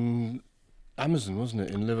in Amazon, wasn't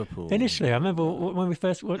it, in Liverpool? Initially, I remember when we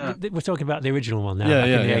first... We're talking about the original one now, back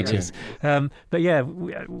in the 80s. But yeah,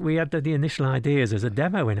 we had the initial ideas as a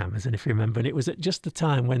demo in Amazon, if you remember, and it was at just the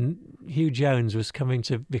time when Hugh Jones was coming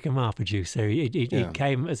to become our producer. He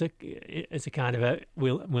came as a kind of a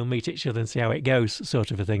we'll meet each other and see how it goes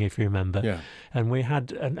sort of a thing, if you remember. Yeah. And we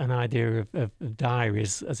had an idea of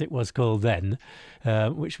Diaries, as it was called then,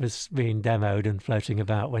 which was being demoed and floating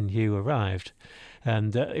about when Hugh arrived.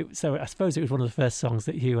 And so I suppose it was one of the first songs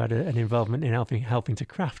that Hugh had an involvement in helping to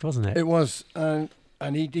craft, wasn't it? It was, and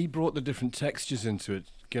he brought the different textures into it,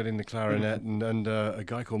 getting the clarinet, and a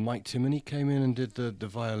guy called Mike Timoney came in and did the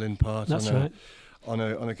violin part. That's right. On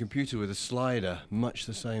a computer with a slider, much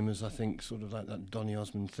the same as I think sort of like that Donny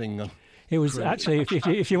Osmond thing on. It was actually,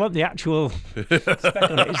 if you want the actual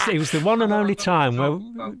spec on it was the one and only time where...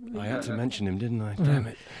 I had to mention him, didn't I? Damn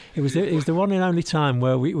it. It was the one and only time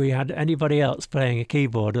where we had anybody else playing a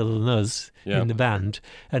keyboard other than us in the band.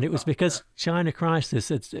 And it was because China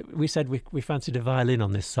Crisis, we said we fancied a violin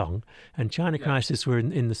on this song, and China Crisis were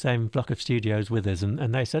in the same block of studios with us,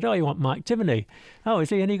 and they said, oh, you want Mike Timoney? Oh,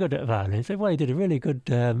 is he any good at violin? I said, well, he did a really good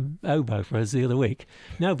oboe for us the other week.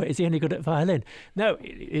 No, but is he any good at violin? No,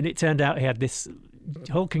 and it turned out he had this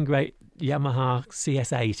hulking great Yamaha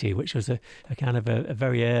CS80, which was a kind of a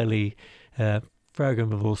very early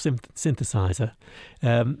programmable synthesizer,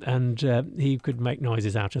 and he could make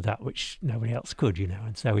noises out of that which nobody else could,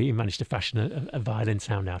 and so he managed to fashion a violin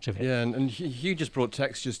sound out of it. Yeah, and Hugh just brought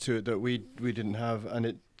textures to it that we didn't have, and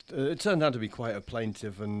it turned out to be quite a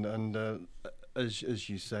plaintive and as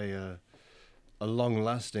you say, a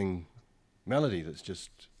long-lasting melody that's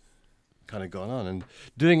just kind of gone on. And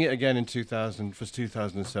doing it again in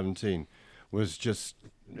 2017 was just,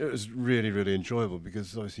 it was really, really enjoyable,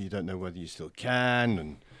 because obviously you don't know whether you still can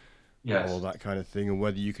and all that kind of thing, and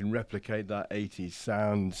whether you can replicate that 80s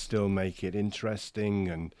sound, still make it interesting,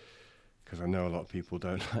 and because I know a lot of people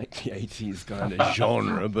don't like the 80s kind of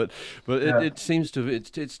genre, but it seems to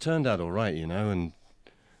it's turned out all right, and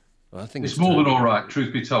I think it's more than all right,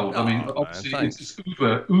 truth be told. I mean, obviously it's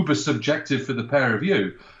uber subjective for the pair of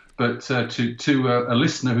you, but to a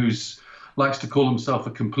listener who's likes to call himself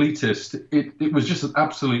a completist, it was just an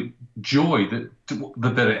absolute joy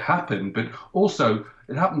that it happened, but also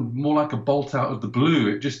it happened more like a bolt out of the blue.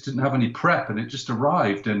 It just didn't have any prep, and it just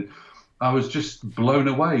arrived, and I was just blown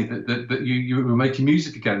away that you were making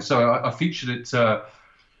music again. So I featured it, I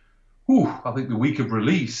think the week of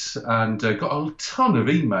release, and got a ton of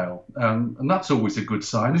email, and that's always a good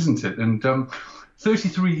sign, isn't it? And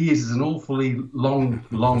 33 years is an awfully long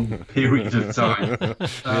period of time.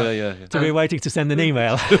 To be waiting to send an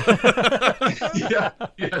email.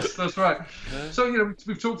 Yes, that's right. So,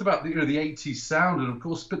 we've talked about the 80s sound, and of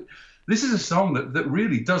course, but this is a song that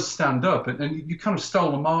really does stand up, and you kind of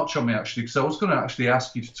stole a march on me, actually, because I was going to actually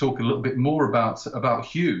ask you to talk a little bit more about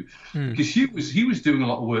Hugh, because he was doing a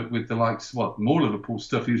lot of work with the likes, more Liverpool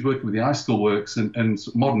stuff. He was working with the Icicle Works and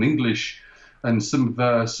Modern English, and some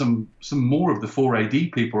more of the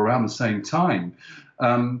 4AD people around the same time.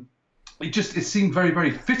 It seemed very,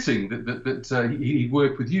 very fitting that he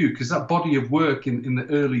worked with you, because that body of work in the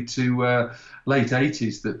early to late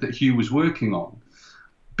 80s that Hugh was working on,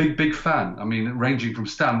 big fan. I mean, ranging from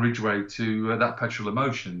Stan Ridgway to that Petrol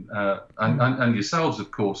Emotion, and yourselves,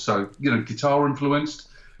 of course. So, guitar influenced,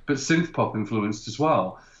 but synth pop influenced as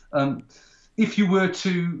well. If you were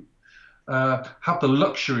to have the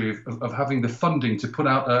luxury of having the funding to put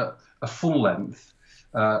out a full length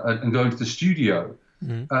and go into the studio,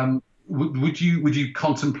 would you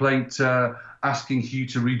contemplate asking Hugh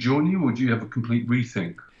to rejoin you, or would you have a complete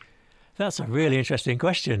rethink? That's a really interesting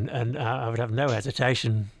question, and I would have no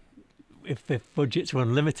hesitation if budgets were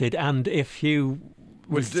unlimited and if Hugh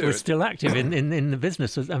was still active in the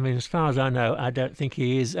business. I mean, as far as I know, I don't think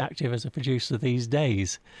he is active as a producer these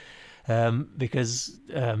days, because,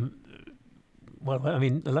 well, I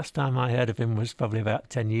mean, the last time I heard of him was probably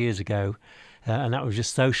about 10 years ago, and that was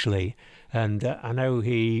just socially. And I know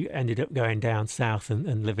he ended up going down south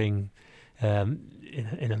and living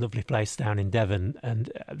in a lovely place down in Devon,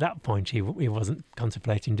 and at that point he wasn't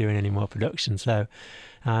contemplating doing any more production, so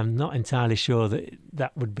I'm not entirely sure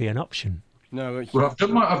that would be an option. No, well,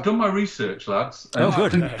 I've done my research, lads. Oh,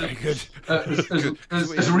 good. Very good.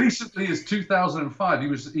 As recently as 2005,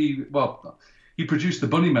 he produced the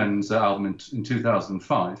Bunnymen's album in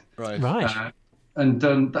 2005. Right. And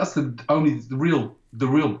that's the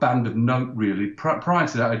real band of note, really. Prior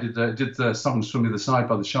to that, I did the songs from the other side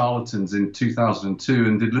by the Charlatans in 2002,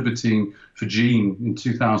 and did Libertine for Gene in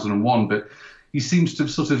 2001. But he seems to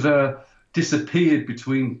have sort of disappeared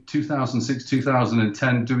between 2006,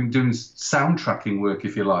 2010, doing soundtracking work,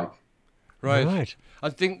 if you like. Right. I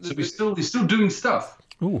think so. He's still doing stuff.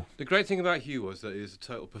 Ooh. The great thing about Hugh was that he was a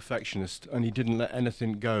total perfectionist, and he didn't let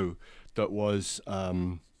anything go that was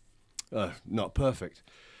not perfect.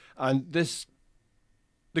 And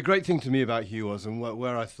the great thing to me about Hugh was, and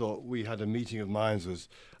where I thought we had a meeting of minds was,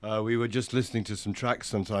 we were just listening to some tracks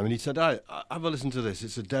sometime, and he said, have a listen to this.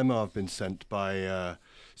 It's a demo I've been sent by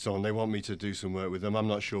someone. They want me to do some work with them. I'm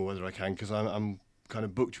not sure whether I can because I'm kind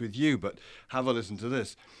of booked with you, but have a listen to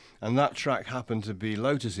this. And that track happened to be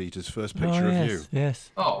Lotus Eater's first picture of you.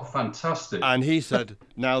 Yes. Oh, fantastic. And he said,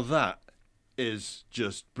 now that is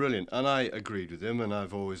just brilliant. And I agreed with him, and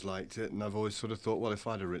I've always liked it, and I've always sort of thought, well, if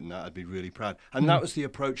I'd have written that, I'd be really proud. And that was the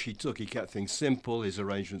approach he took. He kept things simple. His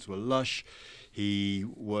arrangements were lush. He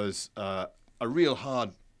was a real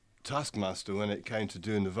hard taskmaster when it came to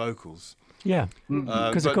doing the vocals. Yeah,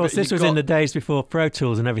 because of course this was in the days before Pro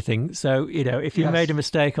Tools and everything. So if you made a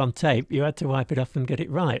mistake on tape, you had to wipe it off and get it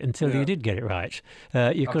right until you did get it right.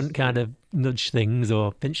 You couldn't kind of nudge things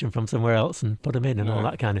or pinch them from somewhere else and put them in and all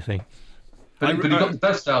that kind of thing. But he got the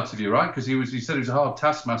best out of you, right? Because he said he was a hard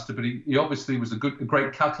taskmaster, but he obviously was a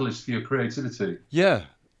great catalyst for your creativity. Yeah,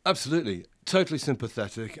 absolutely. Totally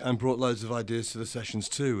sympathetic, and brought loads of ideas to the sessions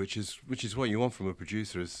too, which is what you want from a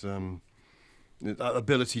producer, is that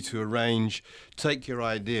ability to arrange, take your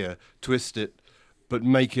idea, twist it, but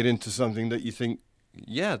make it into something that you think,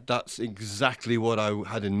 yeah, that's exactly what I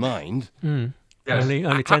had in mind. Mm. Yes. Only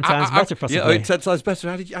 10 times better, possibly. Yeah, only 10 times better.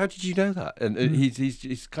 How did you know that? And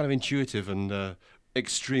he's kind of intuitive and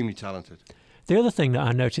extremely talented. The other thing that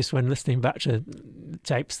I noticed when listening back to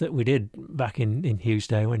tapes that we did back in Hugh's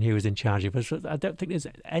day when he was in charge of us, I don't think there's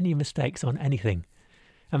any mistakes on anything.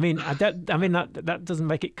 I mean, that doesn't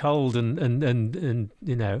make it cold and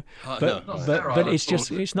but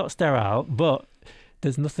it's not sterile. But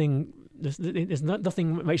there's nothing. There's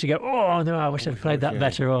nothing that makes you go, oh no, I wish I'd played that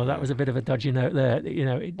better, or that was a bit of a dodgy note there.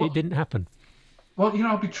 It didn't happen. Well,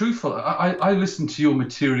 I'll be truthful. I listen to your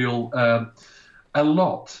material a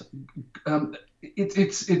lot.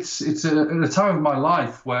 It's a time of my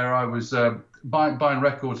life where I was buying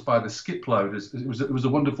records by the skipload. It was a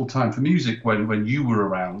wonderful time for music when you were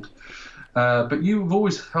around. But you've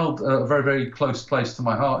always held a very, very close place to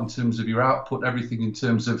my heart in terms of your output, everything in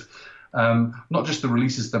terms of not just the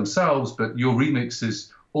releases themselves, but your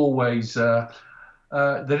remixes always, they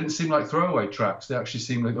didn't seem like throwaway tracks. They actually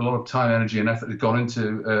seemed like a lot of time, energy and effort had gone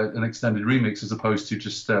into an extended remix as opposed to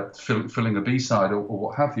just filling a B-side or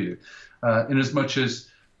what have you. In as much as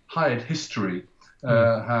Hired History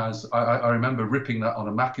has, I remember ripping that on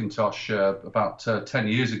a Macintosh about 10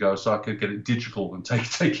 years ago so I could get it digital and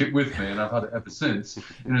take it with me, and I've had it ever since.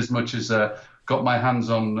 In as much as got my hands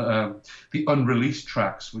on the unreleased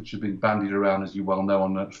tracks, which have been bandied around, as you well know,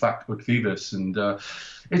 on Fact But Phoebus, and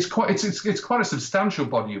it's quite a substantial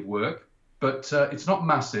body of work, but it's not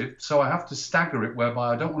massive, so I have to stagger it,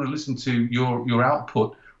 whereby I don't want to listen to your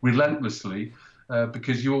output relentlessly.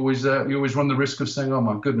 Because you always run the risk of saying, oh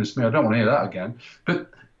my goodness me, I don't want to hear that again.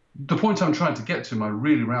 But the point I'm trying to get to in my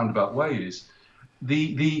really roundabout way is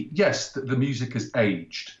the music has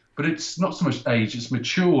aged, but it's not so much aged, it's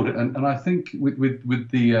matured. And I think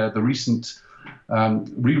with the recent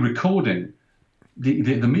re-recording,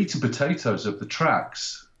 the meat and potatoes of the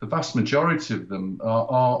tracks, the vast majority of them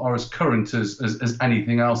are as current as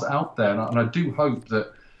anything else out there. And I do hope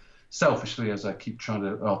that, selfishly, as I keep trying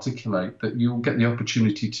to articulate, that you'll get the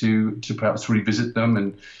opportunity to perhaps revisit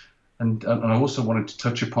them. And I also wanted to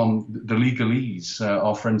touch upon the legalese,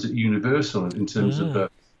 our friends at Universal, in terms of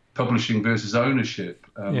publishing versus ownership.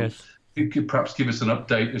 Yes. You could perhaps give us an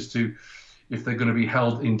update as to if they're going to be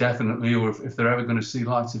held indefinitely or if they're ever going to see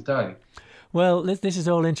light of day. Well, this is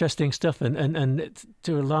all interesting stuff, and it,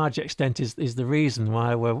 to a large extent is the reason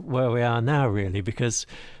why we're where we are now, really, because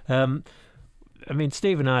I mean,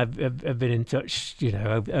 Steve and I have been in touch, you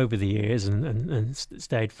know, over the years and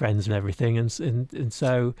stayed friends and everything, and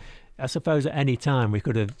so I suppose at any time we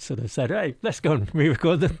could have sort of said, hey, let's go and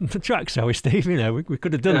re-record the track, shall we, Steve? You know, we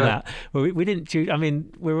could have done that. But we didn't choose. I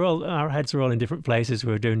mean, our heads were all in different places.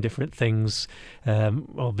 We were doing different things,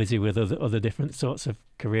 all busy with other different sorts of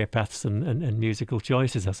career paths and musical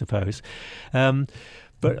choices, I suppose.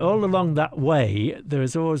 But all along that way, there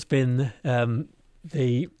has always been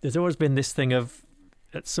there's always been this thing of,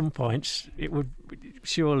 at some point, it would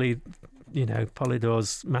surely, you know,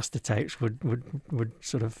 Polydor's master tapes would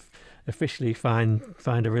sort of officially find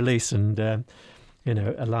a release and you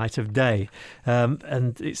know, a light of day,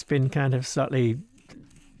 and it's been kind of slightly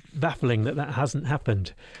baffling that hasn't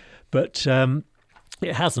happened, but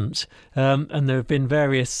it hasn't, and there have been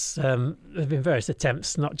various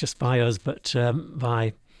attempts, not just by us but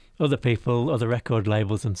by other people, other record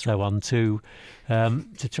labels and so on, to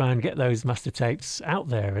try and get those master tapes out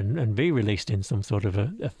there and be released in some sort of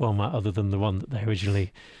a format other than the one that they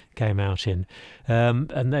originally came out in.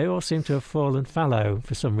 And they all seem to have fallen fallow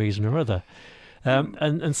for some reason or other.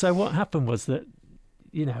 And so what happened was that,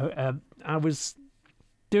 you know, I was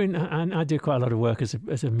doing, and I do quite a lot of work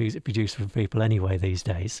as a music producer for people anyway these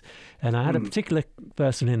days, and I had a particular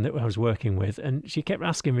person in that I was working with, and she kept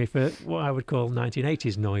asking me for what I would call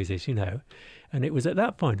 1980s noises, you know, and it was at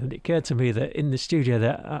that point that it occurred to me that in the studio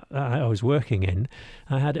that I was working in,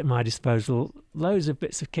 I had at my disposal loads of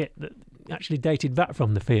bits of kit that actually dated back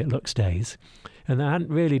from the Fiat Lux days, and I hadn't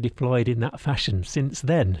really deployed in that fashion since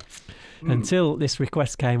then, until this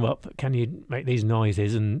request came up, can you make these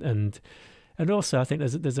noises, and also, I think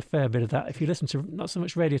there's a fair bit of that. If you listen to not so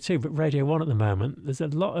much Radio 2, but Radio 1 at the moment, there's a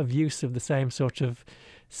lot of use of the same sort of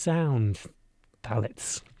sound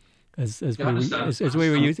palettes as we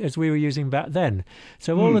were using back then.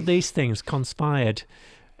 So all of these things conspired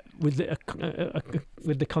with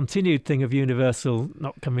the continued thing of Universal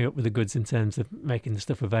not coming up with the goods in terms of making the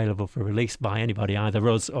stuff available for release by anybody, either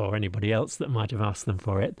us or anybody else that might have asked them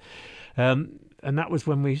for it. And that was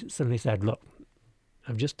when we suddenly said, look,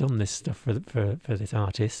 I've just done this stuff for this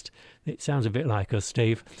artist. It sounds a bit like us,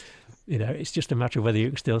 Steve. You know, it's just a matter of whether you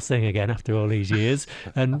can still sing again after all these years.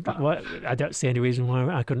 And I don't see any reason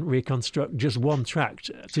why I couldn't reconstruct just one track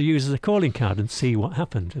to use as a calling card and see what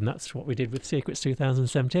happened. And that's what we did with Secrets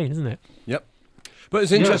 2017, isn't it? Yep. But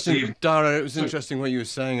it's interesting, Dara, it was interesting what you were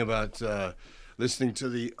saying about listening to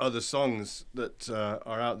the other songs that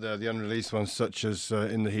are out there, the unreleased ones, such as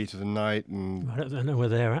In the Heat of the Night. And I don't know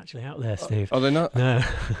whether they're actually out there, Steve. Are they not? No.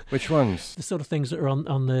 Which ones? The sort of things that are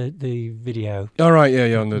on the video. Oh, right,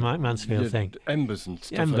 yeah, on the Mike Mansfield thing. Embers and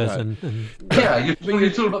stuff Embers like that. and yeah, you're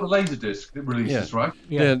talking about the Laserdisc that releases, right?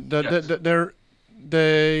 Yeah,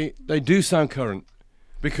 they do sound current,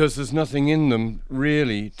 because there's nothing in them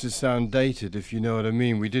really to sound dated, if you know what I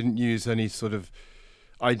mean. We didn't use any sort of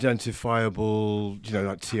identifiable, you know,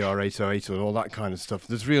 like TR-808 or all that kind of stuff.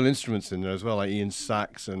 There's real instruments in there as well, like Ian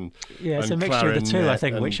sax and it's a mixture of the two, I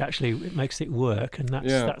think, which actually makes it work, and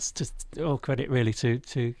that's just all credit really to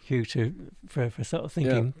Hugh for sort of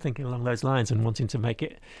thinking along those lines and wanting to make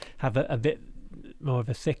it have a bit more of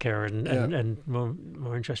a thicker and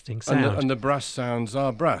more interesting sound. And the brass sounds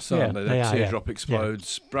are brass, aren't they? The Teardrop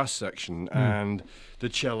Explodes brass section, and the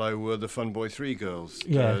cello were the Fun Boy 3 girls.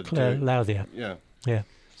 Yeah, Claire Louthier. Yeah.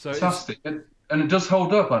 So fantastic, and it does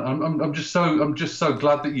hold up. I'm just so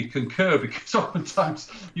glad that you concur, because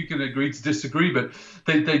oftentimes you can agree to disagree, but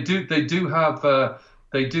they do have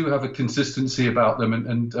a consistency about them,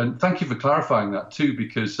 and thank you for clarifying that too,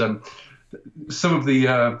 because some of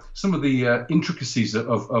the intricacies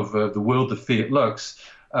of the world of Fiat Lux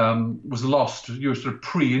was lost. You're sort of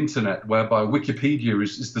pre-internet, whereby Wikipedia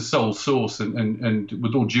is the sole source, and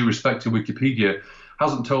with all due respect to Wikipedia,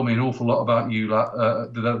 hasn't told me an awful lot about you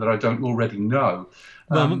that I don't already know.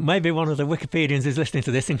 Well, maybe one of the Wikipedians is listening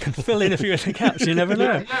to this and can fill in a few of the gaps. You never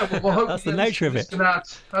know. Well, that's the nature of it.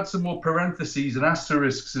 Add some more parentheses and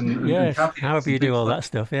asterisks and yes, caveats however you do all that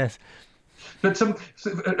stuff. Yes. But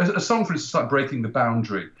a song, for instance, like "Breaking the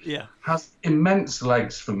Boundary," Yeah. has immense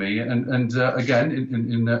legs for me. And again,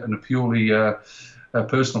 in a purely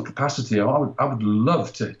personal capacity, I would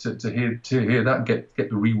love to hear that get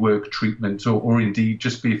the rework treatment, or indeed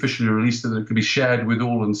just be officially released so that it could be shared with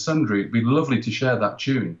all and sundry. It'd be lovely to share that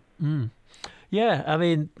tune. Yeah, I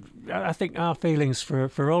mean, I think our feelings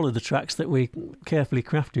for all of the tracks that we carefully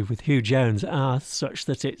crafted with Hugh Jones are such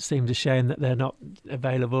that it seems a shame that they're not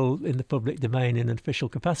available in the public domain in an official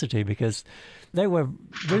capacity, because they were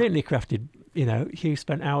brilliantly crafted. You know, Hugh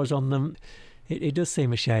spent hours on them. It does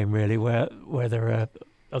seem a shame, really, where there are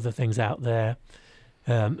other things out there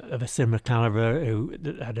of a similar calibre who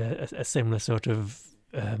had a similar sort of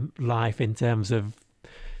life in terms of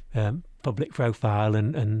public profile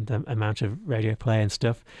and amount of radio play and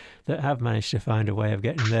stuff, that have managed to find a way of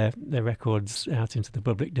getting their records out into the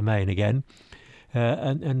public domain again.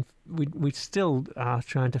 And we still are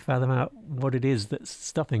trying to fathom out what it is that's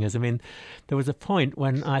stopping us. I mean, there was a point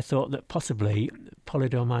when I thought that possibly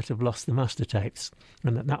Polydor might have lost the master tapes,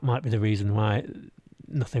 and that might be the reason why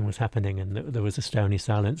nothing was happening, and there was a stony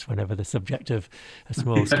silence whenever the subject of a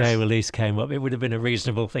small-scale release came up. It would have been a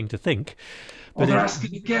reasonable thing to think. But they're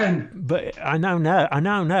asking again. But I now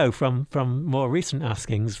know from more recent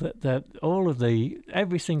askings that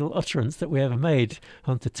every single utterance that we ever made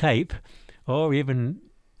onto tape, or even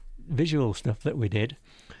visual stuff that we did,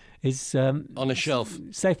 is on a shelf,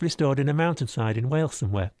 safely stored in a mountainside in Wales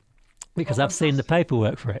somewhere, because I've seen the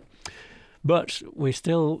paperwork for it. But we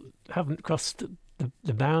still haven't crossed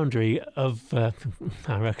the boundary of,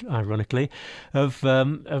 ironically, of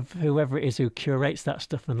whoever it is who curates that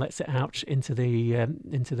stuff and lets it out into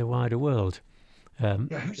the wider world.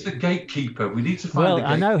 Who's the gatekeeper? We need to find. Well,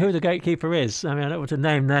 I know who the gatekeeper is. I mean, I don't want to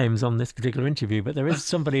name names on this particular interview, but there is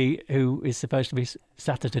somebody who is supposed to be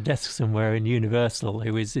sat at a desk somewhere in Universal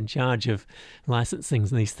who is in charge of licensing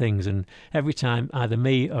these things. And every time either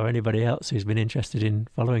me or anybody else who's been interested in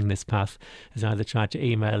following this path has either tried to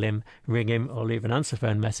email him, ring him, or leave an answer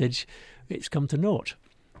phone message, it's come to naught.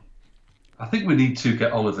 I think we need to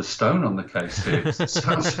get Oliver Stone on the case here.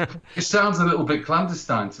 It sounds a little bit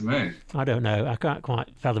clandestine to me. I don't know. I can't quite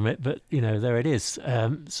fathom it, but, there it is.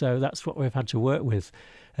 So that's what we've had to work with.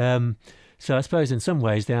 So I suppose in some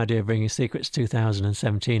ways the idea of bringing Secrets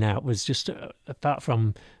 2017 out was just, apart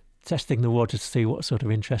from testing the water to see what sort of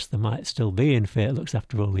interest there might still be in Fate Looks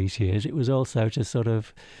after all these years, it was also to sort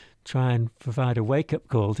of try and provide a wake-up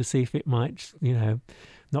call to see if it might,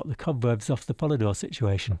 knock the cobwebs off the Polydor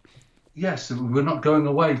situation. Yes, we're not going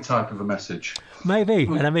away type of a message. Maybe,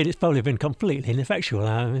 and I mean, it's probably been completely ineffectual.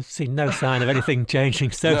 I've seen no sign of anything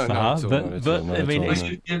changing so far. You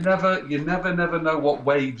never know what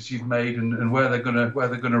waves you've made and where they're gonna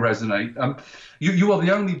resonate. You are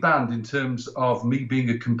the only band in terms of me being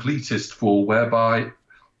a completist for whereby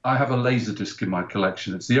I have a Laserdisc in my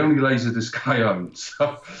collection. It's the only Laserdisc I own.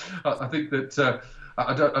 So I think that.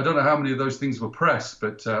 I don't know how many of those things were pressed,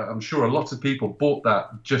 but I'm sure a lot of people bought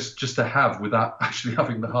that just to have without actually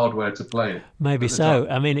having the hardware to play it. Maybe so.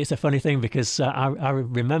 I mean, it's a funny thing because I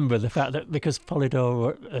remember the fact that because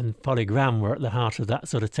Polydor and Polygram were at the heart of that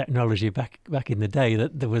sort of technology back in the day,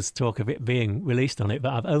 that there was talk of it being released on it.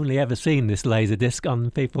 But I've only ever seen this Laserdisc on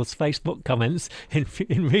people's Facebook comments in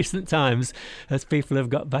recent times as people have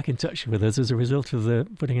got back in touch with us as a result of the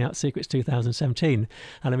putting out Secrets 2017.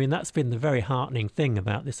 And I mean, that's been the very heartening thing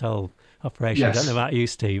about this whole operation. Yes. I don't know about you,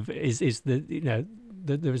 Steve. Is the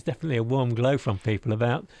there was definitely a warm glow from people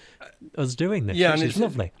about us doing this. Yeah, which and is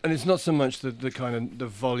lovely. And it's not so much the kind of the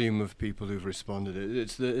volume of people who've responded.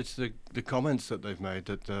 It's the comments that they've made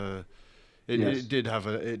that it did have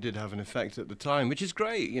an effect at the time, which is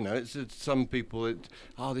great. It's some people.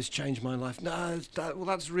 This changed my life. No,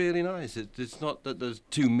 that's really nice. It's not that there's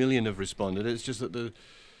 2 million have responded. It's just that the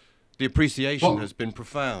appreciation has been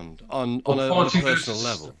profound on a personal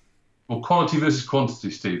level. Well, quality versus quantity,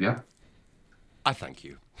 Steve, yeah? I thank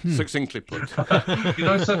you. Succinctly put. Well,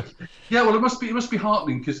 it must be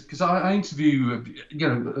heartening because I interview,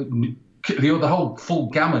 the whole full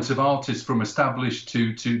gamut of artists from established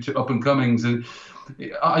to up-and-comings. And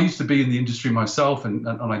I used to be in the industry myself, and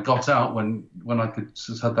I got out when I could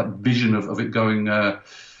just have that vision of it going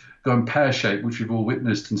pear-shaped, which we've all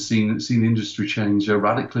witnessed and seen the industry change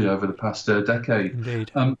radically over the past decade.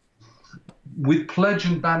 Indeed. With Pledge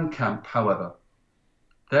and Bandcamp, however,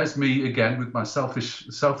 there's me again with my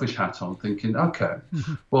selfish hat on, thinking, okay,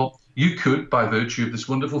 well, you could, by virtue of this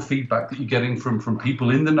wonderful feedback that you're getting from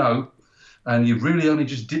people in the know, and you've really only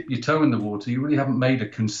just dipped your toe in the water. You really haven't made a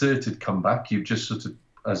concerted comeback. You've just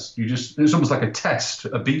it's almost like a test,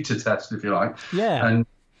 a beta test, if you like. Yeah.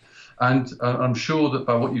 And I'm sure that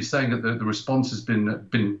by what you're saying, that the response has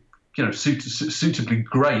been suitably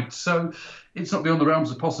great. So it's not beyond the realms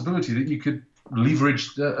of possibility that you could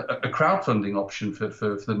leverage a crowdfunding option for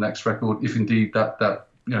the next record, if indeed that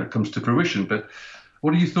comes to fruition. But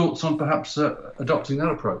what are your thoughts on perhaps adopting that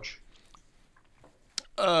approach?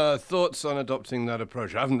 Thoughts on adopting that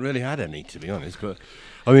approach? I haven't really had any, to be honest. But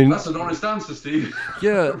I mean, that's an honest answer, Steve.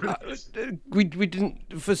 Yeah, we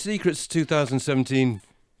didn't for Secrets 2017.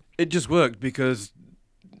 It just worked because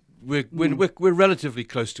we're relatively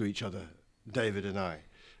close to each other, David and I,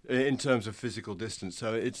 in terms of physical distance.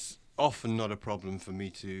 So it's often not a problem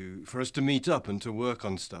for us to meet up and to work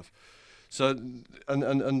on stuff. So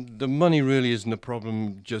and the money really isn't a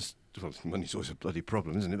problem. Well, money's always a bloody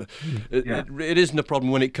problem, isn't it? But it isn't a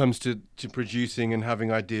problem when it comes to producing and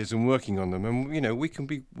having ideas and working on them. And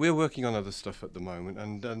we're working on other stuff at the moment,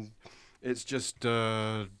 and it's just.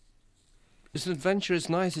 It's an adventure. It's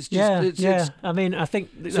nice. It's just I mean, I think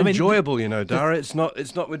it's enjoyable, Dara. It's not.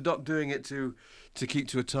 We're not doing it to keep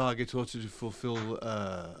to a target or to fulfil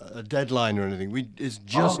a deadline or anything. It's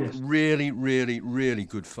just really, really, really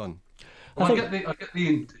good fun. Well, I get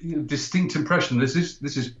the distinct impression this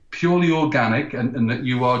is purely organic, and that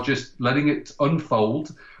you are just letting it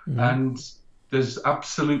unfold, and there's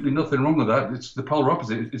absolutely nothing wrong with that. It's the polar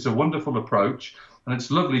opposite. It's a wonderful approach, and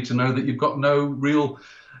it's lovely to know that you've got no real.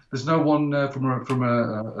 There's no one from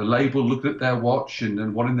a label looking at their watch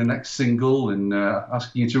and wanting the next single and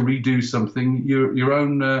asking you to redo something. Your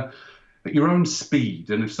own speed,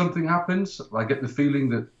 and if something happens, I get the feeling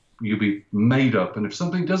that you'll be made up. And if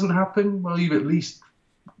something doesn't happen, well, you've at least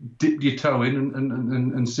dipped your toe in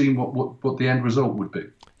and seen what the end result would be.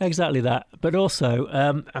 Exactly that. But also,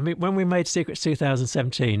 I mean, when we made Secrets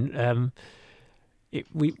 2017.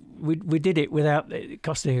 We did it without it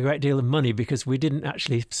costing a great deal of money, because we didn't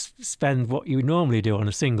actually spend what you would normally do on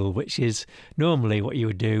a single, which is normally what you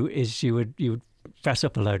would do is you would press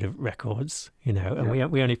up a load of records, and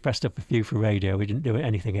we only pressed up a few for radio. We didn't do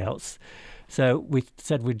anything else. So we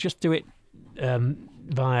said we'd just do it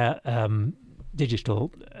via digital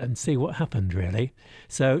and see what happened, really.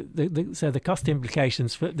 So the cost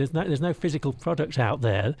implications for there's no physical product out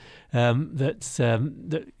there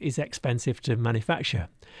that is expensive to manufacture.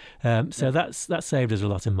 So that saved us a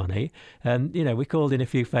lot of money, and we called in a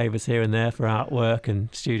few favours here and there for artwork and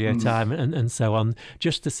studio time and so on,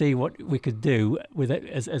 just to see what we could do with it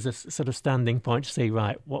as a sort of standing point to see,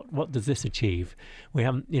 right, what does this achieve? We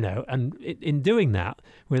haven't, and in doing that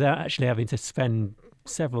without actually having to spend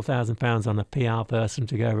several £1,000s on a PR person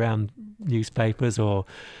to go around newspapers or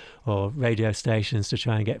radio stations to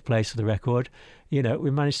try and get place for the record, we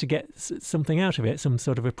managed to get something out of it, some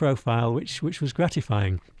sort of a profile which was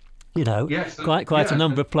gratifying. Quite a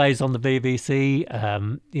number of plays on the BBC,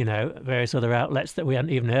 various other outlets that we hadn't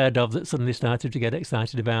even heard of that suddenly started to get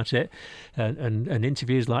excited about it, and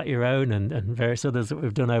interviews like your own and various others that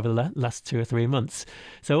we've done over the last 2 or 3 months.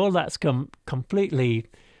 So all that's come completely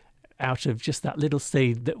out of just that little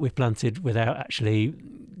seed that we planted without actually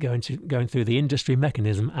going through the industry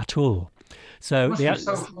mechanism at all. So it must be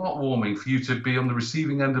so heartwarming for you to be on the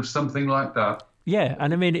receiving end of something like that. Yeah,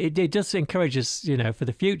 and I mean, it does encourage us, for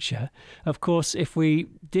the future. Of course, if we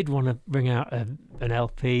did want to bring out an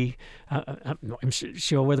LP, I'm not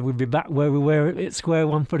sure whether we'd be back where we were at square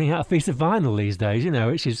one putting out a piece of vinyl these days,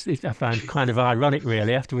 which is I find kind of ironic,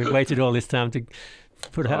 really, after we've waited all this time to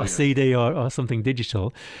put out a CD or something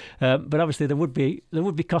digital, but obviously there would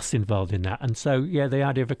be costs involved in that, and so the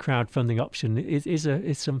idea of a crowdfunding option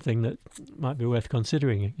is something that might be worth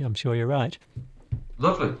considering. I'm sure you're right.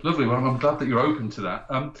 Lovely. Well, I'm glad that you're open to that.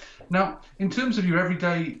 Now, in terms of your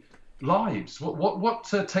everyday lives, what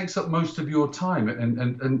takes up most of your time?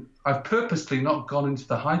 And I've purposely not gone into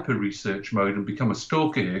the hyper research mode and become a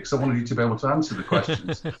stalker here, because I wanted you to be able to answer the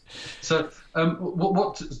questions. So,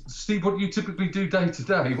 Steve, what do you typically do day to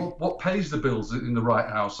day? What pays the bills in the Wright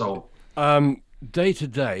household? Day to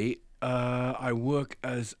day, I work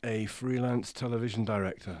as a freelance television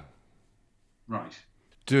director. Right.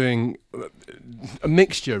 Doing a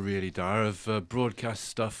mixture, really, Dara, of broadcast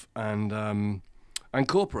stuff and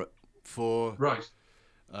corporate for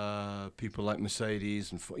people like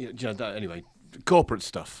Mercedes and anyway, corporate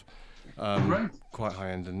stuff. Quite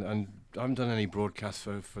high end, and I haven't done any broadcasts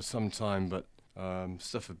for some time, but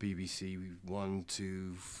stuff for BBC 1,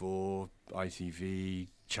 2, 4, ITV,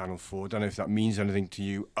 Channel 4. Don't know if that means anything to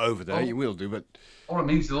you over there. You will do, but... Well, it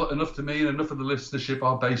means enough to me, and enough of the listenership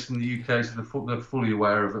are based in the UK, so they're fully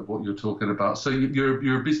aware of what you're talking about. So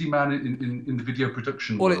you're a busy man in the video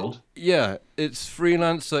production world. It's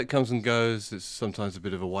freelance, so it comes and goes. It's sometimes a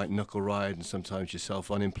bit of a white knuckle ride, and sometimes you're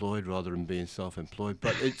self-unemployed rather than being self-employed.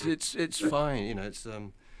 But it's fine, you know.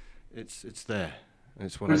 It's there.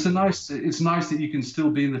 It's nice that you can still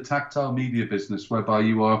be in the tactile media business, whereby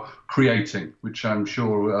you are creating, which I'm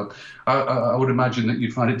sure I would imagine that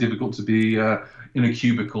you'd find it difficult to be in a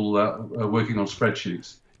cubicle working on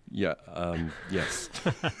spreadsheets. Yeah. Yes.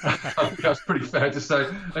 I think that's pretty fair to say.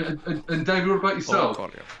 And David, what about yourself?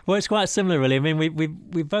 Well, it's quite similar, really. I mean,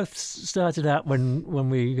 we both started out when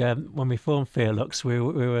we formed Fear Lux. We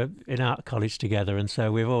were in art college together, and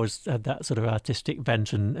so we've always had that sort of artistic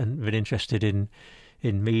bent and been interested in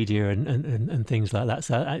media and things like that.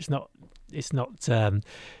 So it's not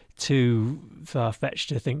too far-fetched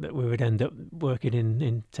to think that we would end up working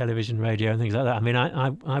in television, radio, and things like that. I mean,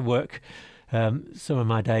 I work some of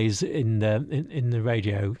my days in the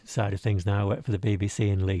radio side of things now. I work for the BBC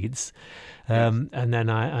in Leeds, and then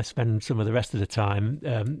I spend some of the rest of the time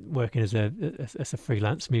working as a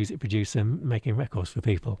freelance music producer, making records for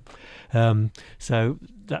people. So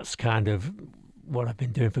that's kind of what I've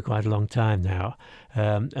been doing for quite a long time now,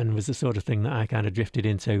 and was the sort of thing that I kind of drifted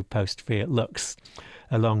into post Fiat Lux,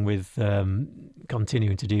 along with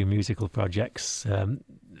continuing to do musical projects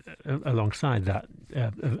alongside that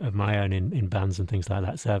of my own in bands and things like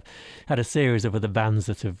that. So I've had a series of other bands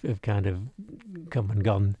that have kind of come and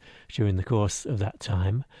gone during the course of that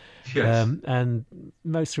time. Yes. And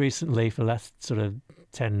most recently, for the last sort of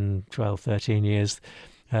 10, 12, 13 years,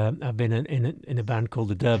 I've been in a band called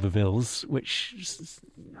the D'Urbervilles, which,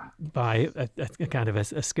 by a kind of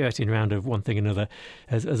a skirting round of one thing and another,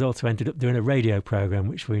 has also ended up doing a radio programme,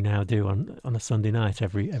 which we now do on a Sunday night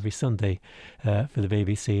every Sunday for the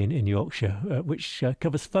BBC in Yorkshire, which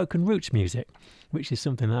covers folk and roots music, which is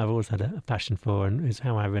something that I've always had a passion for, and is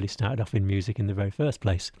how I really started off in music in the very first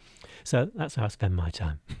place. So that's how I spend my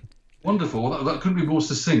time. Wonderful. That couldn't be more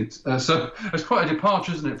succinct. So it's quite a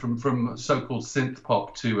departure, isn't it, from so-called synth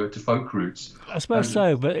pop to folk roots? I suppose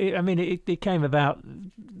so, but it came about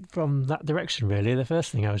from that direction, really. The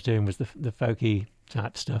first thing I was doing was the folky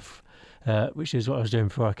type stuff, which is what I was doing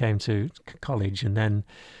before I came to college. And then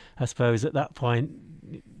I suppose at that point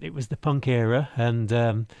it was the punk era,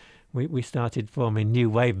 and we started forming new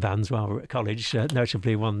wave bands while we were at college,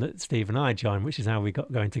 notably one that Steve and I joined, which is how we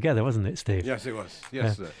got going together, wasn't it, Steve? Yes, it was.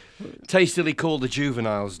 Yes, sir. Tastily called the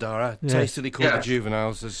Juveniles, Dara. Yes. Tastily called the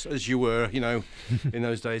Juveniles, as you were, you know, in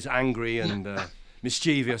those days, angry and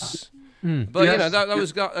mischievous. But, you know, that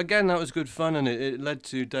was, again, that was good fun, and it led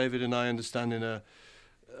to David and I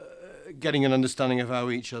getting an understanding of how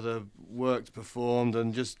each other worked, performed,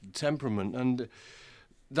 and just temperament. And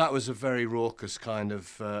that was a very raucous kind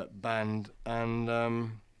of band,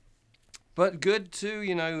 and but good too.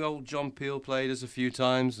 You know, old John Peel played us a few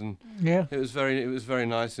times, and it was very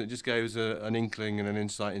nice. And it just gave us an inkling and an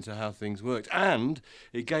insight into how things worked, and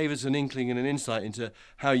it gave us an inkling and an insight into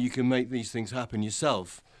how you can make these things happen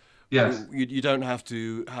yourself. Yes, you don't have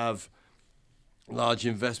to have large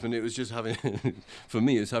investment. It was just having, for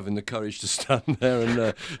me, it's having the courage to stand there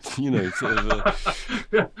and, you know, sort of.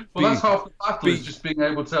 That's half the battle, is just being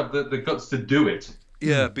able to have the guts to do it.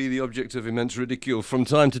 Yeah, be the object of immense ridicule from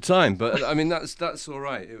time to time. But I mean, that's all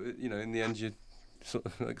right. You know, in the end, you sort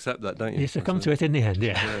of accept that, don't you? You succumb to it in the end,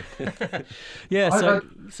 yeah.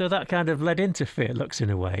 So that kind of led into Fear Lux in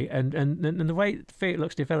a way, and the way Fear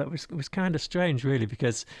Lux developed was kind of strange, really,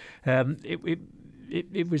 because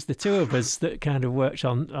it was the two of us that kind of worked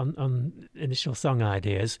on initial song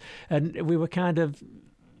ideas, and we were kind of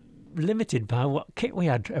limited by what kit we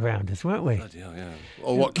had around us, weren't we? Bloody hell, yeah.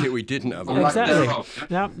 Or what kit we didn't have. Exactly.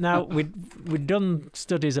 Now we'd done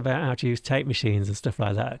studies about how to use tape machines and stuff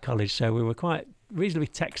like that at college, so we were quite reasonably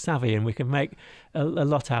tech savvy, and we could make a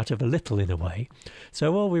lot out of a little, in a way.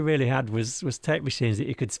 So all we really had was tape machines that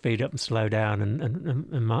you could speed up and slow down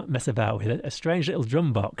and mess about with. A strange little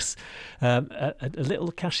drum box, a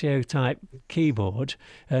little Casio type keyboard,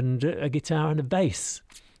 and a guitar and a bass.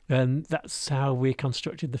 And that's how we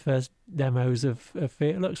constructed the first demos of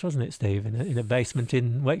Fear Lux, wasn't it, Steve? In a basement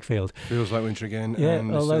in Wakefield. Feels like winter again. Yeah,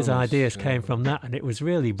 and all those ideas came from that, and it was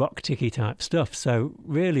really rock ticky type stuff. So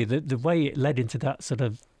really, the way it led into that sort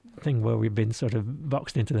of thing where we've been sort of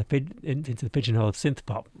boxed into the pigeonhole of synth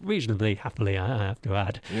pop reasonably happily, I have to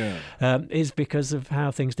add, is because of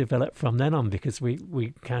how things developed from then on. Because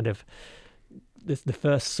we kind of the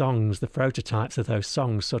first songs, the prototypes of those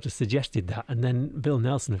songs sort of suggested that. And then Bill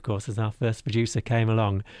Nelson, of course, as our first producer, came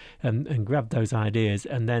along and grabbed those ideas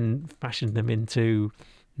and then fashioned them into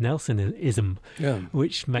Nelsonism,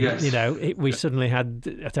 which meant, we suddenly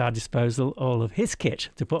had at our disposal all of his kit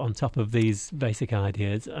to put on top of these basic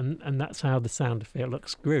ideas. And that's how the sound of Fear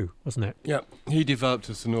Lux grew, wasn't it? Yeah, he developed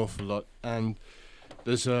us an awful lot. And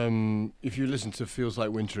there's, if you listen to Feels Like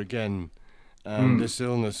Winter Again, and this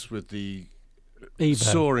illness with the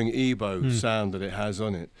soaring Ebo sound that it has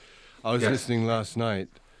on it. I was listening last night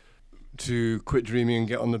to Quit Dreaming and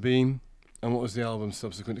Get on the Beam, and what was the album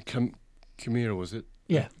subsequent? Chimera, was it?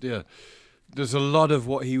 Yeah. Yeah. There's a lot of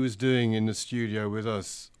what he was doing in the studio with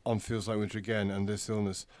us on Feels Like Winter Again and This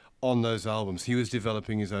Illness on those albums. He was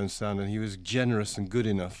developing his own sound, and he was generous and good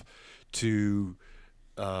enough to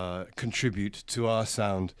contribute to our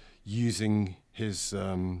sound using his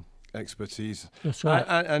expertise. That's right.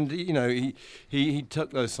 And he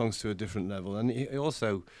took those songs to a different level, and he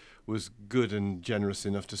also was good and generous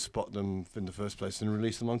enough to spot them in the first place and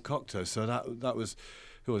release them on Cocteau. So that was,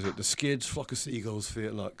 who was it? The Skids, Flock of Seagulls,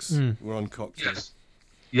 Fiat Lux were on Cocteau. Yes.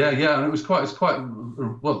 Yeah, and it was quite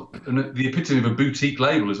well, the epitome of a boutique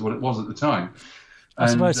label is what it was at the time. I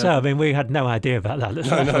suppose so. I mean, we had no idea about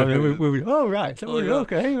that. I mean, we right.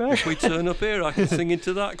 Okay, right. If we turn up here, I can sing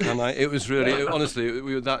into that, can I? It was really, honestly,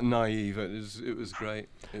 we were that naive. It was great.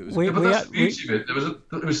 It was. But that's the beauty of it.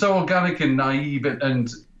 It was so organic and naive, and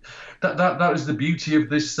that is the beauty of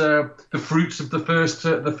this. The fruits of the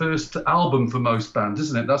first album for most bands,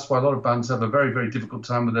 isn't it? That's why a lot of bands have a very, very difficult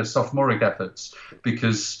time with their sophomoric efforts,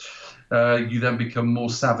 because you then become more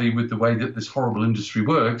savvy with the way that this horrible industry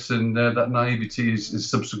works, and that naivety is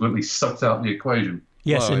subsequently sucked out the equation.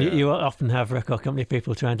 Yes, you often have record company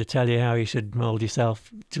people trying to tell you how you should mould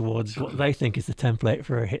yourself towards what they think is the template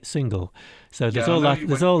for a hit single. So there's all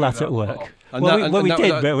that at work.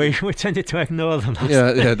 But we tended to ignore them.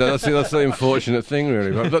 Yeah, that's the unfortunate thing,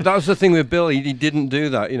 really. But that was the thing with Bill. He didn't do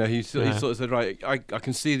that. He sort of said, right, I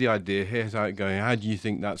can see the idea. Here's how it's going. How do you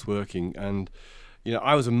think that's working? And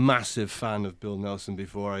I was a massive fan of Bill Nelson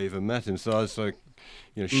before I even met him. So I was like,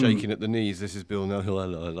 shaking at the knees. This is Bill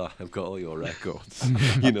Nelson. I've got all your records.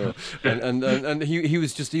 And he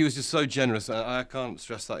was just so generous. I can't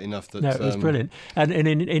stress that enough. That it was brilliant. And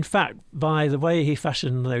in fact, by the way he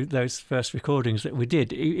fashioned those first recordings that we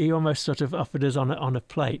did, he almost sort of offered us on a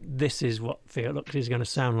plate. This is what Fear Lux is going to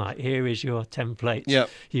sound like. Here is your template. Yeah.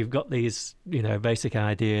 You've got these basic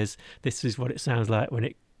ideas. This is what it sounds like when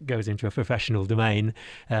it goes into a professional domain,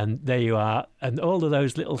 and there you are. And all of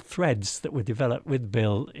those little threads that were developed with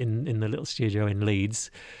Bill in the little studio in Leeds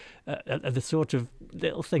are the sort of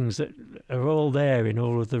little things that are all there in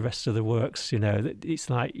all of the rest of the works. It's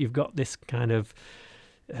like you've got this kind of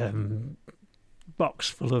box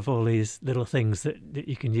full of all these little things that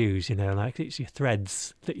you can use, like it's your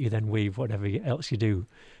threads that you then weave whatever else you do,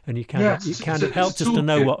 and you kind of helped us to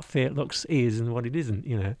know what Fear Lux is and what it isn't.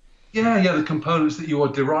 Yeah, the components that you are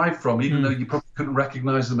derived from, even though you probably couldn't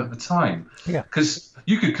recognise them at the time. Yeah, because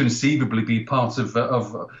you could conceivably be part of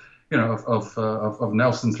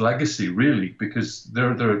Nelson's legacy, really, because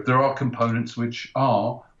there are components which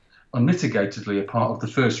are unmitigatedly a part of the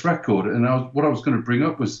first record. And what I was going to bring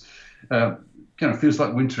up was, Feels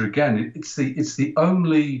Like Winter Again. It's the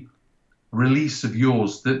only release of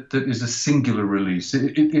yours that is a singular release.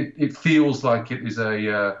 It feels like it is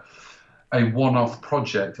a one-off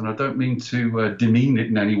project, and I don't mean to demean it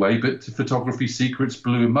in any way, but Photography Secrets,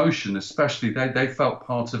 Blue Emotion especially, they felt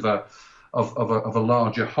part of a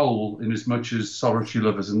larger whole, in as much as Solitary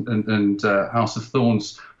Lovers and House of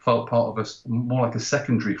Thorns felt part of more like a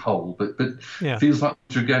secondary whole. But Feels Like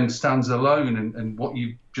Winter Again stands alone, and what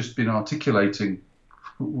you've just been articulating,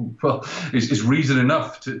 well, is reason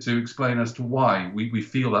enough to explain as to why we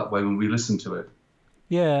feel that way when we listen to it.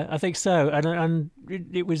 Yeah, I think so, and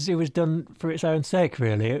it was done for its own sake,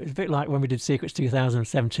 really. It was a bit like when we did Secrets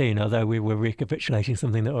 2017, although we were recapitulating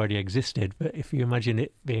something that already existed. But if you imagine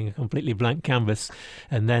it being a completely blank canvas,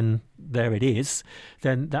 and then there it is,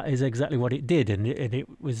 then that is exactly what it did, and it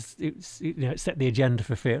set the agenda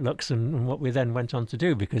for Fiat Lux and what we then went on to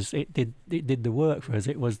do, because it did the work for us.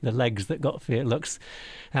 It was the legs that got Fiat Lux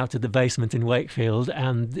out of the basement in Wakefield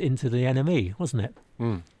and into the NME, wasn't it?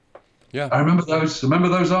 Mm. Yeah, I remember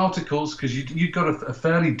those articles, because you got a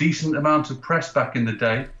fairly decent amount of press back in the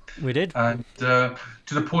day. We did, and to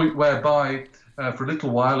the point whereby for a little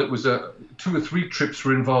while it was 2 or 3 trips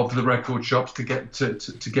were involved with the record shops to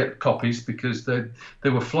get copies, because they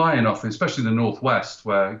were flying off, especially in the northwest,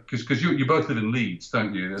 where because you both live in Leeds,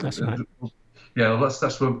 don't you? That's right. Yeah,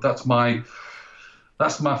 that's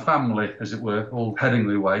that's my family, as it were, all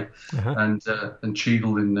Headingley way, and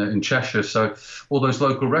Cheadle in Cheshire. So all those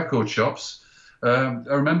local record shops. I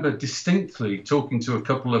remember distinctly talking to a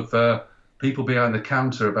couple of people behind the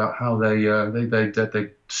counter about how they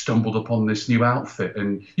stumbled upon this new outfit,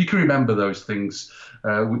 and you can remember those things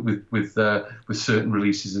with certain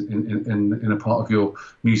releases in a part of your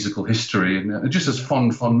musical history, and just as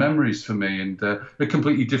fond memories for me, and a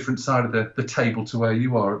completely different side of the table to where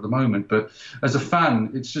you are at the moment. But as a fan,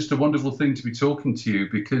 it's just a wonderful thing to be talking to you,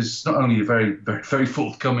 because not only are you very, very, very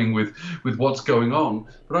forthcoming with what's going on,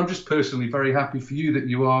 but I'm just personally very happy for you that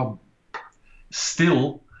you are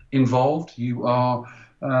still involved. You are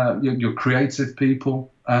you're creative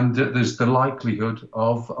people, and there's the likelihood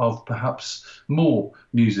of perhaps more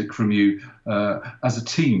music from you as a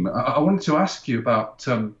team. I wanted to ask you about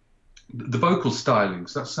the vocal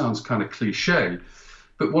stylings. That sounds kind of cliche,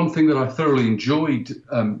 but one thing that I thoroughly enjoyed,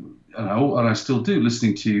 and I still do,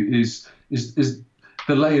 listening to you is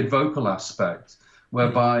the layered vocal aspect,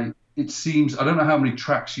 whereby it seems, I don't know how many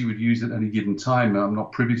tracks you would use at any given time, I'm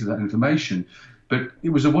not privy to that information, but it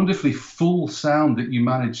was a wonderfully full sound that you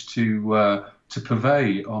managed to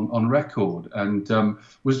purvey on record. And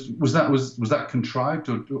was that contrived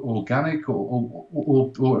or organic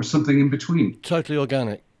or something in between? Totally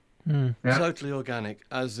organic. Mm. Yeah. Totally organic,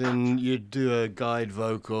 as in you'd do a guide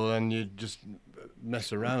vocal and you'd just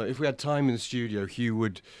mess around. If we had time in the studio, Hugh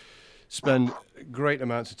would spend great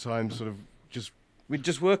amounts of time sort of we'd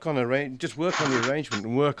just work on the arrangement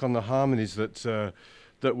and work on the harmonies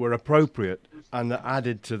that were appropriate and that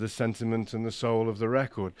added to the sentiment and the soul of the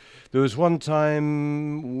record. There was one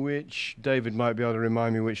time, which David might be able to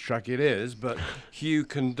remind me which track it is, but Hugh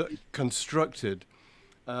constructed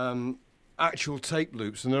actual tape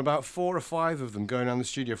loops, and there are about 4 or 5 of them going around the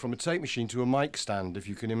studio, from a tape machine to a mic stand, if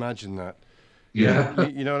you can imagine that. Yeah.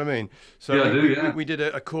 You know what I mean? So yeah, I do, we did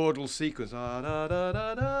a chordal sequence, da, da,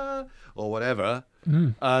 da, da, or whatever,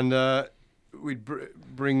 Mm. and we'd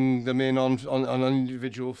bring them in on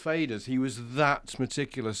individual faders. He was that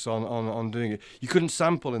meticulous on doing it. You couldn't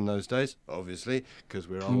sample in those days, obviously, because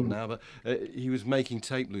we're old now, but he was making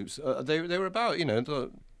tape loops. They were about,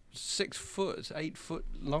 6 foot, 8 foot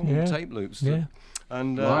long tape loops. Yeah.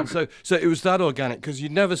 And so it was that organic, because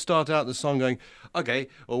you'd never start out the song going, okay,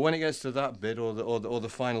 or when it gets to that bit or the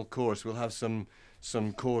final chorus, we'll have some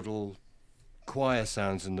chordal choir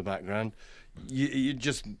sounds in the background. You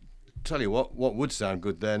just tell you what would sound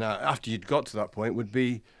good there. Now, after you'd got to that point, would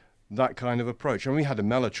be that kind of approach. I mean, we had a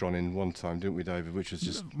Mellotron in one time, didn't we, David? Which was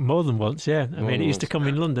just more than once, yeah. I mean, it used to come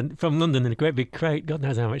from London in a great big crate. God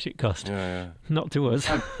knows how much it cost. Yeah. Not to us.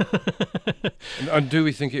 and do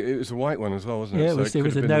we think it was a white one as well, wasn't it? Yeah, So it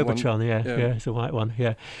was a Novatron, yeah, it's a white one,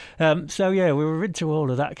 yeah. So, we were into all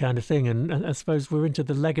of that kind of thing, and I suppose we're into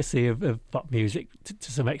the legacy of pop music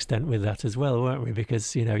to some extent with that as well, weren't we?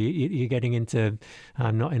 Because, you're getting into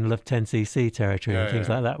I'm Not in Love 10cc territory and things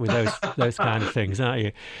like that with those kind of things, aren't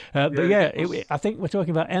you? I think we're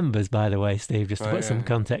talking about Embers, by the way, Steve, just to put some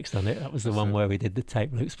context on it. That was the one where we did the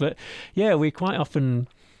tape loops. But, we quite often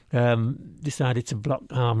decided to block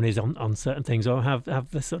harmonies on certain things, or have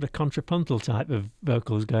the sort of contrapuntal type of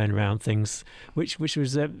vocals going around things, which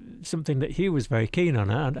was something that Hugh was very keen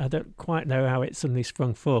on. I don't quite know how it suddenly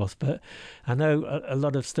sprung forth, but I know a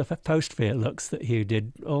lot of stuff at Post Fiat Lux that Hugh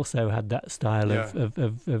did also had that style of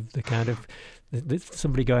the kind of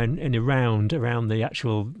somebody going in around the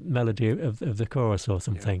actual melody of the chorus or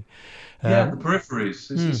something. The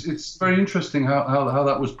peripheries. It's very interesting how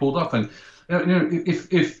that was pulled off. And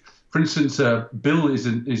if for instance, Bill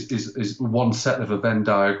is one set of a Venn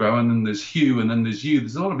diagram, and then there's Hugh, and then there's you.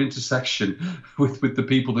 There's a lot of intersection with the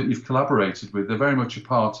people that you've collaborated with. They're very much a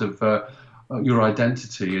part of your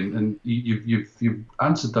identity, and you've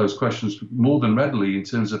answered those questions more than readily in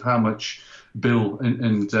terms of how much Bill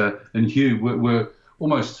and Hugh were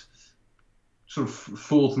almost sort of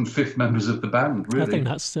 4th and 5th members of the band, really. I think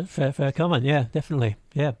that's a fair comment, yeah, definitely,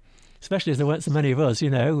 yeah. Especially as there weren't so many of us, we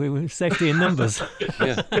were safety in numbers.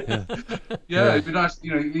 Yeah, it'd be nice,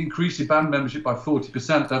 increase your band membership by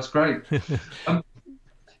 40%, that's great.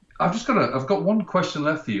 I've got one question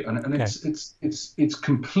left for you, and it's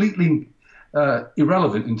completely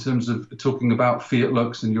irrelevant in terms of talking about Fiat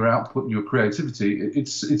Lux and your output and your creativity.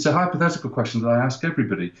 It's a hypothetical question that I ask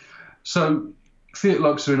everybody. So Fiat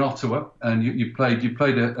Lux are in Ottawa, and you played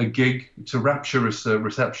a gig. It's a rapturous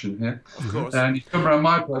reception here. Of course. And you come around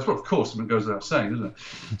my place. Well, of course, it goes without saying, doesn't it?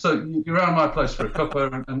 So you're around my place for a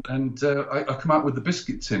cuppa, and I come out with the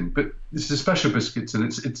biscuit tin. But this is a special biscuit tin.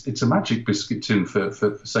 It's a magic biscuit tin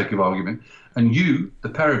for sake of argument. And you, the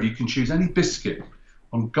pair of you, can choose any biscuit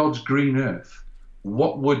on God's green earth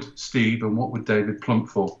what would Steve and what would David plump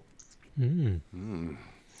for? And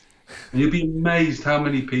you'd be amazed how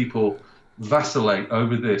many people vacillate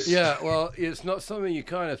over this. Yeah, well, it's not something you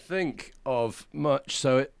kind of think of much,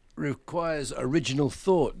 so it requires original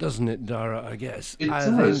thought, doesn't it, Dara, I guess? It I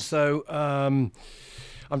does. think so.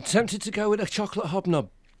 I'm tempted to go with a chocolate hobnob.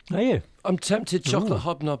 Are you? I'm tempted chocolate Ooh.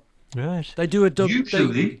 hobnob. Right. They do a dunk.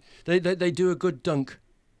 Usually- They do a good dunk.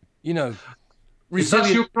 You know. If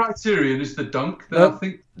that's your criterion, is the dunk, then No, I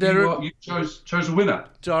think there you chose a winner.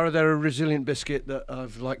 Dara, they're a resilient biscuit that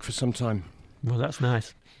I've liked for some time. Well, that's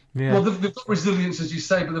nice. Yeah. Well, they've got resilience, as you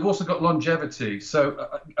say, but they've also got longevity.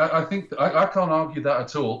 So I think I can't argue that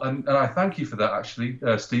at all. And I thank you for that, actually,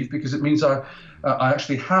 Steve, because it means I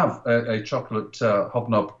actually have a chocolate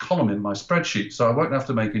hobnob column in my spreadsheet, so I won't have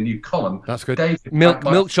to make a new column. That's good. David, Milk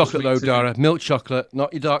might chocolate, though, sweet Dara. Milk chocolate,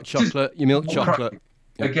 not your dark chocolate, your milk chocolate.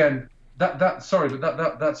 Again, sorry,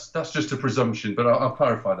 but that's just a presumption, but I'll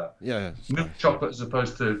clarify that. Yeah. Milk chocolate as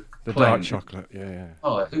opposed to The plain. dark chocolate, yeah.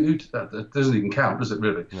 Oh, that doesn't even count, does it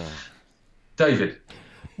really? No. David.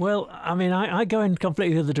 Well, I mean, I go in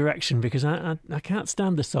completely the other direction because I can't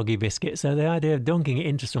stand the soggy biscuit. So the idea of dunking it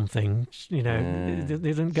into something, you know, it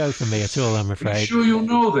doesn't go for me at all, I'm Are you afraid. sure you're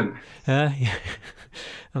northern? Yeah.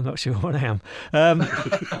 I'm not sure what I am.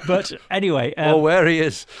 But anyway. Or where he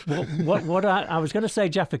is. What I was going to say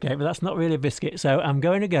Jaffa cake, but that's not really a biscuit. So I'm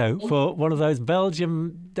going to go for one of those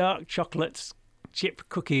Belgian dark chocolates. Chip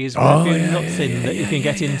cookies with a few nuts in that you can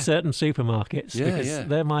get in certain supermarkets because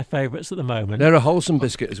they're my favourites at the moment. They're a wholesome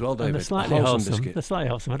biscuit as well, David. And they're slightly A wholesome. biscuit. They're slightly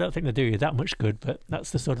wholesome. I don't think they do you that much good, but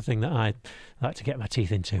that's the sort of thing that I like to get my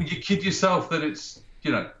teeth into. You kid yourself that it's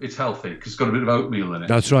healthy because it's got a bit of oatmeal in it.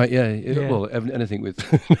 That's right, yeah. Yeah. Well, anything with...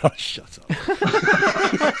 No, shut up.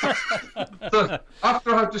 So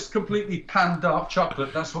after I've just completely panned dark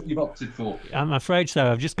chocolate, that's what you've opted for. I'm afraid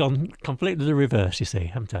so. I've just gone completely the reverse, you see,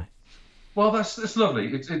 haven't I? Well, that's lovely.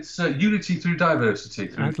 It's unity through diversity.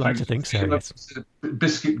 I'd like to think so, yes.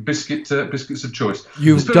 Biscuits of choice.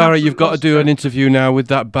 Dara, you've got to do an interview now with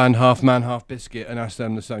that band Half Man, Half Biscuit and ask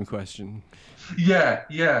them the same question. Yeah.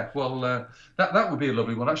 Well, that would be a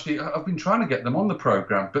lovely one. Actually, I've been trying to get them on the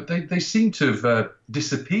programme, but they seem to have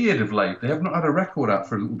disappeared of late. They have not had a record out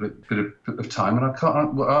for a little bit of time, and I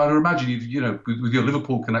can't. I imagine with your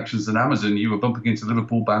Liverpool connections and Amazon, you were bumping into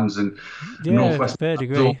Liverpool bands and Northwest. Fair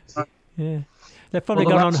degree. Yeah, they've probably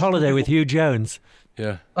gone on holiday with Hugh Jones.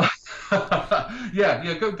 Yeah.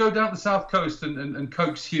 yeah. Go down the south coast and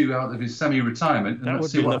coax Hugh out of his semi-retirement. And That let's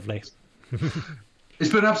would be see what lovely. It's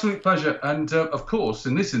been an absolute pleasure, and of course,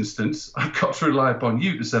 in this instance, I've got to rely upon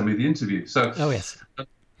you to send me the interview. So, yes,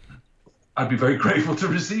 I'd be very grateful to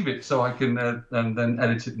receive it, so I can and then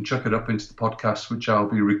edit it and chuck it up into the podcast, which I'll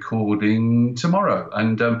be recording tomorrow.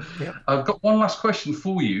 And I've got one last question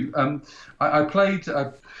for you. I played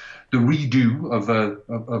the redo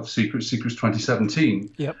of Secrets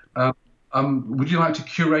 2017. Yep. Would you like to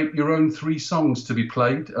curate your own 3 songs to be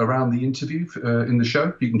played around the interview in the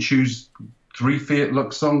show? You can choose 3 Fiat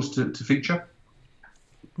Lux songs to feature.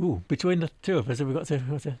 Ooh, between the two of us, have we got to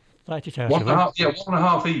light it out?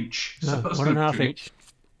 1.5 each. No, So that's 1.5 good. each.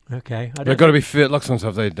 Okay. They've got to be Fiat Lux songs,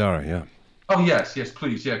 have they, Dara? Yeah. Oh yes,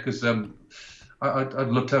 please, yeah, because I'd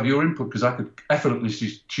love to have your input because I could effortlessly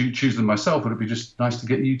choose them myself, but it'd be just nice to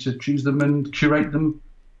get you to choose them and curate them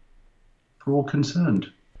for all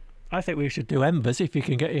concerned. I think we should do Embers if you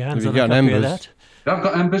can get your hands Have on you a got copy of Embers? that. I've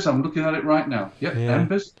got Embers. I'm looking at it right now. Yep, Yeah,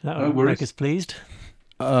 Embers. That No would worries. make us pleased.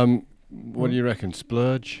 What do you reckon?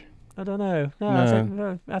 Splurge? I don't know.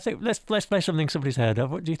 No. I think let's play something somebody's heard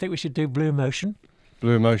of. What do you think we should do? Blue Motion?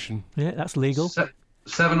 Blue Emotion? Yeah, that's legal.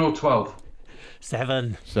 7 or 12?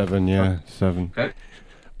 7. 7, yeah, 7. Okay.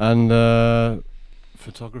 And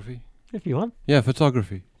photography? If you want. Yeah,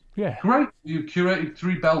 photography. Yeah. Great. You've curated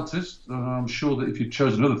 3 belters. I'm sure that if you'd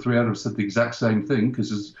chosen another 3, I'd have said the exact same thing because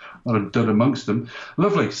there's not a dud amongst them.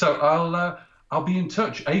 Lovely. So I'll be in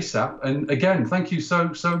touch ASAP. And again, thank you so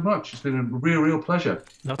much. It's been a real pleasure.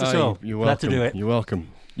 Not at all. You're Glad welcome. to do it. You're welcome.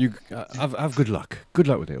 You have good luck. Good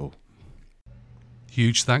luck with it all.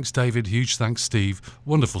 Huge thanks, David. Huge thanks, Steve.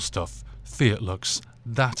 Wonderful stuff. Fiat Lux.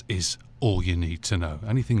 That is all you need to know.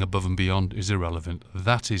 Anything above and beyond is irrelevant.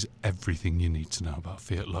 That is everything you need to know about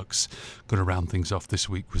Fiat Lux. Going to round things off this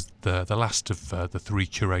week with the last of the 3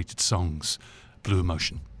 curated songs, Blue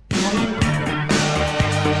Emotion.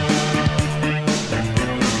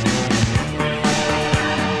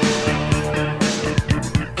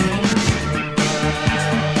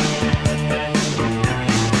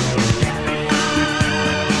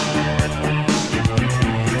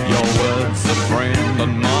 Your words are framed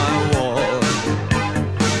on my wall.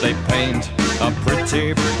 They paint a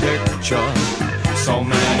pretty picture. so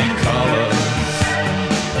many colors.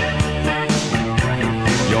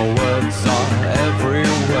 Your words are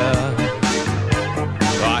everywhere.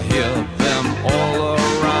 I hear them all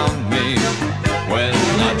around me when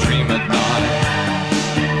I dream at night.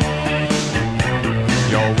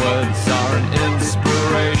 Your words are an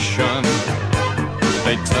inspiration.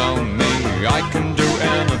 They tell me I can do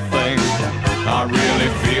anything. I really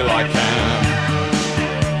feel I can.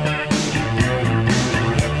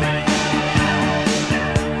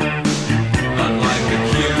 Unlike the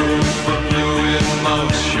cue for blue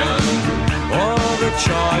emotion or the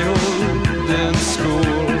child in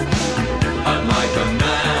school, unlike the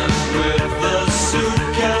man with the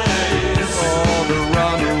suitcase or the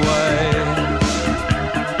runaway,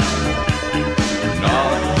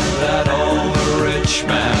 not that old rich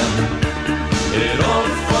man. It all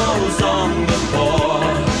falls on the poor.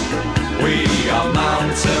 We are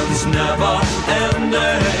mountains never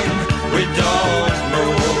ending. We don't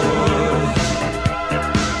move.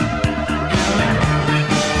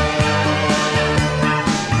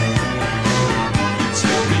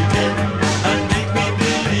 Take me in and make me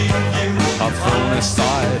believe you. I've thrown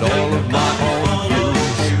aside all of my own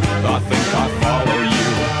views. I think I follow you.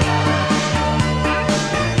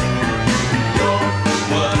 Your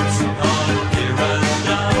words are here and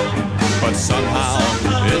now, but somehow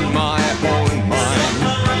in my own mind,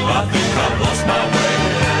 I think I've lost my way.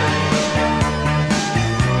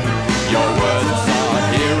 Your words are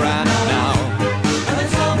here and now,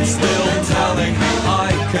 still telling me I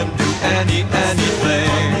can do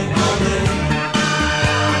anything.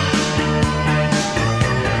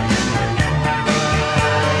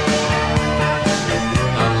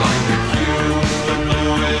 Unlike the cue, the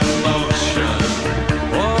blue emotion,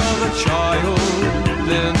 or the child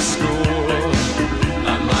in school,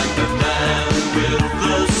 unlike the man with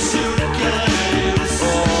the suitcase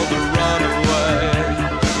or the runaway,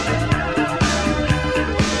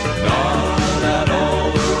 not at all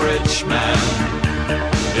the rich man.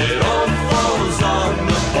 It all falls on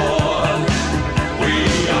the poor. We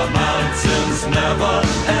are mountains never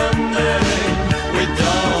ending. We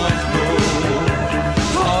don't move.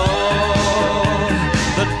 Oh,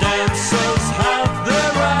 the dancers have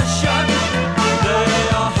their ration. They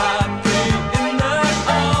are happy in their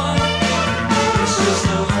art. It's just a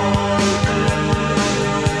holiday.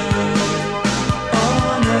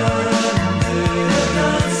 Unending.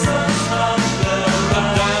 The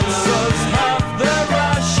dancers have their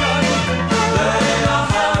ration. They are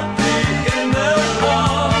happy in their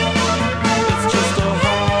art. It's just a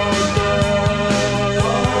holiday.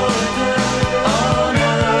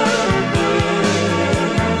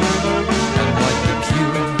 And like the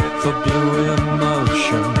cue for blue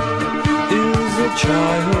emotion is a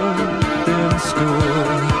child in school,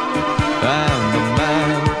 and the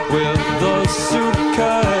man with the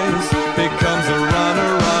suitcase becomes a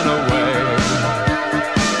runaway.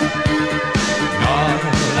 Not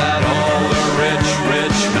at all the rich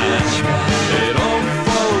man. It all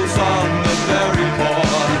falls on the very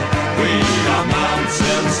poor. We are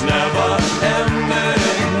mountains never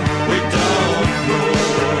ending. We don't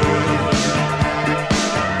move.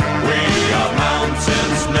 We are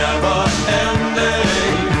mountains never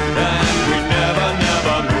ending, and we never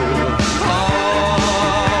move.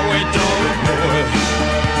 Oh, we don't move.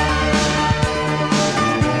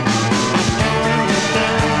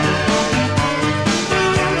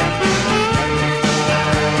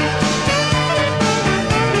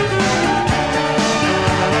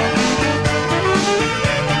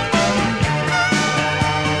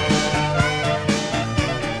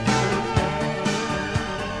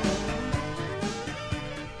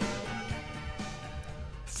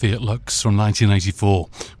 Fiat Lux from 1984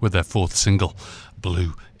 with their fourth single,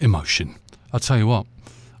 Blue Emotion. I'll tell you what,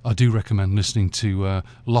 I do recommend listening to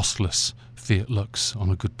lossless Fiat Lux on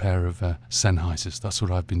a good pair of Sennheisers. That's what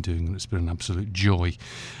I've been doing, and it's been an absolute joy.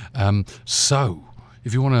 So,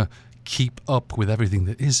 if you want to keep up with everything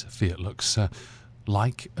that is Fiat Lux,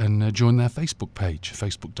 like and join their Facebook page,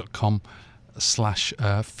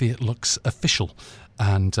 facebook.com/Fiat Lux Official.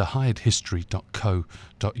 And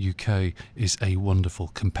hiredhistory.co.uk is a wonderful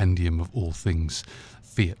compendium of all things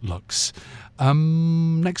Fiat Lux.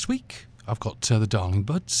 Next week, I've got the Darling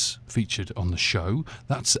Buds featured on the show.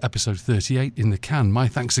 That's episode 38 in the can. My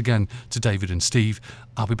thanks again to David and Steve.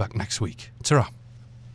 I'll be back next week. Ta-ra.